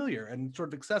seems familiar and sort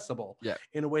of accessible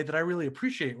in a way that I really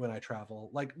appreciate when I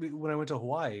travel. Like when I went to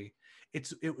Hawaii,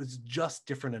 it was just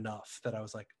different enough that I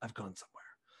was like, I've gone somewhere.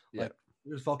 Like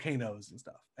there's volcanoes and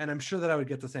stuff. And I'm sure that I would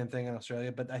get the same thing in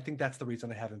Australia, but I think that's the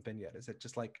reason I haven't been yet. Is it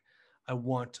just like, I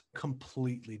want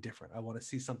completely different. I want to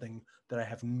see something that I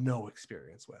have no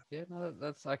experience with. Yeah, no,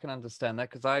 I can understand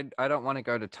that because I don't want to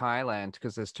go to Thailand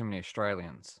because there's too many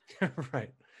Australians.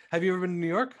 Right. Have you ever been to New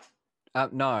York?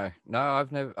 No,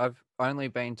 I've only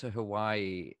been to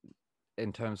Hawaii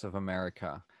in terms of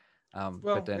America.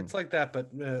 Well, it's like that, but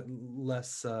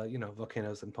less,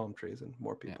 volcanoes and palm trees and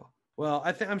more people. Yeah. Well,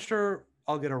 I'm sure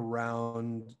I'll get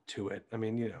around to it. I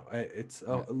mean, it's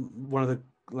one of the,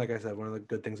 like I said, one of the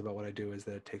good things about what I do is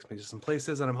that it takes me to some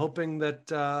places, and I'm hoping that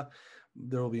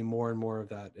there will be more and more of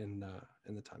that in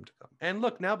the time to come. And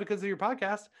look, now because of your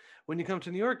podcast, when you come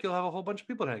to New York, you'll have a whole bunch of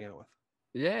people to hang out with.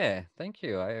 Yeah, thank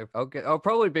you. I'll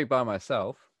probably be by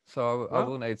myself, so I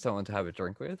will need someone to have a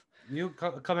drink with. You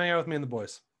come hang out with me and the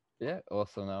boys. Yeah,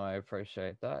 awesome. No, I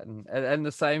appreciate that, and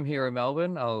the same here in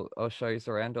Melbourne. I'll show you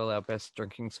around all our best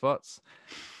drinking spots.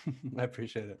 I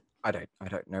appreciate it. I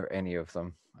don't know any of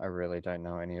them. I really don't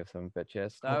know any of them. But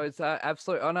yes, no, it's an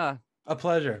absolute honor. A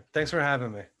pleasure. Thanks for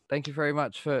having me. Thank you very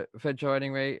much for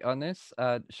joining me on this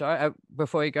show.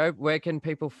 Before you go, where can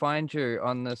people find you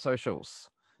on the socials?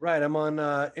 Right, I'm on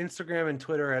Instagram and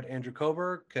Twitter at Andrew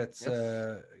Kober. It's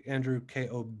Andrew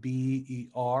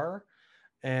Kober,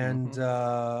 and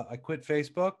I quit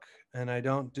Facebook and I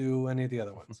don't do any of the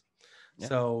other ones.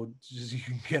 So just, you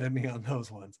can get at me on those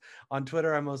ones. On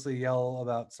Twitter, I mostly yell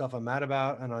about stuff I'm mad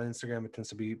about, and on Instagram, it tends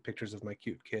to be pictures of my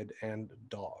cute kid and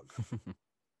dog.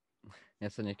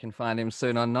 Yes, and you can find him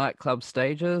soon on nightclub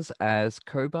stages as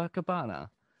Copacabana.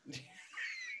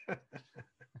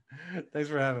 Thanks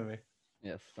for having me.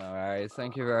 Yes, all right.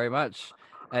 Thank you very much.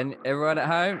 And everyone at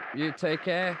home, you take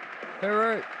care.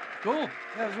 Hooroo. Cool.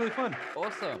 That was really fun.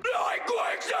 Awesome. Like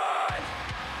Quixon!